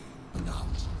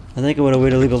 I think I would have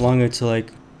waited a little bit longer to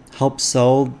like help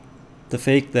sell the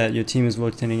fake that your team is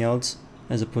rotating out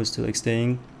as opposed to like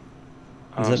staying.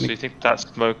 So you think that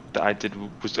smoke that I did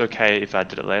was okay if I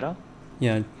did it later?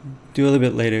 Yeah, do a little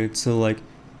bit later. So like,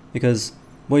 because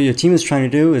what your team is trying to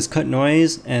do is cut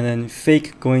noise and then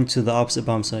fake going to the opposite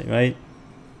bomb site, right?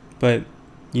 But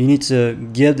you need to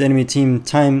give the enemy team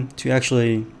time to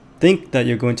actually think that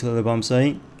you're going to the other bomb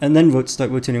site and then start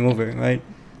rotating over, right?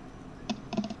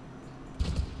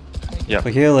 Yeah.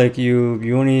 But here, like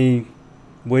you only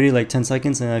waited like 10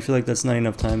 seconds, and I feel like that's not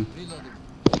enough time.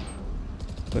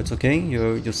 But it's okay.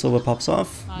 Your silver pops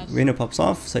off, Nice. Reyna pops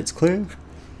off, site's clear.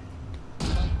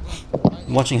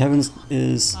 Watching Heavens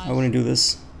is I want to do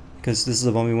this because this is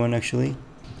a 1v1 actually.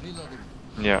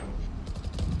 Yeah.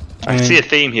 I see a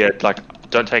theme here. Like,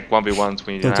 don't take 1v1s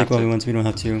when you Don't take have to. 1v1s. We don't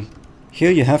have to.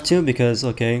 Here you have to because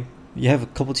okay, you have a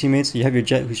couple teammates. You have your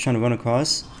Jet who's trying to run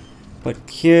across. But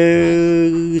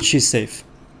here, she's safe.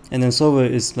 And then Sova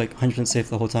is like 100%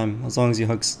 safe the whole time, as long as he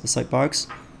hugs the site box.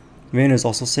 Reyna is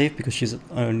also safe because she's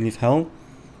underneath Hell.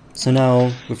 So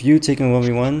now, with you taking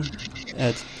 1v1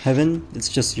 at Heaven, it's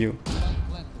just you.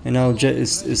 And now Jet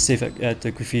is safe at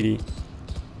the Graffiti.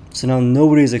 So now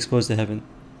nobody is exposed to Heaven.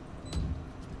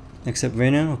 Except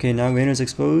Reyna. Okay, now Reyna is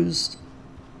exposed.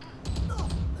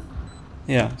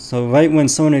 Yeah, so right when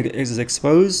someone is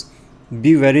exposed,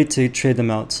 be ready to trade them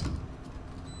out.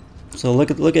 So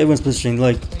look at everyone's positioning.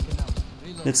 Like,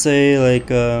 let's say like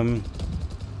around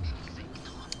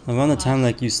the time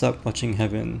like you stop watching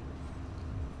Heaven,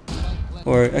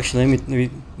 or actually let me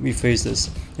rephrase this.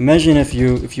 Imagine if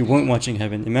you weren't watching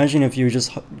Heaven. Imagine if you were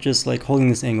just like holding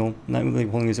this angle, not really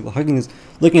holding this, but hugging this,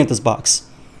 looking at this box,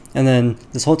 and then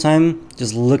this whole time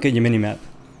just look at your minimap.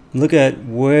 Look at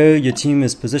where your team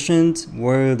is positioned,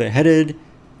 where they're headed,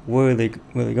 where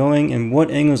they're going, and what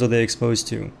angles are they exposed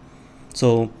to.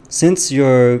 So since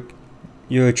you're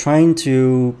trying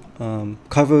to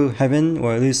cover Heaven,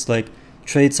 or at least like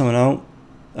trade someone out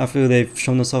after they've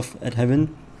shown themselves at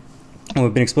Heaven or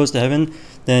been exposed to Heaven,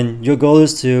 then your goal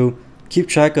is to keep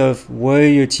track of where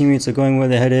your teammates are going, where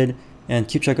they're headed, and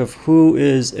keep track of who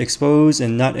is exposed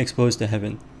and not exposed to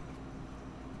Heaven.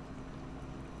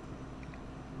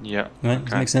 Yeah. Right? Okay. Does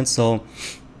that make sense? So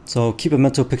keep a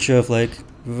mental picture of like,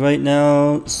 right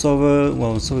now,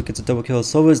 Sova gets a double kill.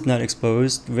 Sova's not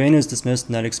exposed. Reyna's dismissed,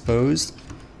 not exposed.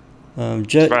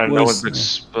 Jet Right, was no one's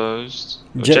exposed.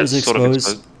 Jet was Jet's sort of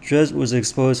exposed. Jet was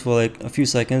exposed for like a few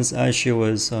seconds as she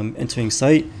was entering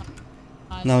site.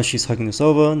 Now she's hugging the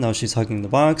Sova. Now she's hugging the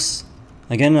box.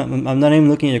 Again, I'm not even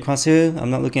looking at your crosshair. I'm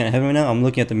not looking at Heaven right now. I'm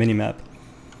looking at the minimap.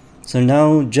 So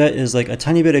now Jet is like a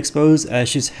tiny bit exposed as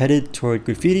she's headed toward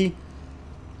Graffiti.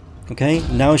 Okay,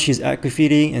 now she's at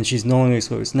Graffiti and she's no longer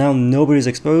exposed. Now nobody's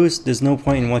exposed. There's no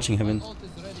point in watching Heaven.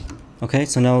 Okay,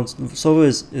 so now Sova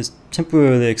is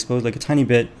temporarily exposed, like a tiny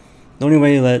bit. The only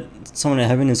way that someone at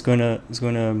Heaven is going to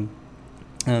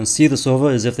see the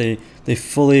Sova is if they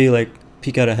fully like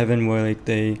peek out of Heaven, where like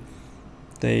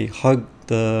they hug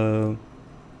the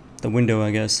window,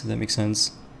 I guess, if that makes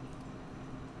sense.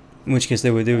 In which case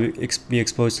they would be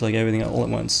exposed to like everything all at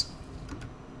once.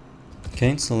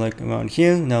 Okay, so like around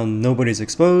here, now nobody's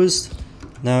exposed.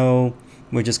 Now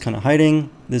we're just kind of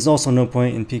hiding. There's also no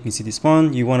point in peeking CT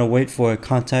spawn. You want to wait for a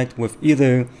contact with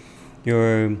either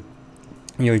your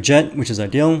Jet, which is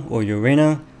ideal, or your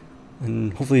Reyna.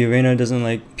 And hopefully Reina doesn't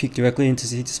like peek directly into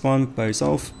CT spawn by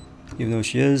herself, even though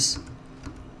she is.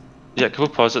 Yeah, can we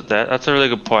pause it there? That's a really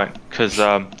good point, because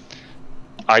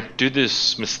I do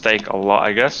this mistake a lot,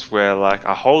 I guess, where like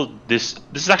I hold this.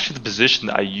 This is actually the position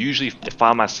that I usually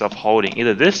find myself holding,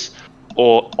 either this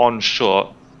or on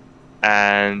short,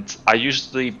 and I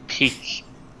usually peek.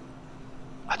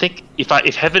 I think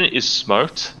if heaven is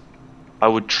smoked, I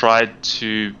would try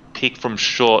to peek from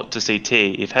short to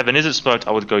CT. If heaven isn't smoked,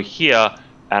 I would go here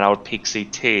and I would peek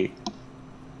CT.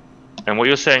 And what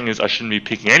you're saying is I shouldn't be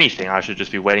peeking anything. I should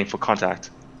just be waiting for contact.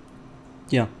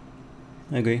 Yeah,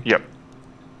 I agree. Yep,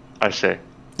 I see.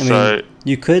 I mean,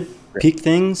 you could peek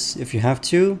things if you have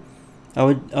to. I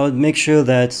would make sure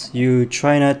that you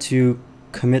try not to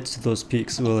commit to those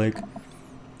peaks. So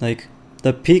like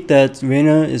the peak that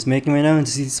Reina is making right now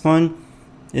into CT spawn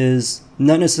is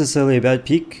not necessarily a bad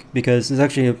peak, because it's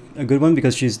actually a good one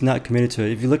because she's not committed to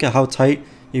it. If you look at how tight,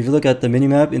 if you look at the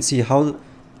minimap and see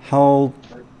how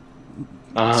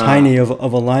tiny of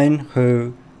a line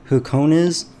her cone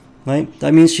is, right?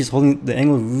 That means she's holding the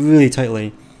angle really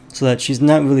tightly, so that she's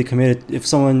not really committed. If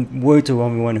someone were to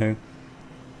 1v1 her,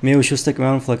 maybe she'll stick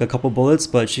around for like a couple bullets,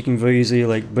 but she can very easily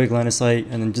like break line of sight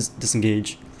and then just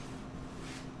disengage.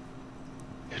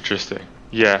 Interesting.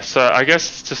 Yeah, so I guess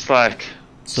it's just like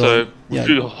so yeah.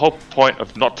 the whole point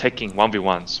of not taking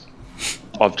 1v1s,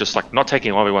 of just like not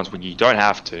taking 1v1s when you don't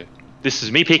have to. This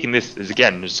is me peeking. This is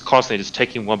again just constantly just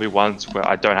taking 1v1s where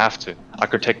I don't have to. I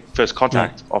could take first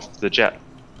contact off the jet.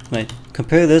 Right.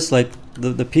 Compare this, like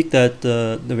the peak that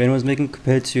the Reina was making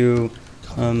compared to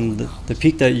the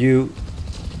peak that you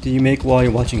make while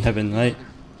you're watching heaven, right?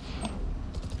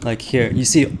 Like here, you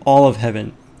see all of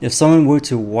heaven. If someone were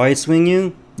to wide swing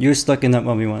you, you're stuck in that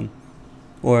 1v1,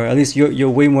 or at least you're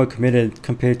way more committed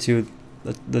compared to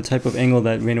the type of angle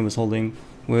that Reina was holding,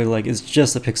 where like it's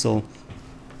just a pixel.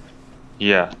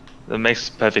 Yeah, that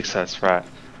makes perfect sense, right?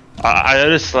 I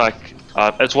noticed like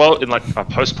as well in like a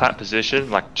post-plant position,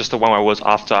 like just the one where I was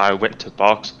after I went to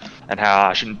box, and how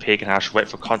I shouldn't peek and how I should wait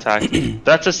for contact.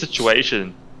 That's a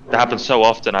situation that happens so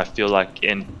often, I feel like,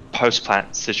 in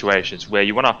post-plant situations where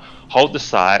you want to hold the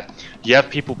site. You have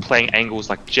people playing angles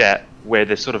like jet where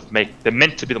they're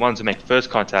meant to be the ones who make first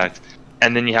contact,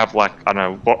 and then you have like, I don't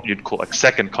know what you'd call like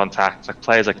second contact, like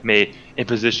players like me in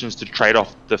positions to trade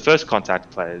off the first contact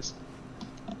players.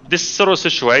 This sort of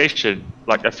situation,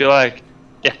 like I feel like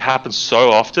it happens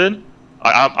so often.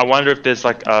 I wonder if there's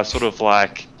like a sort of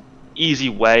like easy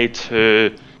way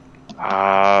to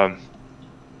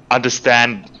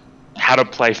understand how to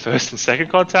play first and second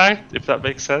contact, if that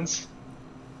makes sense.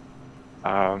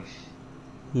 Not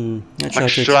Like, sure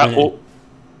should I,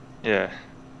 yeah.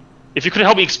 If you could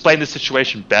help me explain the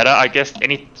situation better, I guess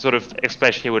any sort of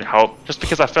explanation here would help. Just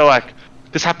because I feel like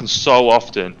this happens so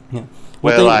often. Yeah.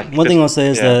 One thing I'll say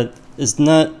is that it's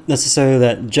not necessarily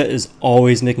that Jet is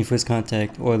always making first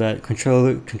contact, or that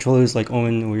controllers like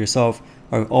Omen or yourself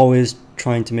are always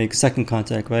trying to make second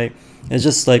contact, right? It's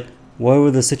just like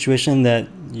whatever the situation that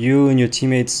you and your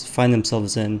teammates find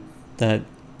themselves in, that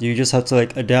you just have to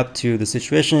like adapt to the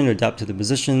situation, adapt to the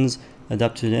positions,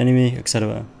 adapt to the enemy,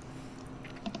 etc.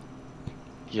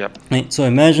 Yep. Right? So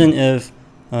imagine if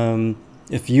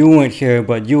you weren't here,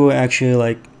 but you were actually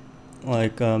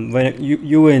right,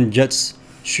 you were in Jet's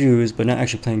shoes, but not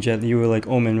actually playing Jet. You were like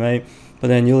Omen, right? But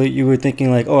then you were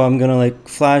thinking like, oh, I'm gonna like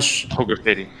flash. Hold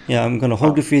graffiti. Yeah, I'm gonna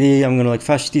hold graffiti. I'm gonna like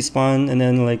flash CT spawn, and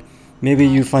then like maybe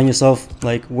you find yourself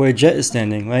like where Jet is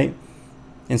standing, right?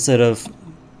 Instead of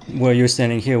where you're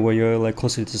standing here, where you're like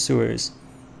closer to sewers.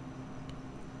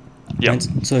 Yeah. Right?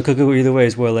 So it could go either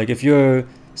ways. Where like if you're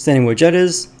standing where Jet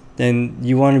is, then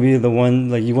you want to be the one,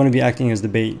 like you want to be acting as the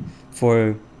bait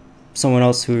for someone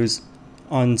else who's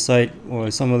on site, or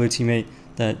some other teammate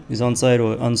that is on site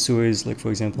or on sewers, like for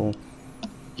example.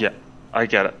 Yeah, I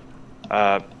get it.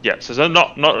 Yeah, so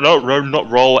not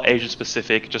role or agent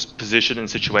specific, just position and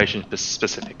situation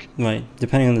specific. Right,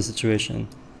 depending on the situation.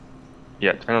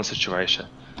 Yeah, depending on the situation.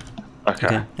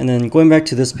 Okay. And then going back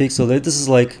to this peak, so this is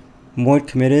like more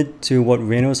committed to what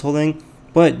Reina was holding,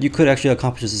 but you could actually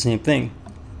accomplish the same thing.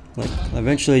 Like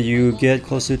eventually you get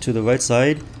closer to the right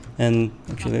side, and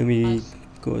actually let me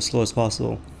go as slow as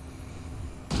possible.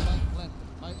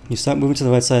 You start moving to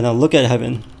the right side. Now look at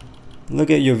heaven. Look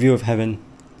at your view of heaven.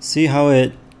 See how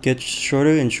it gets shorter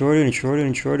and shorter and shorter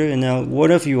and shorter. And now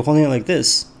what if you're holding it like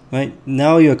this, right?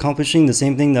 Now you're accomplishing the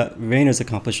same thing that Reina's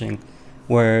accomplishing,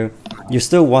 where you're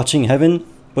still watching heaven,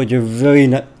 but you're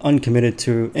very uncommitted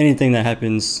to anything that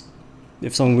happens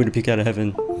if someone were to peek out of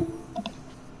heaven.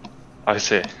 I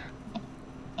see.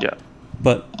 Yeah.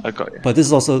 But I got you. But this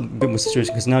is also a bit more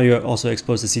situation because now you're also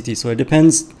exposed to CT. So it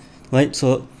depends, right?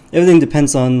 So everything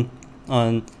depends on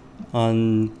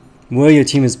where your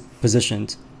team is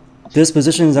positioned. This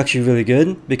position is actually really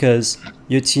good because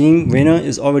your team, Reyna,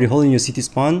 is already holding your CT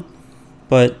spawn,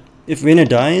 but if Reyna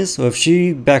dies or if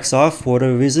she backs off for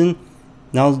whatever reason,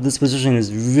 now this position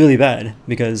is really bad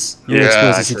because you're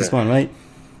exposed to CT spawn, right?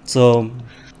 So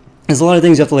there's a lot of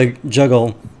things you have to like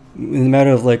juggle in a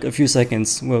matter of like a few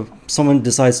seconds. Where someone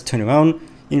decides to turn around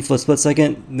in for a split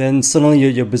second, then suddenly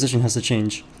your position has to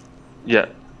change. Yeah,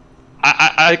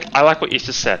 I like what you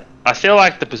just said. I feel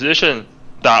like the position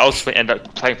that I ultimately end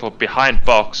up playing for behind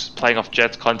box, playing off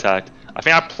Jet's contact, I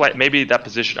think maybe that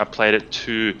position I played it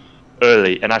too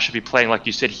early, and I should be playing like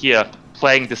you said here,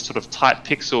 playing this sort of tight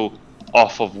pixel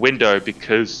off of window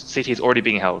because CT is already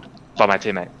being held by my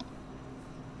teammate.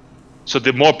 So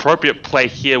the more appropriate play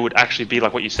here would actually be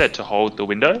like what you said, to hold the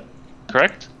window,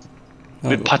 correct?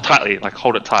 Tightly, like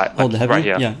hold it tight. Hold like heaven? right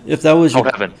here. Yeah. If that was hold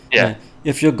heaven. Yeah.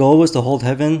 If your goal was to hold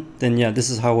heaven, then yeah, this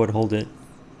is how I would hold it.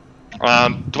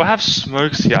 Do I have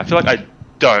smokes here? I feel like I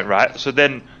don't, right? So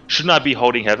then shouldn't I be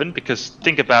holding heaven? Because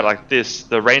think about it like this,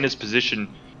 the Reyna's position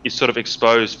is sort of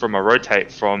exposed from a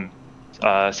rotate from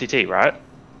CT, right?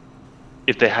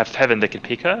 If they have heaven, they can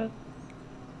pick her?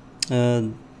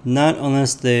 Not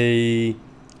unless they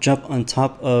jump on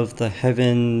top of the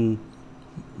heaven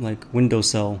like window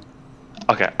cell.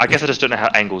 Okay, I guess I just don't know how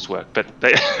angles work, but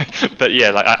but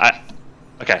yeah, like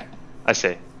okay, I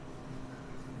see.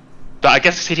 But I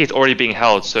guess CT is already being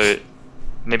held, so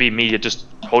maybe me just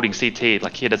holding CT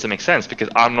like here doesn't make sense because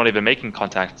I'm not even making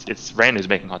contact. It's Reyna who's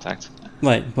making contact.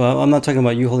 Right, but I'm not talking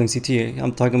about you holding CT.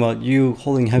 I'm talking about you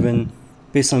holding heaven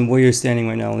based on where you're standing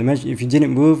right now. Imagine if you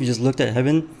didn't move, you just looked at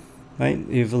heaven, right?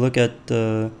 If you look at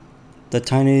the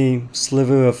tiny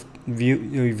sliver of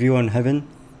your view on heaven,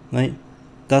 right?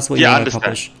 That's what you want to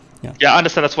accomplish. Yeah, I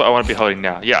understand. That's what I want to be holding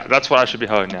now. Yeah, that's what I should be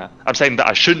holding now. I'm saying that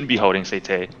I shouldn't be holding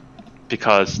CT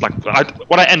because like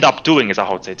what I end up doing is I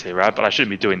hold CT, right? But I shouldn't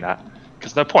be doing that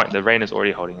because no point. The Reyna's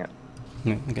already holding it.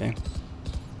 Yeah, okay.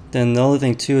 Then the other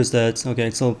thing too is that,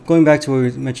 okay, so going back to what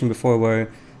we mentioned before where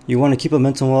you want to keep a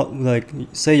mental, like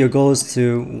say your goal is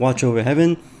to watch over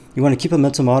heaven, you want to keep a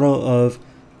mental model of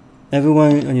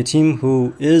everyone on your team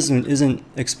who is and isn't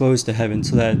exposed to heaven,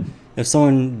 so that if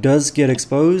someone does get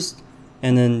exposed,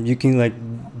 and then you can like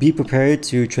be prepared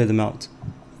to trade them out.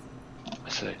 I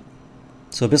see.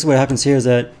 So basically what happens here is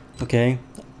that, okay,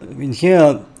 I mean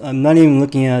here I'm not even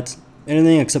looking at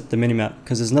anything except the minimap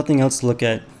because there's nothing else to look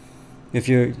at. If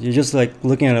you're just like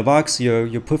looking at a box,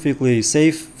 you're perfectly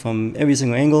safe from every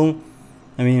single angle.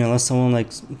 I mean, unless someone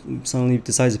like suddenly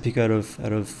decides to peek out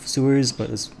of sewers, but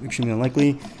it's extremely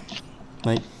unlikely.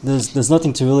 Like there's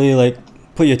nothing to really like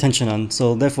put your attention on.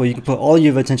 So therefore, you can put all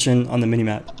your attention on the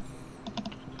minimap.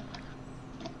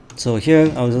 So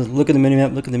here, I was look at the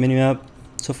minimap.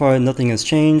 So far, nothing has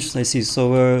changed. I see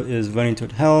Sova is running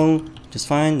toward hell, which is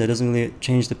fine. That doesn't really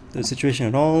change the situation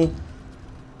at all.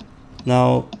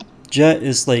 Now, Jet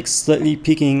is like slightly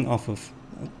peeking off of,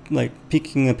 like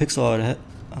peeking a pixel out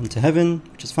onto heaven,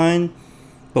 which is fine.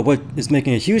 But what is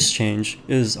making a huge change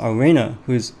is our Reyna,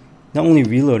 who's not only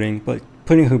reloading, but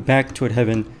putting her back toward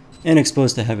heaven and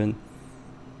exposed to heaven.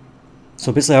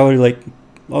 So basically, I would like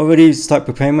already start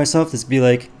preparing myself to be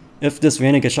like, if this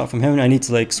Reyna gets shot from heaven, I need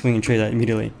to like swing and trade that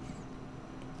immediately,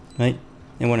 right?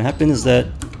 And what happens is that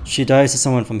she dies to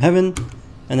someone from heaven,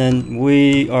 and then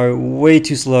we are way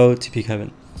too slow to peek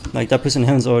heaven. Like that person in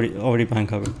heaven's already behind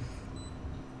cover.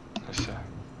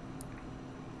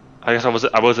 I guess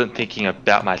I wasn't thinking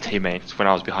about my teammates when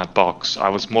I was behind box. I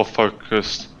was more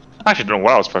focused. I actually don't know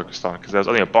what I was focused on because there was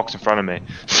only a box in front of me.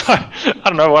 So I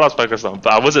don't know what I was focused on,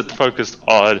 but I wasn't focused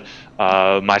on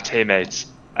my teammates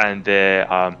and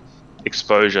their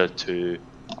exposure to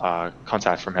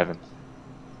contact from heaven.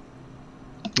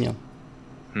 Yeah.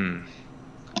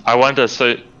 I wonder,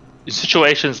 so in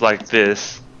situations like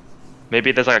this,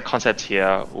 maybe there's like a concept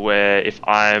here where if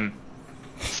I'm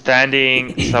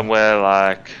standing somewhere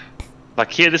like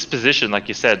here, this position, like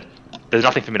you said, there's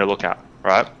nothing for me to look at,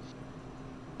 right?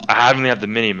 I only have the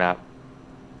mini map.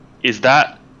 Is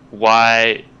that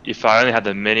why if I only had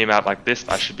the mini map like this,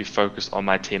 I should be focused on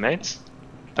my teammates?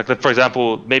 Like, for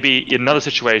example, maybe in another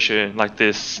situation like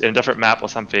this, in a different map or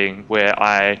something, where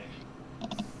I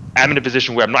am in a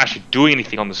position where I'm not actually doing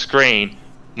anything on the screen,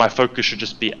 my focus should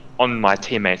just be on my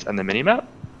teammates and the minimap?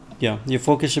 Yeah, your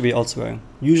focus should be elsewhere.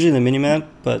 Usually the minimap,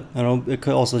 but I don't know, it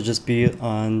could also just be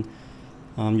on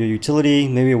your utility.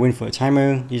 Maybe you're waiting for a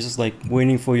timer. You're just like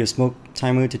waiting for your smoke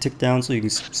timer to tick down so you can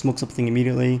smoke something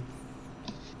immediately.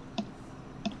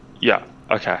 Yeah,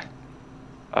 okay.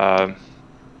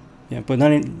 Yeah, but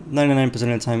 99% of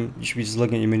the time, you should be just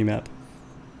looking at your minimap.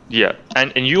 Yeah,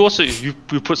 and you also you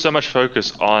put so much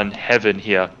focus on heaven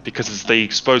here because it's the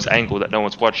exposed angle that no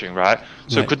one's watching, right?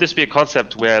 So Right. could this be a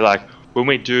concept where like when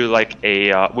we do like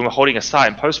a when we're holding a site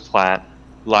in post plant,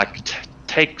 like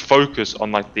take focus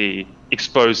on like the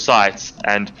exposed sites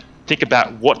and think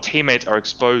about what teammates are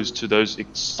exposed to those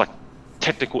like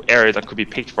technical areas that could be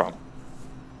picked from.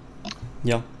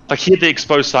 Yeah. Like here, the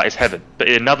exposed site is heaven, but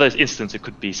in another instance, it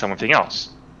could be something else.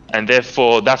 And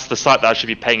therefore, that's the site that I should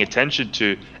be paying attention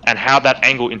to and how that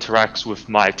angle interacts with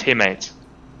my teammates.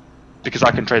 Because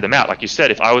I can trade them out. Like you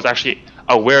said, if I was actually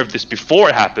aware of this before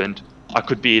it happened, I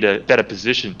could be in a better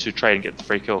position to trade and get the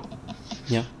free kill.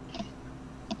 Yeah.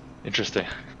 Interesting.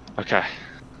 Okay.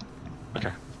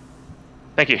 Okay.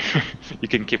 Thank you. You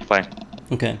can keep playing.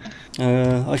 Okay.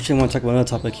 I actually want to talk about another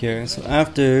topic here. So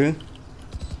after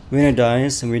Reyna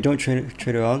dies and we don't trade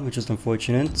her out, which is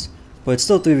unfortunate, but it's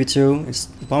still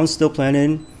 3v2. The bomb's still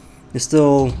planted. It's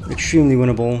still extremely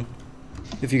winnable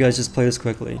if you guys just play this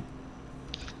correctly.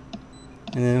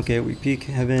 And then okay, we peek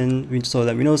heaven. We saw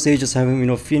that we know Sage is heaven. We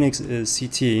know Phoenix is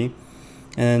CT.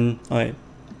 And alright,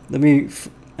 let me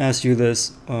ask you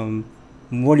this: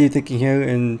 what are you thinking here,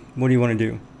 and what do you want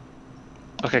to do?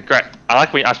 Okay, great. I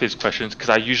like when you ask me these questions because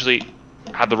I usually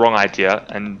have the wrong idea,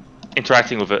 and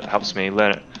interacting with it helps me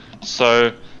learn it.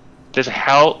 So there's a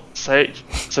hell. So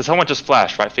someone just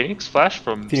flashed, right? Phoenix flash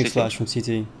from Phoenix CT? flash from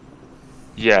CT.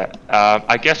 Yeah.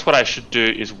 I guess what I should do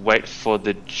is wait for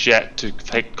the jet to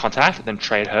take contact and then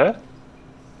trade her.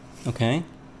 Okay.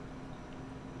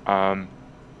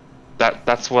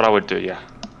 That's what I would do. Yeah.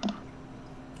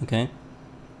 Okay.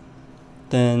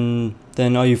 Then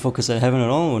are you focused at heaven at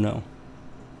all or no?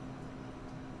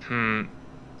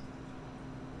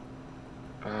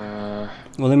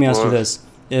 Well, let me ask you this: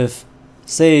 if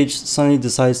Sage suddenly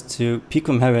decides to peek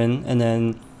from heaven and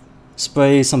then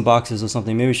spray some boxes or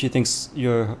something, maybe she thinks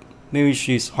maybe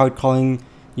she's hard calling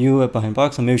you at behind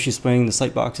box, or maybe she's spraying the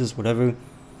site boxes, whatever.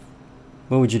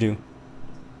 What would you do?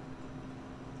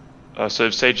 So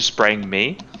if Sage is spraying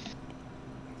me,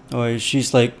 or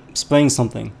she's like spraying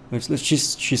something.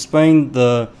 She's spraying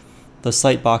the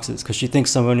site boxes because she thinks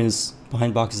someone is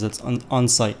behind boxes that's on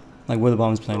site, like where the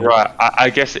bomb is planted. right? I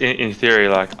guess in theory,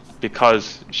 like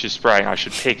because she's spraying, I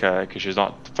should pick her because she's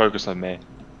not focused on me.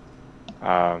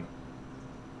 But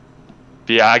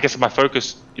yeah, I guess my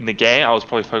focus in the game, I was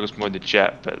probably focused more on the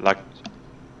jet. But like,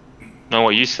 knowing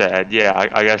what you said, yeah,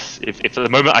 I guess if at the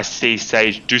moment I see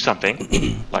Sage do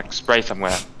something, like spray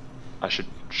somewhere, I should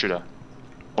shoot her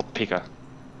or pick her.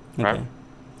 Okay. Right?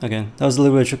 Okay, that was a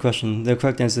little bit of a trick question. The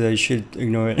correct answer is that you should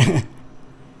ignore it.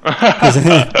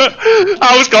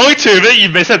 I was going to, but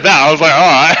you said that. I was like,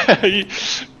 alright.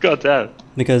 God damn.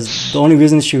 Because the only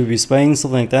reason she would be spraying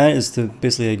something like that is to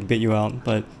basically like, bait you out.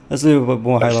 But that's a little bit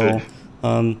more high level.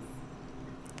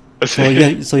 So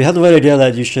you have the right idea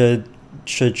that you should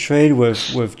trade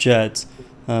with Jet.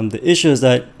 The issue is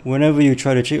that whenever you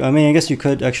try to trade, I mean, I guess you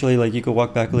could actually like you could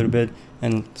walk back a little bit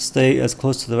and stay as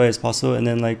close to the right as possible, and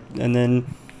then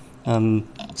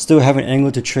still have an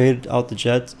angle to trade out the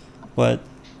Jet. But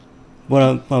what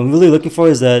I'm really looking for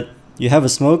is that you have a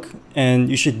smoke and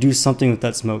you should do something with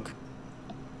that smoke.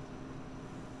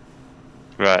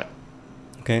 Right.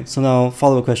 Okay, so now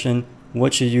follow-up question: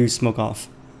 what should you smoke off?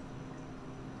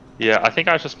 Yeah, I think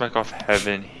I should smoke off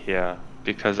heaven here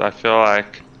because I feel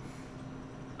like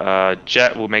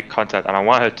Jet will make contact and I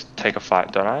want her to take a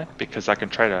fight, don't I? Because I can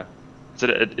trade her.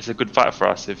 It's a good fight for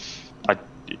us if I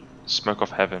smoke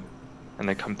off heaven and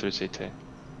then come through CT.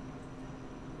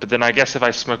 But then I guess if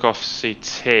I smoke off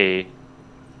CT,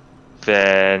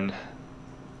 then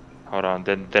hold on,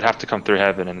 then they'd have to come through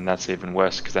heaven, and then that's even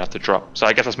worse because they have to drop. So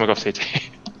I guess I smoke off CT.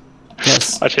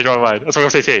 Yes. I changed my mind. I smoke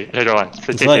off CT. I changed my mind.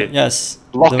 That's right. Yes.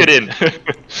 Lock it in.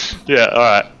 Yeah. All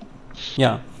right.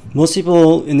 Yeah. Most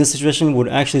people in this situation would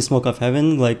actually smoke off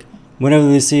heaven. Like whenever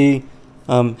they see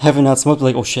heaven not smoked,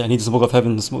 like, oh shit, I need to smoke off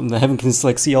heaven. The heaven can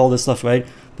like see all this stuff, right?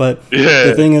 But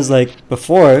the thing is, like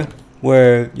before,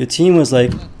 where your team was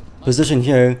like positioned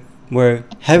here, where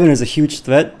heaven is a huge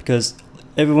threat because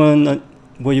everyone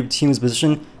where your team is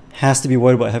positioned has to be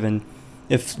worried about heaven.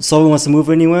 If Solo wants to move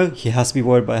anywhere, he has to be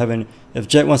worried about heaven. If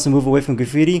Jet wants to move away from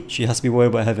graffiti, she has to be worried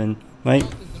about heaven, right?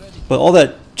 But all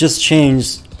that just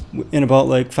changed in about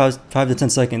like 5 to 10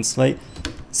 seconds, right?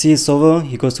 See Solo,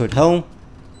 he goes toward hell.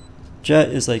 Jet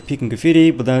is like peeking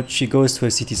graffiti, but then she goes to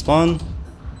a CT spawn.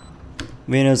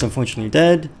 Reyna is unfortunately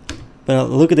dead. But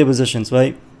look at their positions,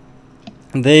 right?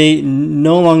 They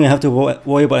no longer have to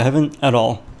worry about heaven at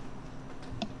all.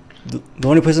 The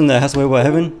only person that has to worry about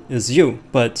heaven is you,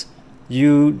 but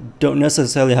you don't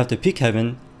necessarily have to peek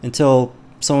heaven until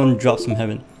someone drops from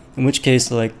heaven. In which case,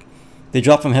 like, they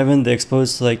drop from heaven, they're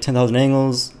exposed to like 10,000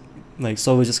 angles, like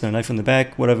Sova's just gonna knife from the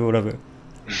back, whatever.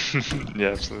 Yeah,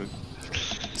 absolutely.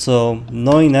 So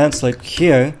knowing that's like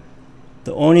here,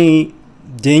 the only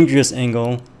dangerous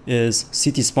angle is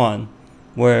CT spawn,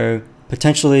 where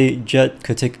potentially Jet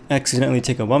could accidentally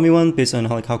take a 1v1 based on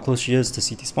how close she is to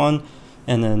CT spawn,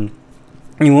 and then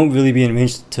you won't really be in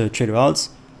range to trade her outs.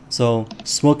 So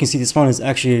smoking CT spawn is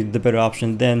actually the better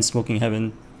option than smoking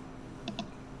heaven.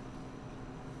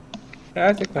 I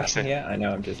have a question here. I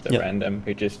know I'm just a random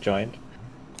who just joined.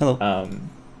 Hello.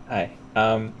 Hi.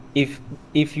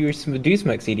 If you do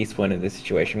smoke CD spawn in this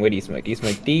situation, where do you smoke? Do you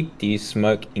smoke deep? Do you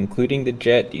smoke including the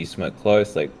jet? Do you smoke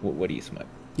close? Like, what do you smoke?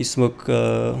 You smoke.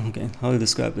 Okay, how to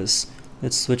describe this?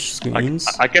 Let's switch screens.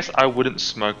 I guess I wouldn't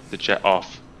smoke the jet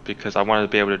off because I wanted to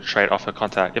be able to trade off her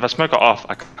contact. If I smoke her off,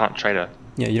 I can't trade her.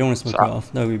 Yeah, you don't want to smoke her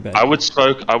off. That would be bad. I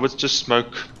would just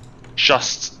smoke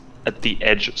just at the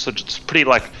edge, so just pretty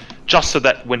like just so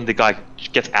that when the guy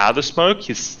gets out of the smoke,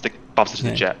 he's like bumps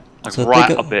into the jet, like so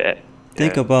right up there.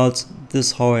 Think about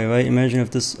this hallway, right? Imagine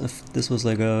if this was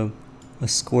like a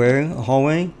square, a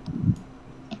hallway.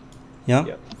 Yeah.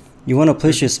 Yep. You want to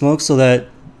place your smoke so that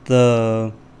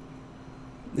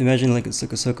imagine like it's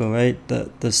like a circle, right?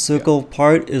 The circle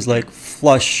part is like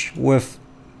flush with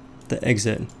the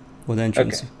exit or the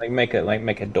entrance. Okay, like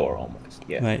make a door almost.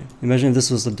 Yeah. Right. Imagine if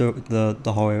this was the door,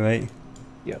 the hallway, right?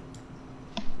 Yep.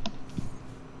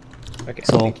 Okay.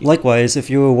 So likewise, if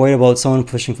you were worried about someone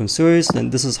pushing from sewers,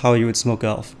 then this is how you would smoke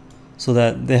elf, so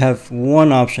that they have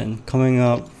one option coming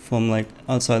out from like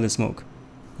outside the smoke,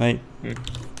 right?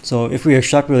 So if we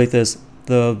extrapolate this,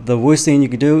 the worst thing you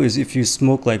could do is if you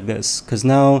smoke like this, because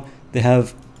now they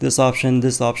have this option,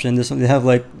 this option, this one. They have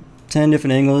like 10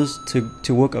 different angles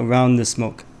to work around the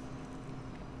smoke.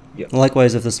 Yep.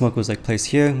 Likewise, if the smoke was like placed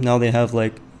here, now they have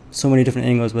like so many different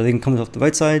angles where they can come off the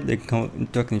right side, they can come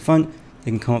directly in front,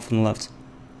 they can come up from the left.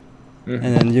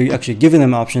 And then you're actually giving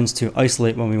them options to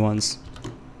isolate 1v1s.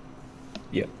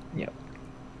 Yep.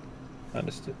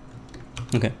 Understood.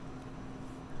 Okay.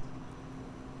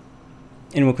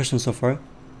 Any more questions so far?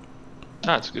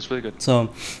 No, it's really good. So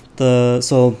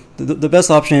the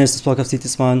best option is to smoke off CT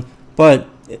spawn, but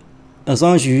as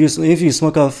long as if you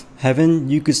smoke off heaven,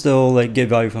 you could still like get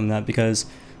value from that, because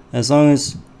as long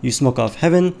as you smoke off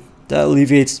heaven, that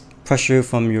alleviates pressure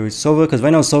from your Sova, because right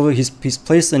now Sova he's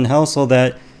placed in hell so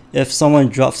that if someone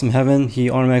drops from heaven, he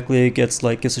automatically gets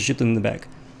a shoot in the back.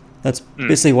 That's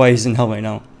basically why he's in hell right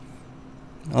now.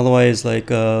 Otherwise, like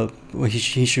what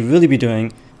he should really be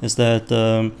doing is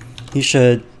that he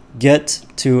should get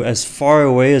to as far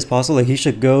away as possible. Like he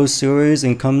should go sewers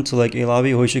and come to like a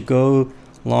lobby, or he should go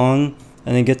long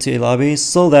and then get to a lobby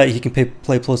so that he can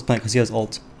play close plant because he has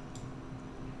ult.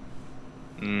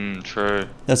 True.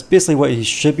 That's basically what he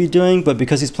should be doing, but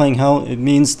because he's playing hell, it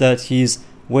means that he's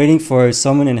waiting for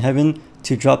someone in heaven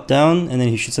to drop down, and then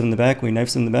he shoots him in the back, or he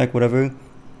knifes him in the back, whatever.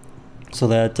 So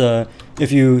that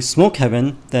if you smoke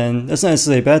heaven, then that's not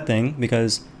necessarily a bad thing,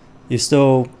 because you're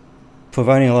still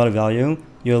providing a lot of value.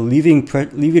 You're alleviating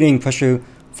pressure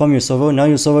from your Sova. Now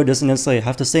your Sova doesn't necessarily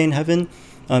have to stay in heaven.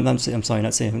 I'm sorry,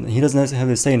 not stay in heaven. He doesn't necessarily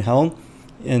have to stay in hell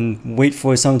and wait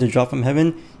for someone to drop from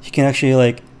heaven. He can actually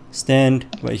like stand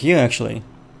right here actually,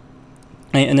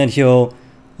 and then he'll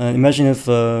imagine if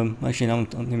actually no,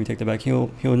 let me take that back. He'll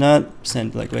not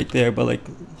stand like right there, but like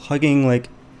hugging like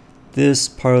this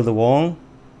part of the wall.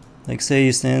 Like say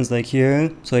he stands like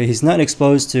here, so he's not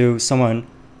exposed to someone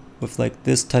with like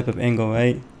this type of angle,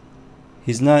 right?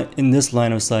 He's not in this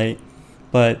line of sight,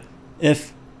 but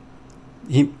if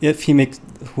he makes,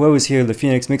 whoever's here, the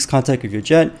Phoenix makes contact with your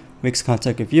jet, makes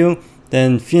contact with you,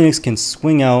 then Phoenix can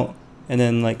swing out and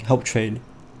then like help trade.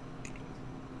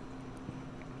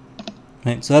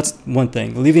 Right, so that's one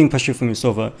thing, alleviating pressure from your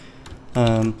Sova.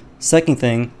 Second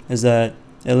thing is that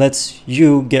it lets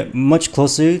you get much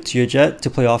closer to your jet to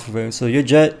play off of her. So your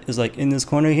jet is like in this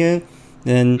corner here,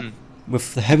 then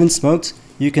with the heaven smoked,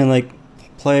 you can like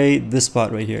play this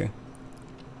spot right here,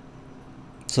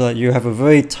 so that you have a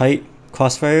very tight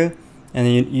crossfire, and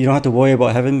then you don't have to worry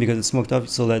about heaven because it's smoked up,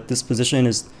 so that this position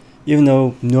is, even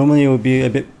though normally it would be a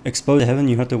bit exposed to heaven,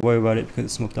 you don't have to worry about it because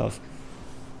it's smoked off.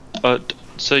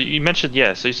 So you mentioned,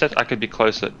 so you said I could be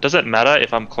closer. Does it matter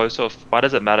if I'm closer, why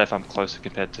does it matter if I'm closer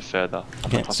compared to further?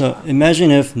 Okay, so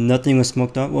imagine if nothing was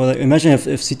smoked off, well, like, imagine if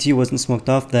CT wasn't smoked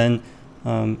off, then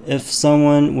if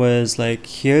someone was like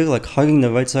here, like hugging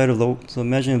the right side of the, so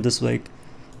imagine if this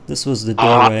was the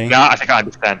doorway. Now I think I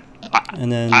understand.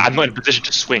 And then I'm not in a position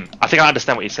to swing. I think I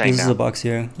understand what you're saying. This is a box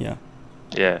here, yeah.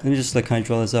 Let me just like kind of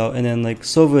draw this out, and then like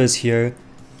Sova is here,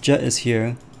 Jet is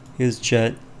here, here's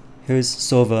Jet, here's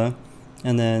Sova,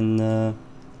 and then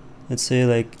let's say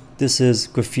like this is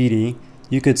graffiti,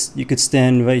 you could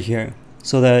stand right here,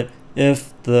 so that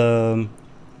if the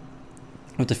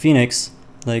Phoenix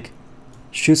like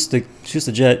shoots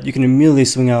the jet, you can immediately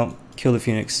swing out, kill the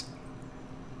Phoenix.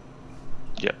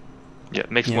 Yeah,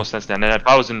 it makes more sense now. And if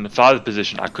I was in the farther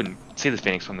position, I couldn't see the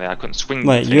Phoenix from there. I couldn't swing.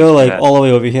 Right, the you're like there. all the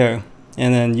way over here,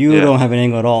 and then you don't have an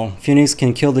angle at all. Phoenix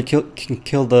can kill the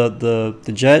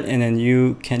jet, and then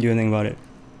you can't do anything about it.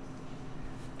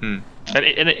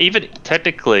 And even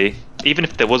technically, even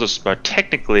if there was a smoke,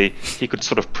 technically he could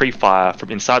sort of pre-fire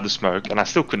from inside the smoke, and I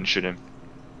still couldn't shoot him.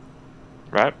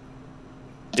 Right?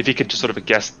 If he could just sort of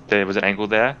guess there was an angle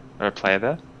there or a player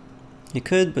there. You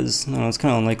could, but it's kind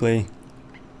of unlikely.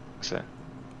 So.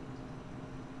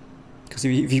 Because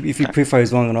if he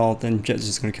pre-fires long at all, then Jet's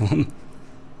just gonna kill him.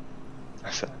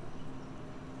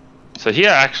 So here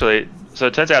actually, so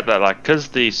it turns out that like, because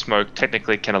the smoke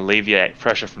technically can alleviate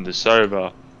pressure from the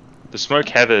Sova, the smoke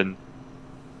heaven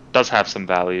does have some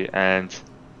value, and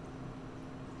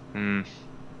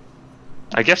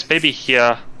I guess maybe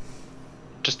here,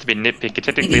 just to be nitpicky,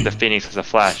 technically the Phoenix has a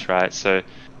flash, right? So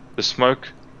the smoke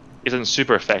isn't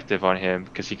super effective on him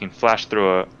because he can flash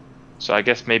through it. So I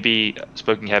guess maybe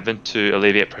Smoking Heaven to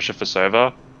alleviate pressure for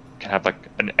Sova can have like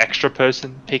an extra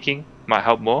person picking might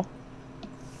help more.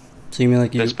 So you mean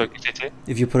like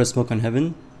if you put a smoke on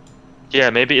Heaven? Yeah,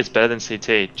 maybe it's better than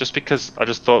CT. Just because I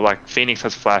just thought like Phoenix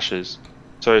has flashes,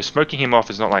 so smoking him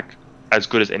off is not like as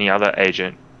good as any other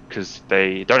agent because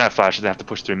they don't have flashes. They have to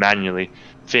push through manually.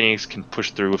 Phoenix can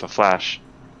push through with a flash,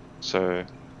 so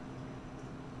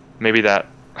maybe that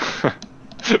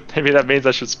maybe that means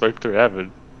I should smoke through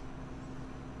Heaven.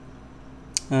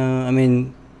 I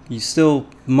mean, you still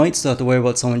might have to worry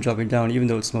about someone dropping down, even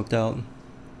though it's smoked out.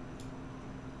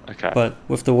 Okay. But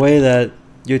with the way that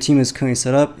your team is currently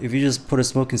set up, if you just put a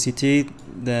smoke in CT,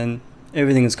 then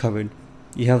everything is covered.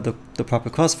 You have the proper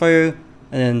crossfire,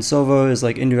 and then Sova is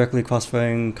like indirectly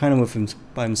crossfiring, kind of with him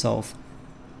by himself.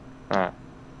 Alright.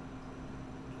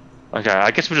 Okay,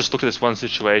 I guess we'll just look at this one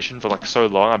situation for like so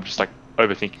long. I'm just like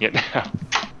overthinking it now.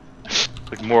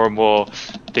 Like more and more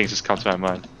things just come to my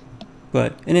mind.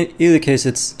 But in either case,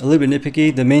 it's a little bit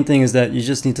nitpicky. The main thing is that you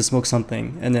just need to smoke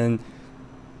something, and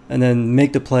then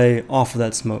make the play off of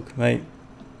that smoke, right?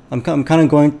 I'm kind of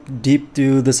going deep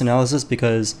through this analysis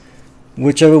because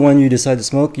whichever one you decide to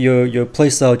smoke, your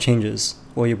playstyle changes,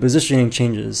 or your positioning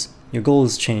changes, your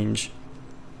goals change.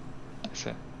 I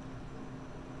see.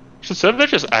 Should Server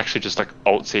just actually just like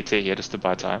alt CT here just to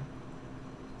buy time?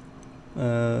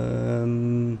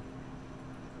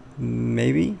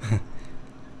 Maybe.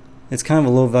 It's kind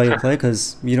of a low value play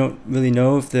because you don't really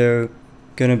know if they're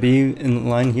gonna be in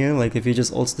line here. Like if he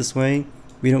just ults this way,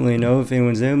 we don't really know if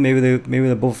anyone's there. Maybe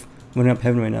they're both running up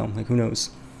Heaven right now. Like who knows?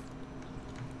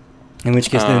 In which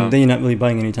case, then you're not really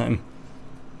buying any time.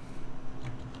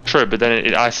 True, but then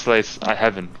it isolates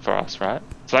Heaven for us, right?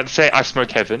 So let's say I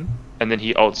smoke Heaven and then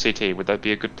he ults CT. Would that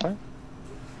be a good play?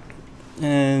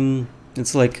 And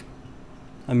it's like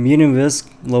a medium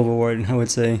risk, low reward, I would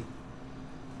say.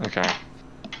 Okay.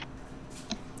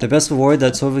 The best reward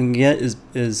that Sova can get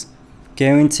is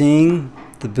guaranteeing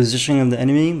the positioning of the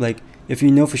enemy. Like if you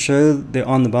know for sure they're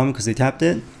on the bomb because they tapped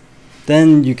it,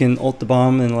 then you can ult the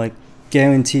bomb and like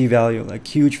guarantee value, like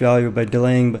huge value by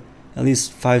delaying at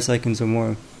least 5 seconds or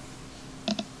more.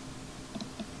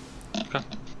 Okay.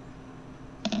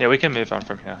 Yeah, we can move on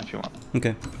from here if you want.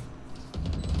 Okay.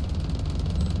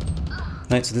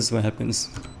 Right, so this is what happens.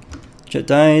 Jet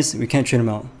dies, we can't trade him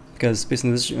out because based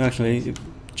on this, actually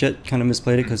Jet kind of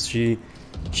misplayed it because she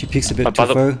peeks a bit too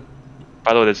far.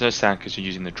 By the way, there's no sound because you're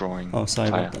using the drawing. Oh, sorry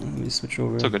about that. Let me switch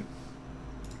over. It's all good.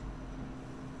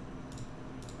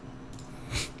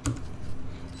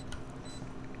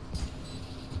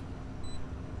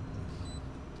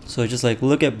 So just like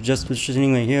look at Jet's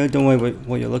positioning right here. Don't worry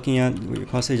what you're looking at, what you're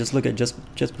crossing. Just look at Jet's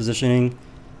positioning.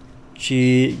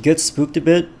 She gets spooked a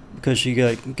bit because she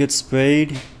gets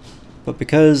sprayed, but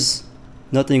because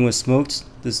nothing was smoked,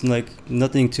 there's like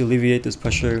nothing to alleviate this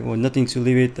pressure or nothing to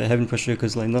alleviate the Heaven pressure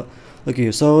because like look at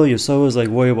your Solo is like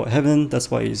worried about Heaven,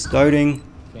 that's why he's guarding.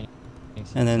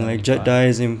 And then like Jet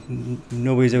dies and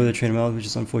nobody's able to trade him out, which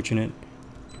is unfortunate.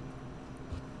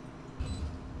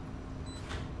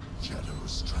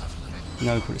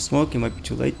 Now we put a smoke, it might be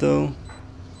too late though.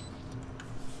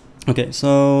 Okay,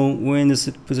 so we're in this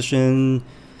position.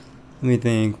 Let me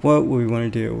think, what would we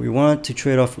want to do? We want to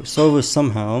trade off with Sova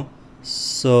somehow.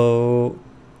 So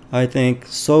I think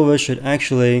Sova should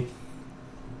actually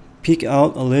peek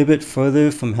out a little bit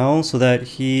further from Hell so that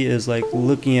he is like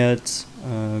looking at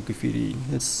graffiti.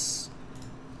 Let's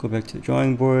go back to the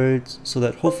drawing board so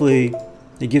that hopefully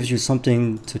it gives you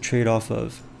something to trade off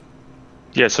of.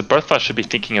 Yeah, so both of us should be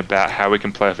thinking about how we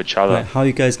can play off each other. Right, how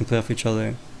you guys can play off each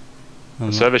other.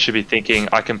 The server should be thinking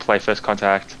I can play first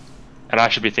contact, and I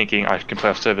should be thinking I can play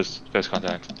off server's first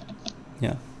contact.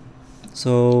 Yeah.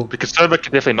 So. Because server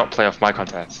can definitely not play off my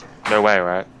contacts. No way,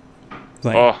 right?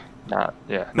 Right. Oh, nah,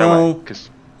 yeah, no way. Cause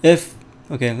if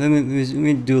okay, let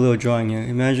me do a little drawing here.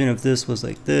 Imagine if this was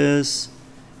like this,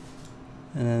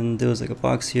 and then there was like a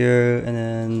box here, and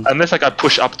then unless like I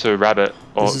push up to rabbit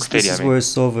or graffiti. This is where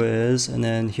Sova is, and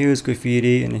then here's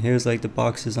graffiti, and here's like the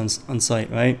boxes on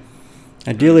site, right?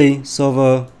 Ideally,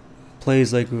 Sova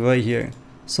plays like right here,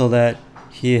 so that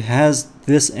he has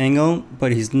this angle,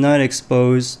 but he's not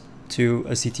exposed to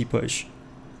a CT push.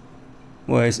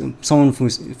 Whereas someone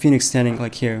who's Phoenix standing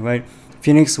like here, right?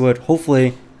 Phoenix would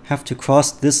hopefully have to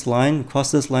cross this line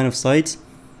of sight,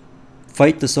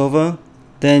 fight the Sova,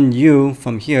 then you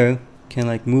from here can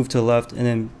like move to the left and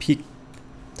then peek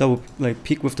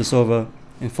with the Sova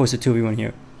and force a 2v1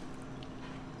 here.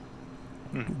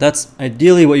 That's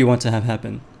ideally what you want to have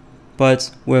happen.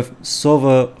 But with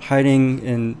Sova hiding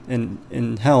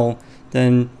in hell,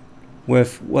 then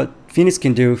with what Phoenix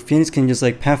can do, Phoenix can just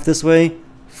like path this way,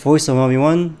 force a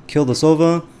 1v1, kill the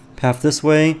Sova, path this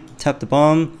way, tap the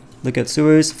bomb, look at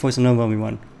sewers, force another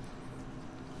 1v1.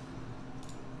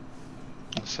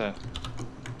 So,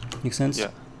 make sense? Yeah,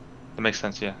 that makes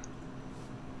sense, yeah.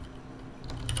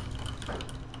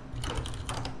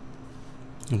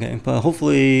 Okay, but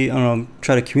hopefully, I don't know,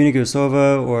 try to communicate with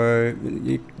Sova, or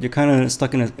you're kind of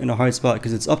stuck in a hard spot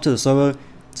because it's up to the Sova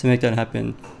to make that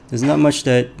happen. There's not much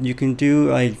that you can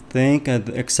do, I think,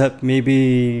 except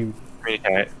maybe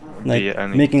like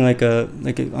making like a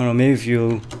I don't know,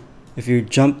 maybe if you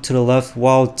jump to the left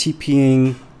while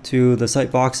TPing to the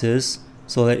site boxes,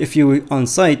 so that if you're on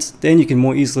site, then you can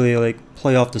more easily like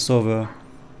play off the Sova.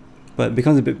 But it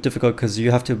becomes a bit difficult because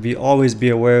you have to always be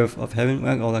aware of heaven.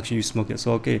 Well, actually you smoke it,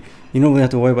 so okay, you don't really have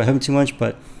to worry about heaven too much,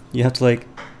 but you have to like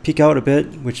peek out a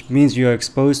bit, which means you are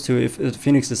exposed to if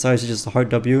Phoenix decides to just a hard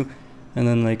W, and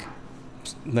then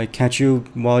like catch you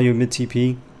while you're mid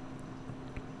TP.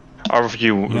 Or if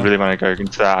you really want to go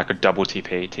into that, I could double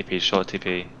TP short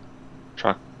TP,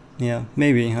 truck. Yeah,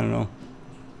 maybe, I don't know.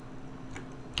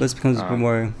 But this becomes a bit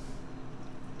more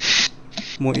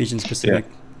agent specific.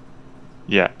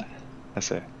 Yeah,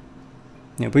 that's it.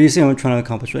 Yeah, but you see what I'm trying to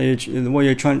accomplish, right? What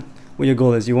your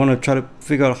goal is. You want to try to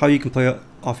figure out how you can play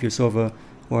off your Sova,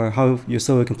 or how your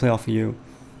Sova can play off of you.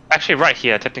 Actually, right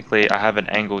here, technically, I have an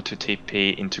angle to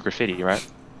TP into graffiti, right?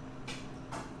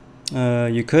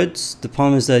 You could. The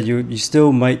problem is that you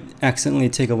still might accidentally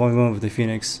take a 1v1 with the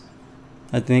Phoenix.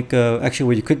 I think actually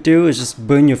what you could do is just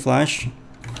burn your flash.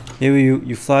 Maybe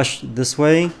you flash this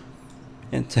way,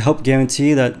 and to help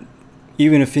guarantee that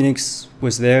even if Phoenix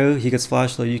was there, he gets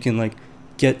flashed, so you can like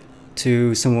get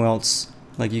to somewhere else.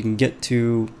 Like you can get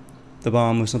to the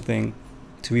bomb or something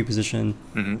to reposition.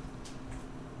 Mm-hmm.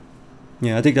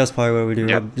 Yeah, I think that's probably what we do.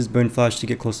 Yep. Just burn flash to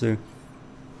get closer.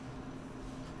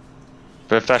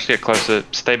 But flash to get closer,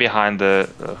 stay behind the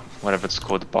whatever it's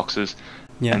called, the boxes.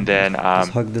 Yeah. And then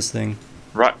just hug this thing.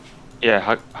 Right. Yeah,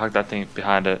 hug that thing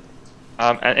behind it.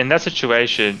 And in that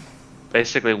situation,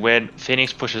 basically when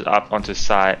Phoenix pushes up onto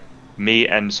site, me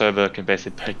and Sova can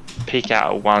basically peek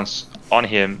out at once on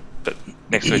him, but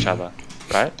next to each other,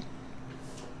 right?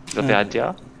 Is that the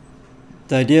idea?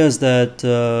 The idea is that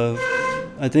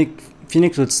I think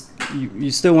Phoenix would.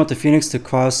 You still want the Phoenix to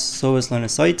cross Sova's line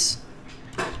of sight.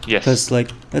 Yes. Because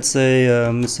let's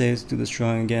do this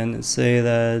drawing again. Let's say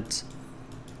that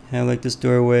I have like this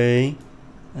doorway,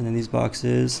 and then these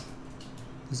boxes.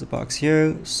 There's a box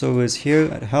here. Sova's here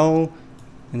at hell,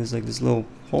 and there's like this little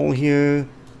hole here.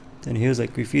 Then here's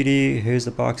like graffiti, here's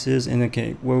the boxes, and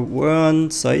okay, we're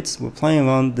on sites, we're playing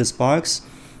around this box.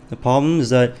 The problem is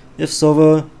that if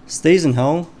Sova stays in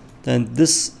hell, then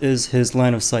this is his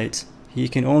line of sight. He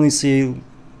can only see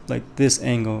like this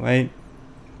angle, right?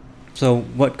 So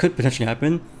what could potentially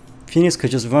happen, Phoenix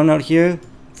could just run out here,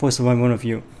 force a 1v1 of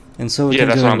you. And Sova yeah,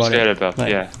 that's what I'm scared about,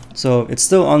 right. Yeah. So it's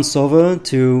still on Sova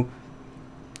to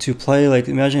play, like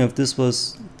imagine if this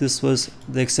was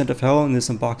the extent of hell and there's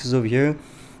some boxes over here.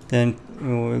 Then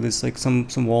there's like some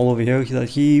wall over here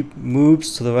that he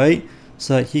moves to the right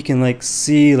so that he can like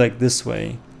see like this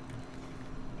way.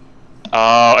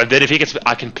 And then if he gets,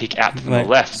 I can peek out to the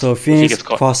left. So if Phoenix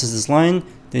crosses this line,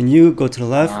 then you go to the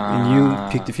left and you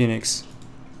peek the Phoenix.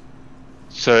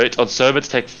 So it's on Sova to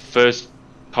take first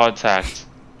contact,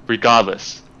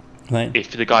 regardless. Right.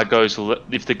 If the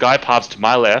guy paths to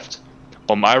my left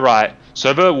or my right,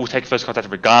 Sova will take first contact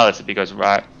regardless if he goes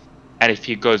right, and if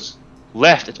he goes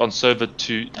left, it's on Sova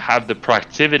to have the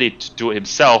proactivity to do it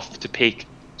himself to peek,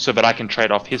 so that I can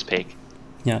trade off his peek.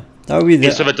 Yeah. That would be the,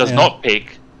 if it does not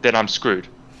peak, then I'm screwed.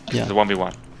 Yeah. It's a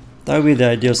 1v1. That would be the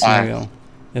ideal scenario.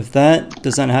 If that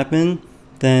does not happen,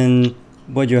 then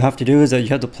what you have to do is that you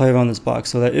have to play around this box,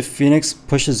 so that if Phoenix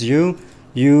pushes you,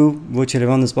 you rotate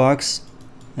around this box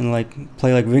and like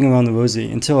play like ring around the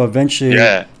rosy until eventually,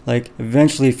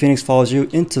 eventually Phoenix follows you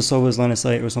into Sova's line of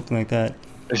sight or something like that.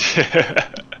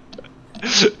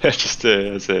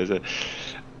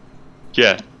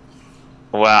 Yeah.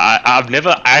 Well, I've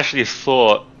never actually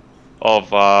thought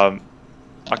of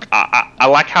like I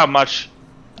like how much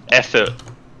effort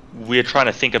we're trying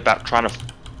to think about trying to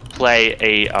play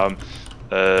a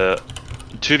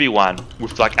 2v1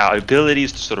 with like our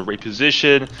abilities to sort of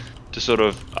reposition, to sort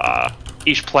of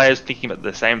each player's thinking about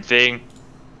the same thing.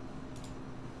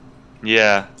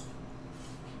 Yeah.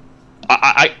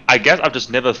 I guess I've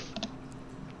just never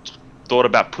thought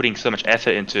about putting so much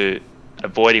effort into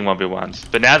avoiding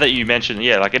 1v1s. But now that you mention,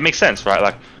 yeah, like it makes sense, right?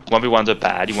 Like 1v1s are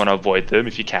bad, you want to avoid them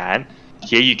if you can.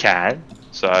 Here you can,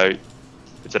 so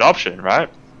it's an option, right?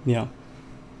 Yeah.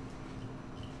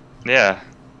 Yeah.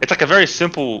 It's like a very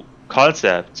simple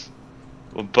concept,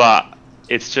 but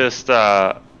it's just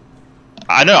I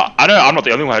know I'm not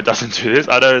the only one who doesn't do this.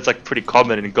 I know it's like pretty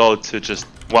common in Gold to just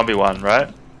 1v1,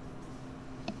 right?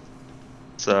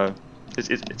 So it's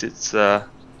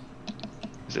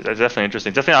definitely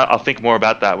interesting. Definitely I'll think more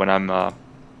about that when I'm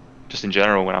just in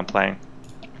general when I'm playing.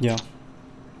 Yeah.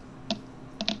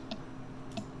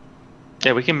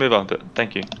 Yeah, we can move on, but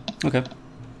thank you. Okay.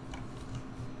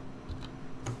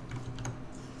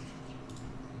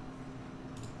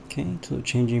 Okay, so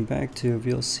changing back to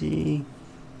VLC.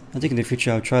 I think in the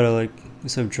future I'll try to like,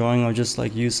 instead of drawing, I'll just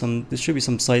like use some, there should be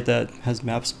some site that has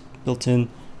maps built in.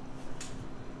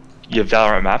 You have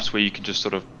Valorant maps where you can just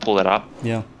sort of pull that up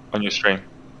on your screen.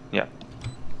 Yeah.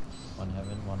 One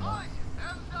heaven, one light.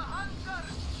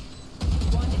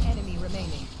 One enemy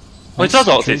remaining. Oh, it does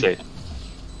alt CC.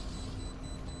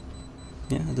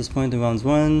 Yeah, at this point the round's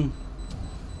one.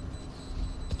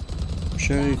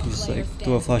 Sure, you can just like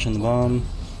throw a flash on the bomb.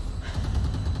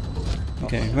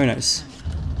 Okay, very nice.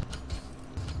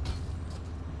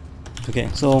 Okay,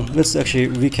 so let's actually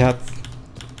recap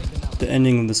the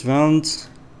ending of this round.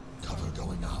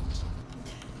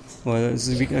 Well, let's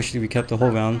actually recap the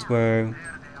whole round where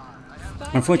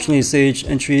unfortunately Sage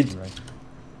entered,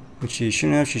 which she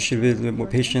shouldn't have. She should have been a little bit more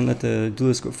patient, let the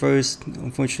duelist go first.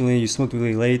 Unfortunately, you smoked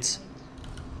really late.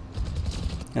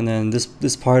 And then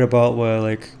this part about where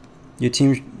like your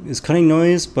team is cutting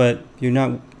noise, but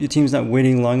your team's not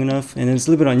waiting long enough, and it's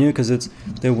a little bit on you because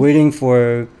they're waiting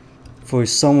for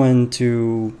someone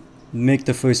to make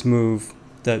the first move.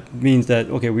 That means that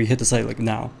okay, we hit the site like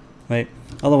now, right?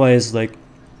 Otherwise, like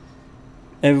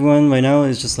everyone right now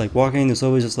is just like walking. There's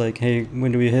always just like, hey,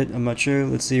 when do we hit? I'm not sure.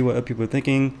 Let's see what people are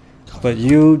thinking. But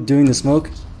you doing the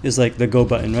smoke is like the go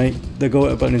button, right? The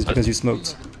go button is because you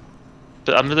smoked.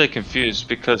 But I'm really confused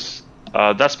because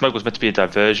that smoke was meant to be a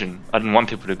diversion. I didn't want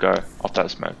people to go off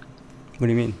that smoke. What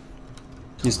do you mean?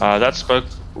 That smoke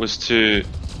was to...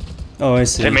 Oh, I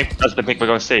see. That's the pick we're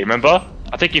going to see. Remember?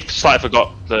 I think you slightly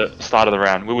forgot the start of the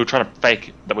round. We were trying to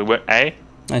fake that we weren't A.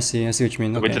 I see what you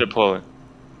mean. Okay. We did it poorly.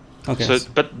 Okay. So,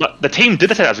 but the team did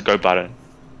it as a go button.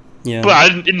 Yeah. But I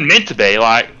didn't meant to be,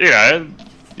 like, you know,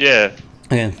 yeah.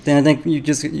 Okay, then I think you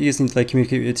just need to like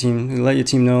communicate with your team, let your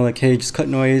team know like, hey, just cut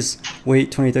noise, wait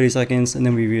 20-30 seconds, and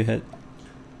then we re-hit.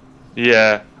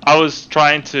 Yeah, I was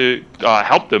trying to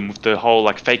help them with the whole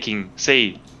like faking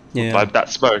C by that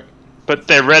smoke, but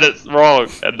they read it wrong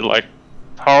and like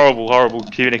horrible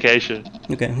communication.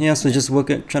 Okay, yeah, so just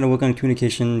try to work on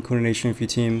communication, coordination with your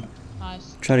team.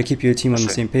 Nice. Try to keep your team on the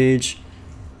same page.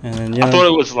 And then, yeah. I thought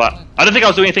it was like, I don't think I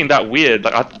was doing anything that weird.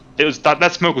 Like it was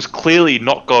that smoke was clearly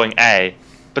not going A,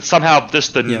 but somehow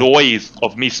just the noise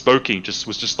of me smoking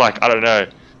was just like, I don't know,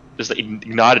 just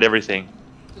ignited everything.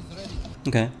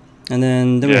 Okay, and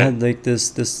then we had like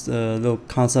this little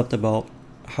concept about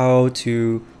how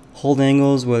to hold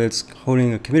angles, whether it's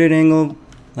holding a committed angle,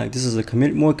 like this is a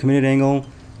more committed angle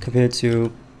compared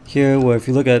to here, where if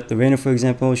you look at the Reyna, for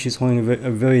example, she's holding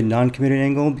a very non-committed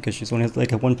angle because she's only has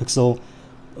like a 1 pixel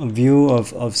view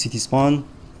of CT spawn.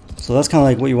 So that's kind of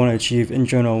like what you want to achieve in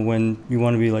general when you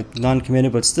want to be like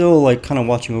non-committed but still like kind of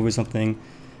watching over something.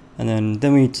 And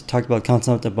then we talked about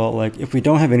concept about like if we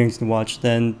don't have anything to watch,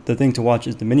 then the thing to watch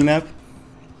is the minimap.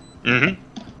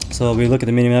 So we look at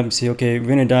the minimap and see, okay, we're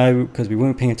gonna die because we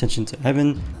weren't paying attention to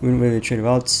Heaven. We weren't really trade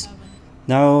routes.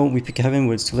 Now we pick Heaven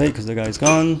when it's too late because the guy's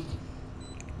gone.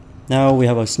 Now we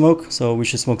have a smoke, so we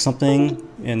should smoke something,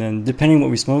 and then depending on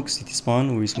what we smoke, CT spawn,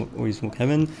 or we smoke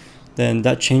Heaven, then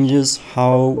that changes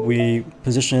how we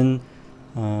position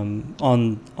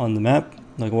on the map.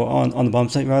 like or on the bomb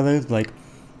site rather. Like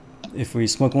if we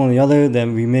smoke one or the other,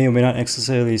 then we may or may not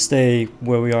necessarily stay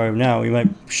where we are now. We might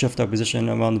shift our position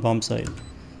around the bomb site.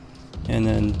 And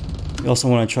then we also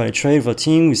want to try to trade for a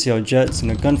team. We see our jets in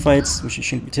the gunfights, which we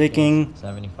shouldn't be taking.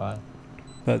 75.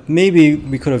 But maybe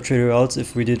we could have traded routes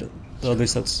if we did the other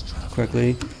steps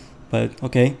correctly. But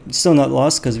okay, it's still not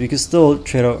lost because we could still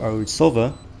trade out our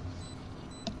Sova.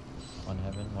 One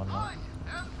heaven, one light.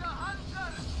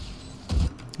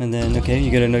 And then, okay,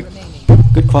 you get a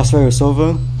good crossfire with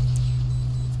Sova.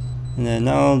 And then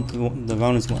now the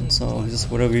round is won, so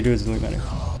just whatever you do, it doesn't really matter.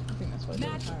 I think that's what it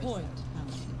is. Match point.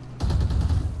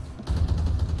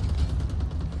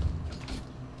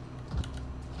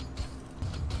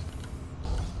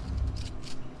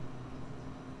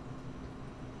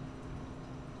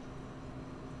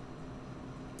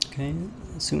 Okay,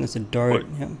 as soon as the dart,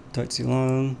 yeah, dart's too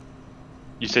long.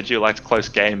 You said you liked close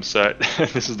games, so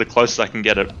this is the closest I can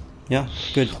get it. Yeah,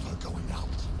 good.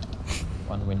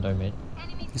 One window mid.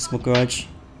 Smoke garage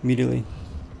immediately.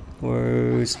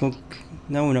 Or smoke,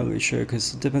 now we're not really sure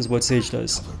because it depends what Sage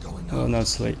does. Oh, now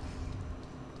it's late.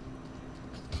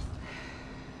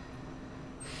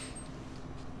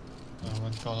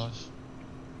 One colors.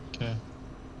 Okay.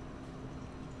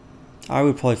 I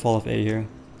would probably fall off A here.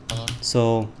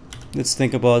 So let's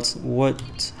think about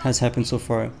what has happened so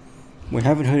far. We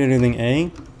haven't heard anything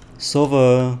A.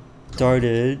 Sova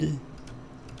darted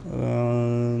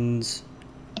around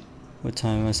what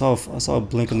time? I saw a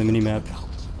blink on the minimap.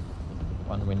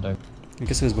 One window. I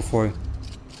guess it was before.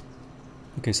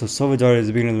 Okay, so Sova darted at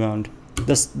the beginning of the round.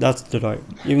 That's the dart.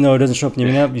 Even though it doesn't show up in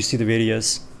the minimap, you see the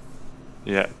radius.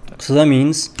 Yeah. So that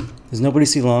means there's nobody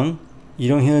C long. You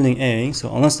don't hear anything A,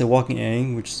 so unless they're walking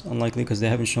A, which is unlikely because they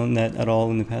haven't shown that at all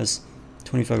in the past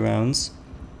 25 rounds,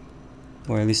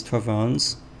 or at least 12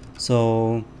 rounds.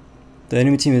 So the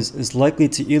enemy team is likely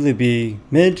to either be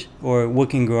mid or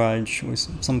working garage or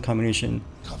some combination.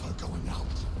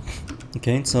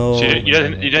 Okay, so You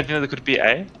don't think there could be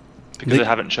A because they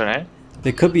haven't shown A?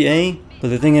 They could be A, but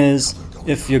the thing is,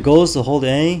 if your goal is to hold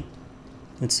A,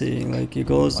 let's see, like your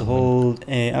goal is to hold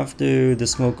A after the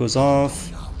smoke goes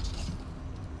off.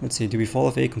 Let's see, do we fall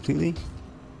off A completely?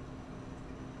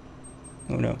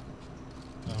 Oh no.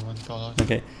 One colors.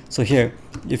 Okay, so here,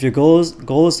 if your goal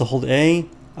is to hold A,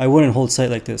 I wouldn't hold site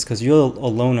like this because you're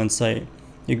alone on site.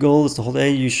 Your goal is to hold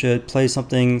A, you should play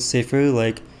something safer,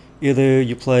 like either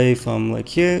you play from like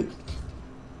here,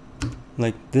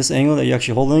 like this angle that you're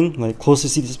actually holding, like close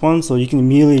to CT spawn, so you can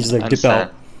immediately just like dip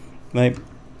out, right?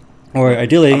 Or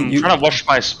ideally, I'm trying to watch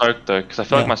my smoke though, because I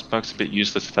feel like my smoke's a bit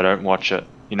useless if I don't watch it.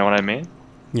 You know what I mean?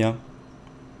 Yeah.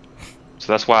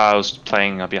 So that's why I was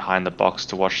playing behind the box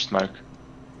to watch smoke.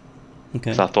 Okay.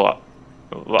 Because I thought,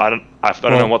 well, I don't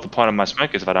know what the point of my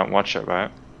smoke is if I don't watch it, right?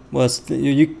 Well,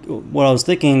 what I was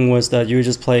thinking was that you were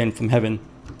just playing from heaven,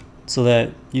 so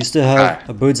that you still have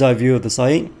a bird's eye view of the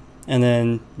site, and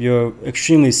then you're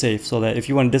extremely safe. So that if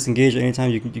you want to disengage at any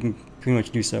time, you can pretty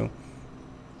much do so.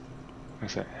 I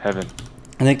say heaven.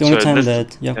 I think the only time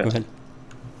that go ahead.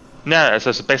 No,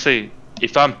 so basically,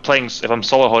 if I'm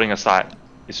solo holding a site,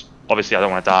 it's obviously I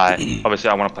don't want to die. Obviously,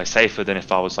 I want to play safer than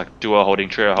if I was like duo holding,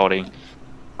 trio holding.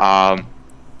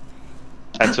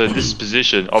 And so in this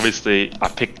position, obviously, I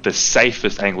picked the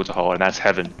safest angle to hold, and that's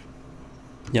heaven.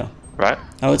 Yeah. Right?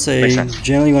 I would say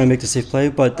generally you want to make the safe play,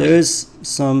 but there is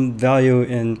some value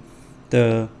in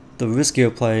the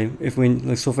riskier play. If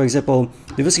we so for example,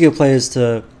 the riskier play is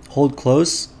to hold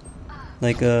close.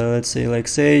 Like let's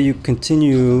say you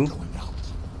continue.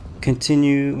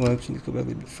 Well, actually, let's go back a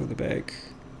little bit further back.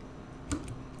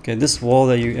 Okay, this wall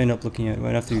that you end up looking at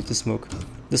right after you smoke.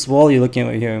 This wall you're looking at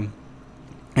right here.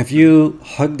 If you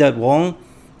hug that wall,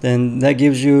 then that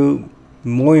gives you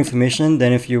more information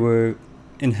than if you were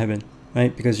in heaven,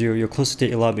 right? Because you're closer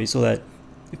to a lobby, so that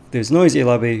if there's noise in a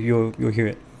lobby, you'll hear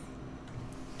it.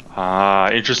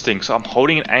 Ah, interesting. So I'm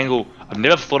holding an angle. I've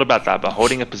never thought about that, but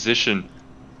holding a position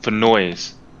for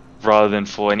noise rather than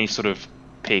for any sort of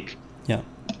peak. Yeah,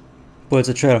 but it's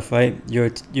a trade-off, right?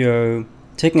 You're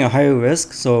taking a higher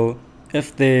risk. So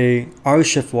if they are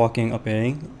shift walking up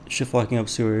A, shift walking up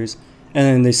sewers, and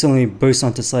then they suddenly burst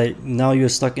onto site, now you're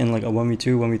stuck in like a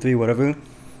 1v2, 1v3, whatever.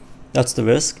 That's the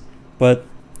risk. But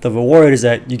the reward is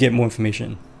that you get more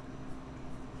information.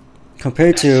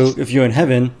 Compared to if you're in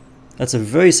heaven, that's a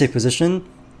very safe position,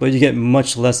 but you get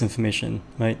much less information,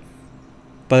 right?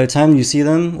 By the time you see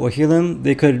them or hear them,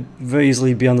 they could very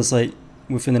easily be on the site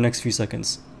within the next few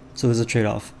seconds. So there's a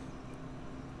trade-off.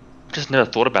 I've just never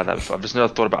thought about that before. I've just never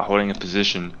thought about holding a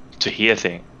position to hear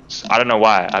things. I don't know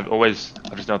why. I've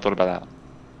just never thought about that.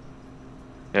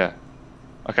 Yeah.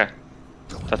 Okay.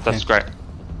 That's great.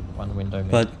 One window mid.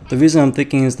 But the reason I'm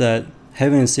thinking is that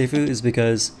Heaven is safer is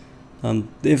because the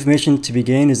information to be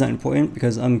gained is not important,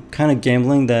 because I'm kind of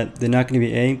gambling that they're not going to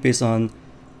be A based on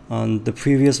the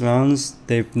previous rounds.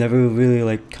 They've never really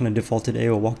like kind of defaulted A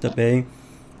or walked up A,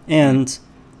 and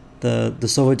the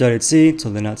Sova died at C,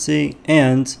 so they're not C,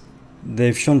 and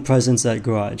they've shown presence at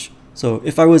garage. So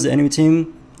if I was the enemy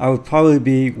team, I would probably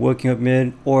be working up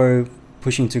mid or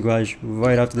pushing to garage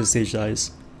right after the stage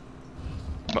dies.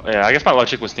 Yeah, I guess my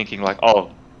logic was thinking like, oh,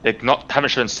 they haven't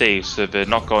shown C, so they're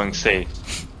not going C.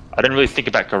 I didn't really think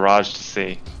about garage to C.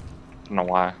 I don't know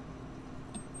why.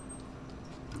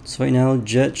 So right now,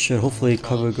 Jet should hopefully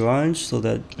cover garage so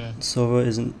that Sova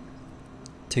isn't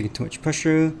taking too much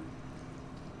pressure.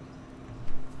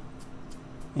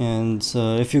 And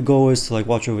if your goal is to like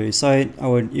watch over your site, I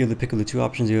would either pick up the two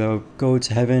options. Either I would go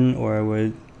to Heaven, or I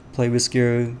would play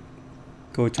riskier,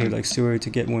 go to like Sewer to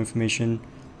get more information.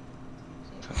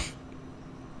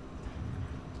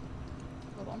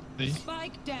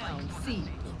 Spike down. C.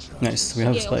 Nice, we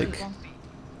have a spike.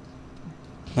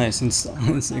 Nice,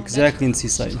 it's exactly in C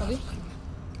side.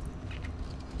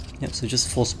 Yep, so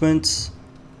just full sprint.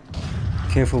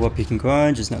 Careful about peeking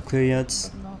garage, it's not clear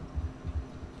yet.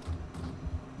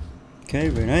 Okay,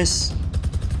 very nice.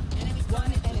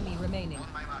 One enemy remaining.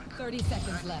 30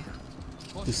 seconds left.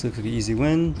 This looks like an easy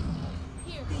win.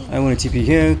 I want to TP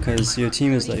here because your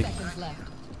team is like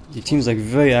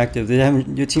very active.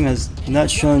 Your team has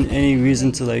not shown any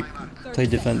reason to like play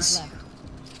defense.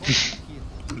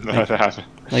 No, they haven't.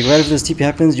 Like right after this TP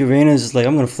happens, your Reyna is just like,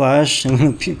 I'm gonna flash, I'm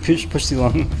gonna push too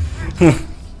long.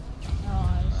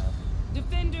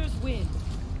 Defenders win.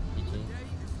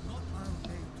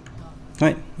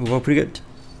 Alright, we're all pretty good.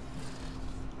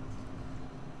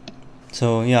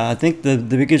 So yeah, I think the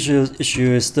big issue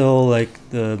is still like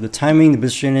the timing, the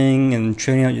positioning, and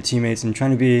training out your teammates and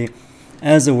trying to be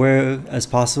as aware as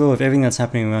possible of everything that's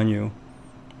happening around you.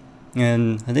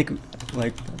 And I think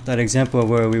like that example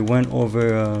where we went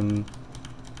over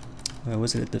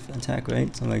was it a attack,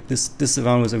 right? So like this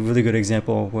round was a really good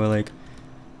example where like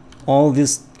all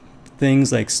these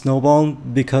things like snowball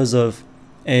because of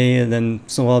A, and then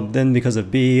snowball then because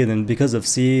of B, and then because of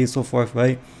C, and so forth,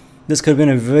 right? This could have been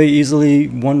a very easily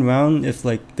one round if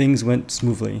like things went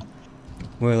smoothly.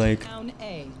 Where like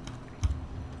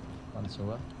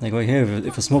right here,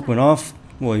 if a smoke went off,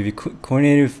 well, if you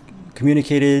coordinated,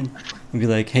 communicated, and be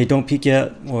like, hey, don't peek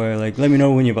yet, or like let me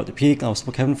know when you're about to peek, I'll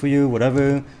smoke heaven for you,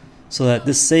 whatever, so that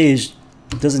this sage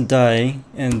doesn't die,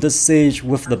 and this sage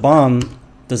with the bomb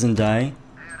doesn't die.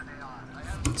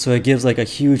 So it gives like a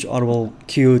huge audible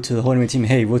cue to the whole enemy team,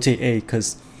 hey, rotate A,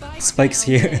 because Spike's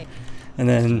here. And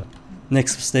then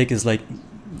next mistake is like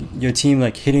your team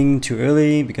like hitting too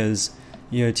early because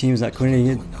your team's not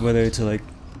coordinating it, whether to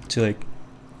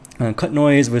cut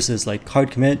noise versus like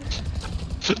hard commit.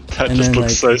 That and just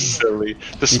looks so silly.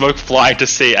 The smoke flying to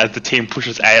C as the team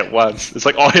pushes A at once. It's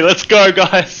like, oh, let's go,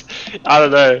 guys. I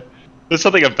don't know. There's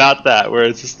something about that where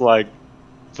it's just like,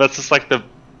 that's just like the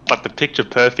picture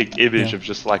perfect image of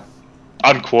just like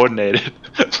uncoordinated.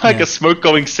 Like a smoke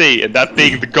going C and that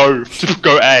being the go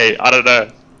A. I don't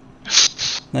know.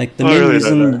 Like the main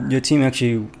reason your team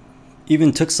actually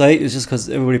even took sight is just because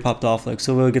everybody popped off. Like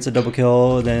Silva gets a double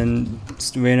kill, then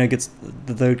Reyna gets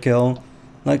the third kill.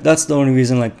 Like that's the only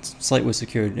reason like sight was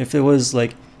secured. If it was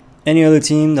like any other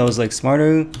team that was like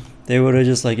smarter, they would have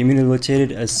just like immediately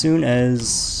rotated as soon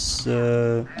as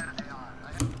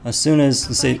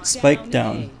let's say spike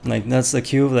down. Like that's the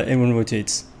cue that everyone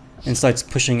rotates and starts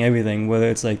pushing everything. Whether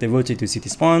it's like they rotate to CT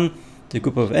spawn, to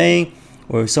group of A,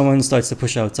 or someone starts to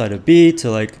push outside of B to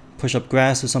like push up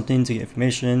grass or something to get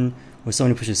information, or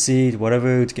somebody pushes C,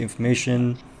 whatever, to get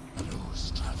information.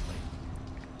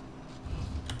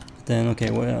 Then okay,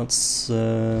 what else?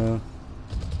 Okay,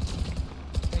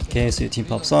 so your team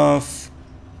pops off.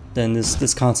 Then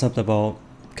this concept about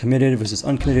committed versus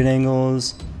uncommitted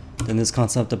angles. Then this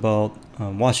concept about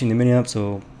watching the mini up.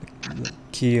 So the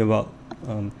key about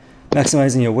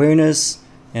maximizing your awareness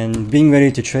and being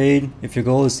ready to trade. If your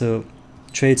goal is to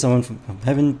trade someone from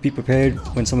heaven, be prepared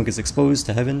when someone gets exposed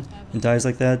to heaven and dies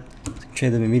like that. Trade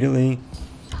them immediately.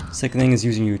 Second thing is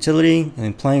using your utility and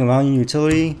then playing around your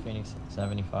utility. Phoenix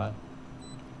 75.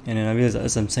 And then I realize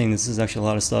as I'm saying this is actually a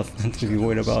lot of stuff to be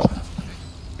worried about.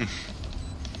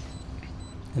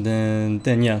 And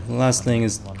then yeah, the last thing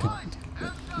is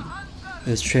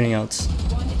trading out.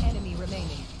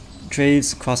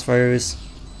 Trades, crossfires,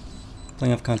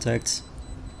 playing off contacts.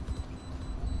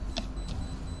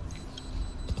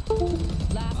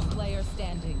 Last player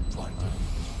standing.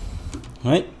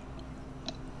 Alright.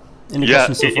 Any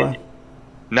questions so far?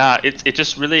 Nah, it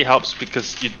just really helps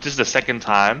because this is the second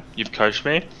time you've coached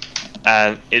me,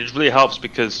 and it really helps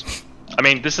because, I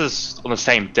mean, this is on the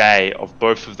same day of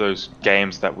both of those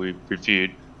games that we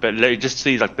reviewed, but you just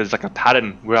see like there's like a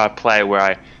pattern where I play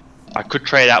where I could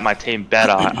trade out my team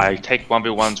better. I take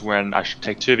 1v1s when I should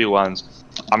take 2v1s.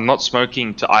 I'm not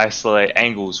smoking to isolate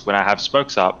angles when I have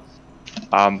smokes up,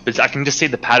 but I can just see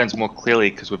the patterns more clearly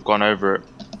because we've gone over it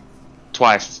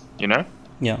twice, you know?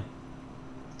 Yeah.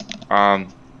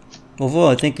 Overall,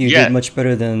 I think you did much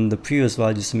better than the previous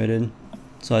VOD you submitted.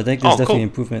 So I think there's definitely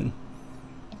improvement.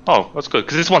 Oh, that's good,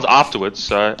 because this one's afterwards,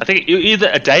 so I think either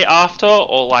a day after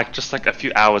or like just like a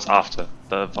few hours after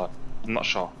the VOD. I'm not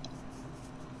sure.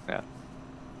 Yeah.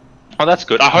 Oh, that's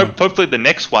good. I hope hopefully the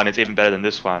next one is even better than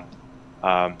this one.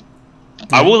 I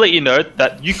will let you know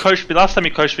that you coached me, last time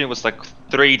you coached me was like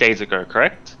 3 days ago,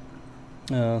 correct?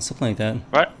 Something like that.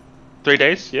 Right? 3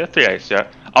 days? Yeah, 3 days, yeah.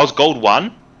 I was gold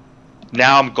 1,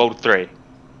 now I'm gold 3.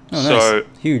 Oh, so, nice.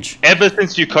 Huge. Ever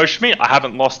since you coached me, I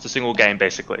haven't lost a single game,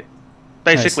 basically.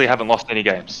 Basically, nice. Haven't lost any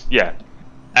games. Yeah.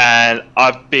 And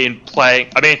I've been playing,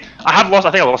 I mean, I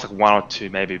think I lost like 1 or 2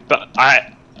 maybe, but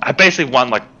I basically won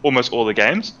like almost all the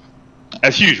games.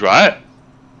 That's huge, right?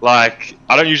 Like,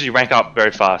 I don't usually rank up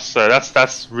very fast, so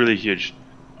that's really huge.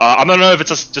 I don't know if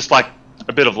it's just like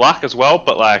a bit of luck as well,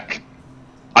 but like,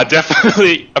 I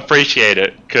definitely appreciate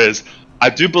it, because I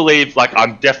do believe like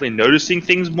I'm definitely noticing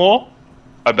things more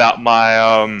about my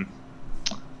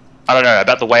I don't know,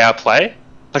 about the way I play.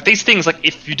 Like these things, like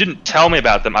if you didn't tell me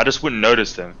about them, I just wouldn't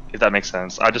notice them, if that makes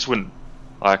sense. I just wouldn't,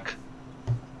 like,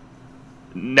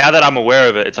 now that I'm aware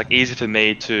of it, it's like easy for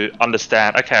me to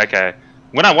understand, okay,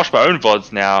 when I watch my own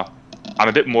VODs now, I'm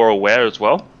a bit more aware as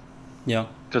well. Yeah.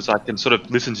 Because I can sort of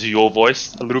listen to your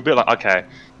voice a little bit, like, okay,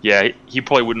 yeah, he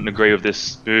probably wouldn't agree with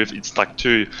this move, it's like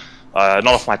too, not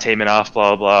off my team enough,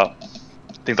 blah, blah,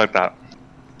 things like that.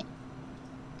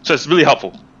 So it's really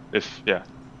helpful, yeah,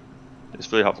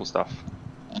 it's really helpful stuff.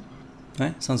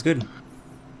 Alright, sounds good.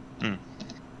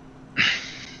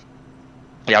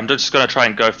 Yeah, I'm just gonna try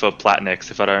and go for plat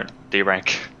next. If I don't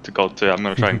D-rank to gold 2, I'm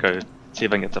gonna try and go see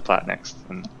if I can get to plat next,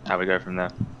 and how we go from there.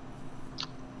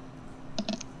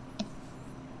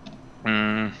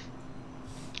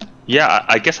 Yeah,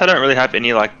 I guess I don't really have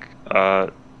any like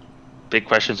big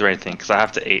questions or anything because I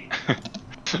have to eat,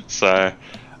 so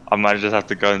I might just have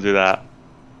to go and do that.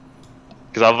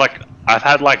 Because I've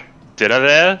had like dinner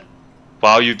there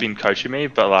while you've been coaching me,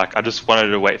 but like I just wanted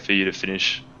to wait for you to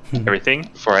finish everything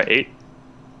before I eat.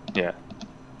 Yeah.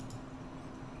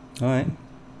 Alright.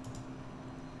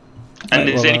 And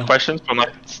is there any questions from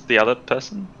like the other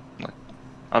person? Like,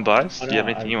 unbiased? Do you have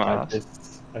anything you want to ask?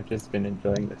 I've just been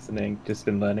enjoying listening, just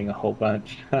been learning a whole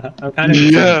bunch. I'm kind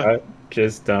of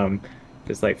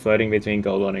just like floating between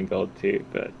gold 1 and gold 2,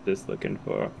 but just looking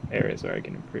for areas where I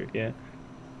can improve. Yeah.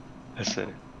 I see.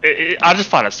 I just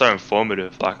find it so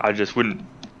informative. Like I just wouldn't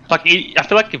like. I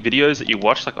feel like the videos that you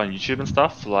watch like on YouTube and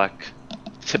stuff, like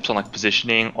tips on like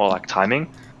positioning or like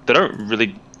timing, they don't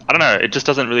really. I don't know. It just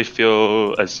doesn't really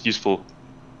feel as useful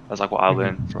as like what I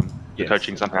learned from the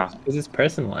coaching somehow. Because it's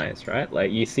personalized, right?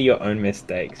 Like you see your own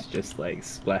mistakes just like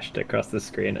splashed across the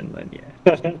screen, and then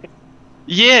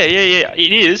yeah,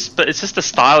 it is, but it's just the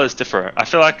style is different. I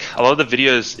feel like a lot of the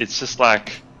videos, it's just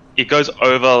like it goes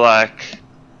over like.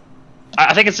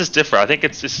 I think it's just different. I think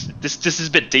it's just this is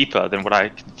a bit deeper than what I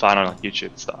can find on like YouTube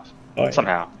and stuff.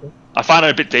 Somehow, I find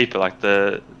it a bit deeper. Like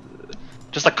the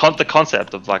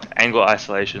concept of like angle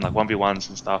isolation, like 1v1s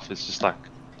and stuff, is just like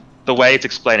the way it's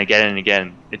explained again and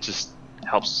again. It just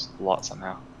helps a lot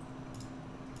somehow.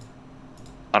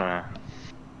 I don't know.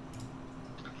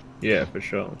 Yeah, for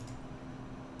sure.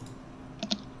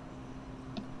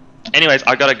 Anyways,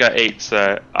 I gotta go eat.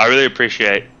 So I really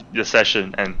appreciate your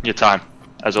session and your time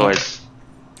as always.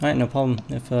 Alright, no problem.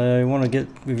 If I want to get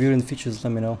reviewed in the future, just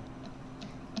let me know.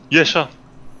 Yeah, sure.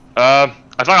 I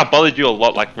feel like I bothered you a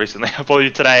lot like recently. I bothered you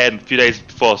today and a few days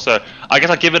before, so I guess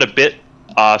I'll give it a bit,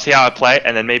 see how I play,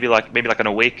 and then maybe like in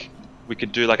a week we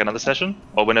could do like another session,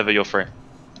 or whenever you're free.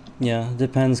 Yeah,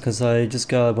 depends, because I just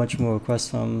got a bunch more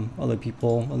requests from other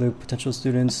people, other potential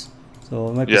students, so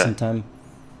it might be some time.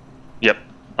 Yep,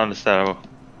 understandable.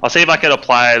 I'll see if I can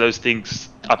apply those things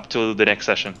up to the next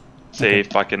session. See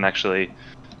if I can actually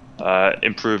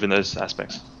improve in those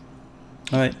aspects.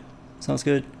 Alright, sounds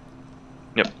good.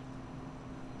 Yep.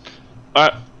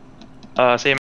 Alright, see you.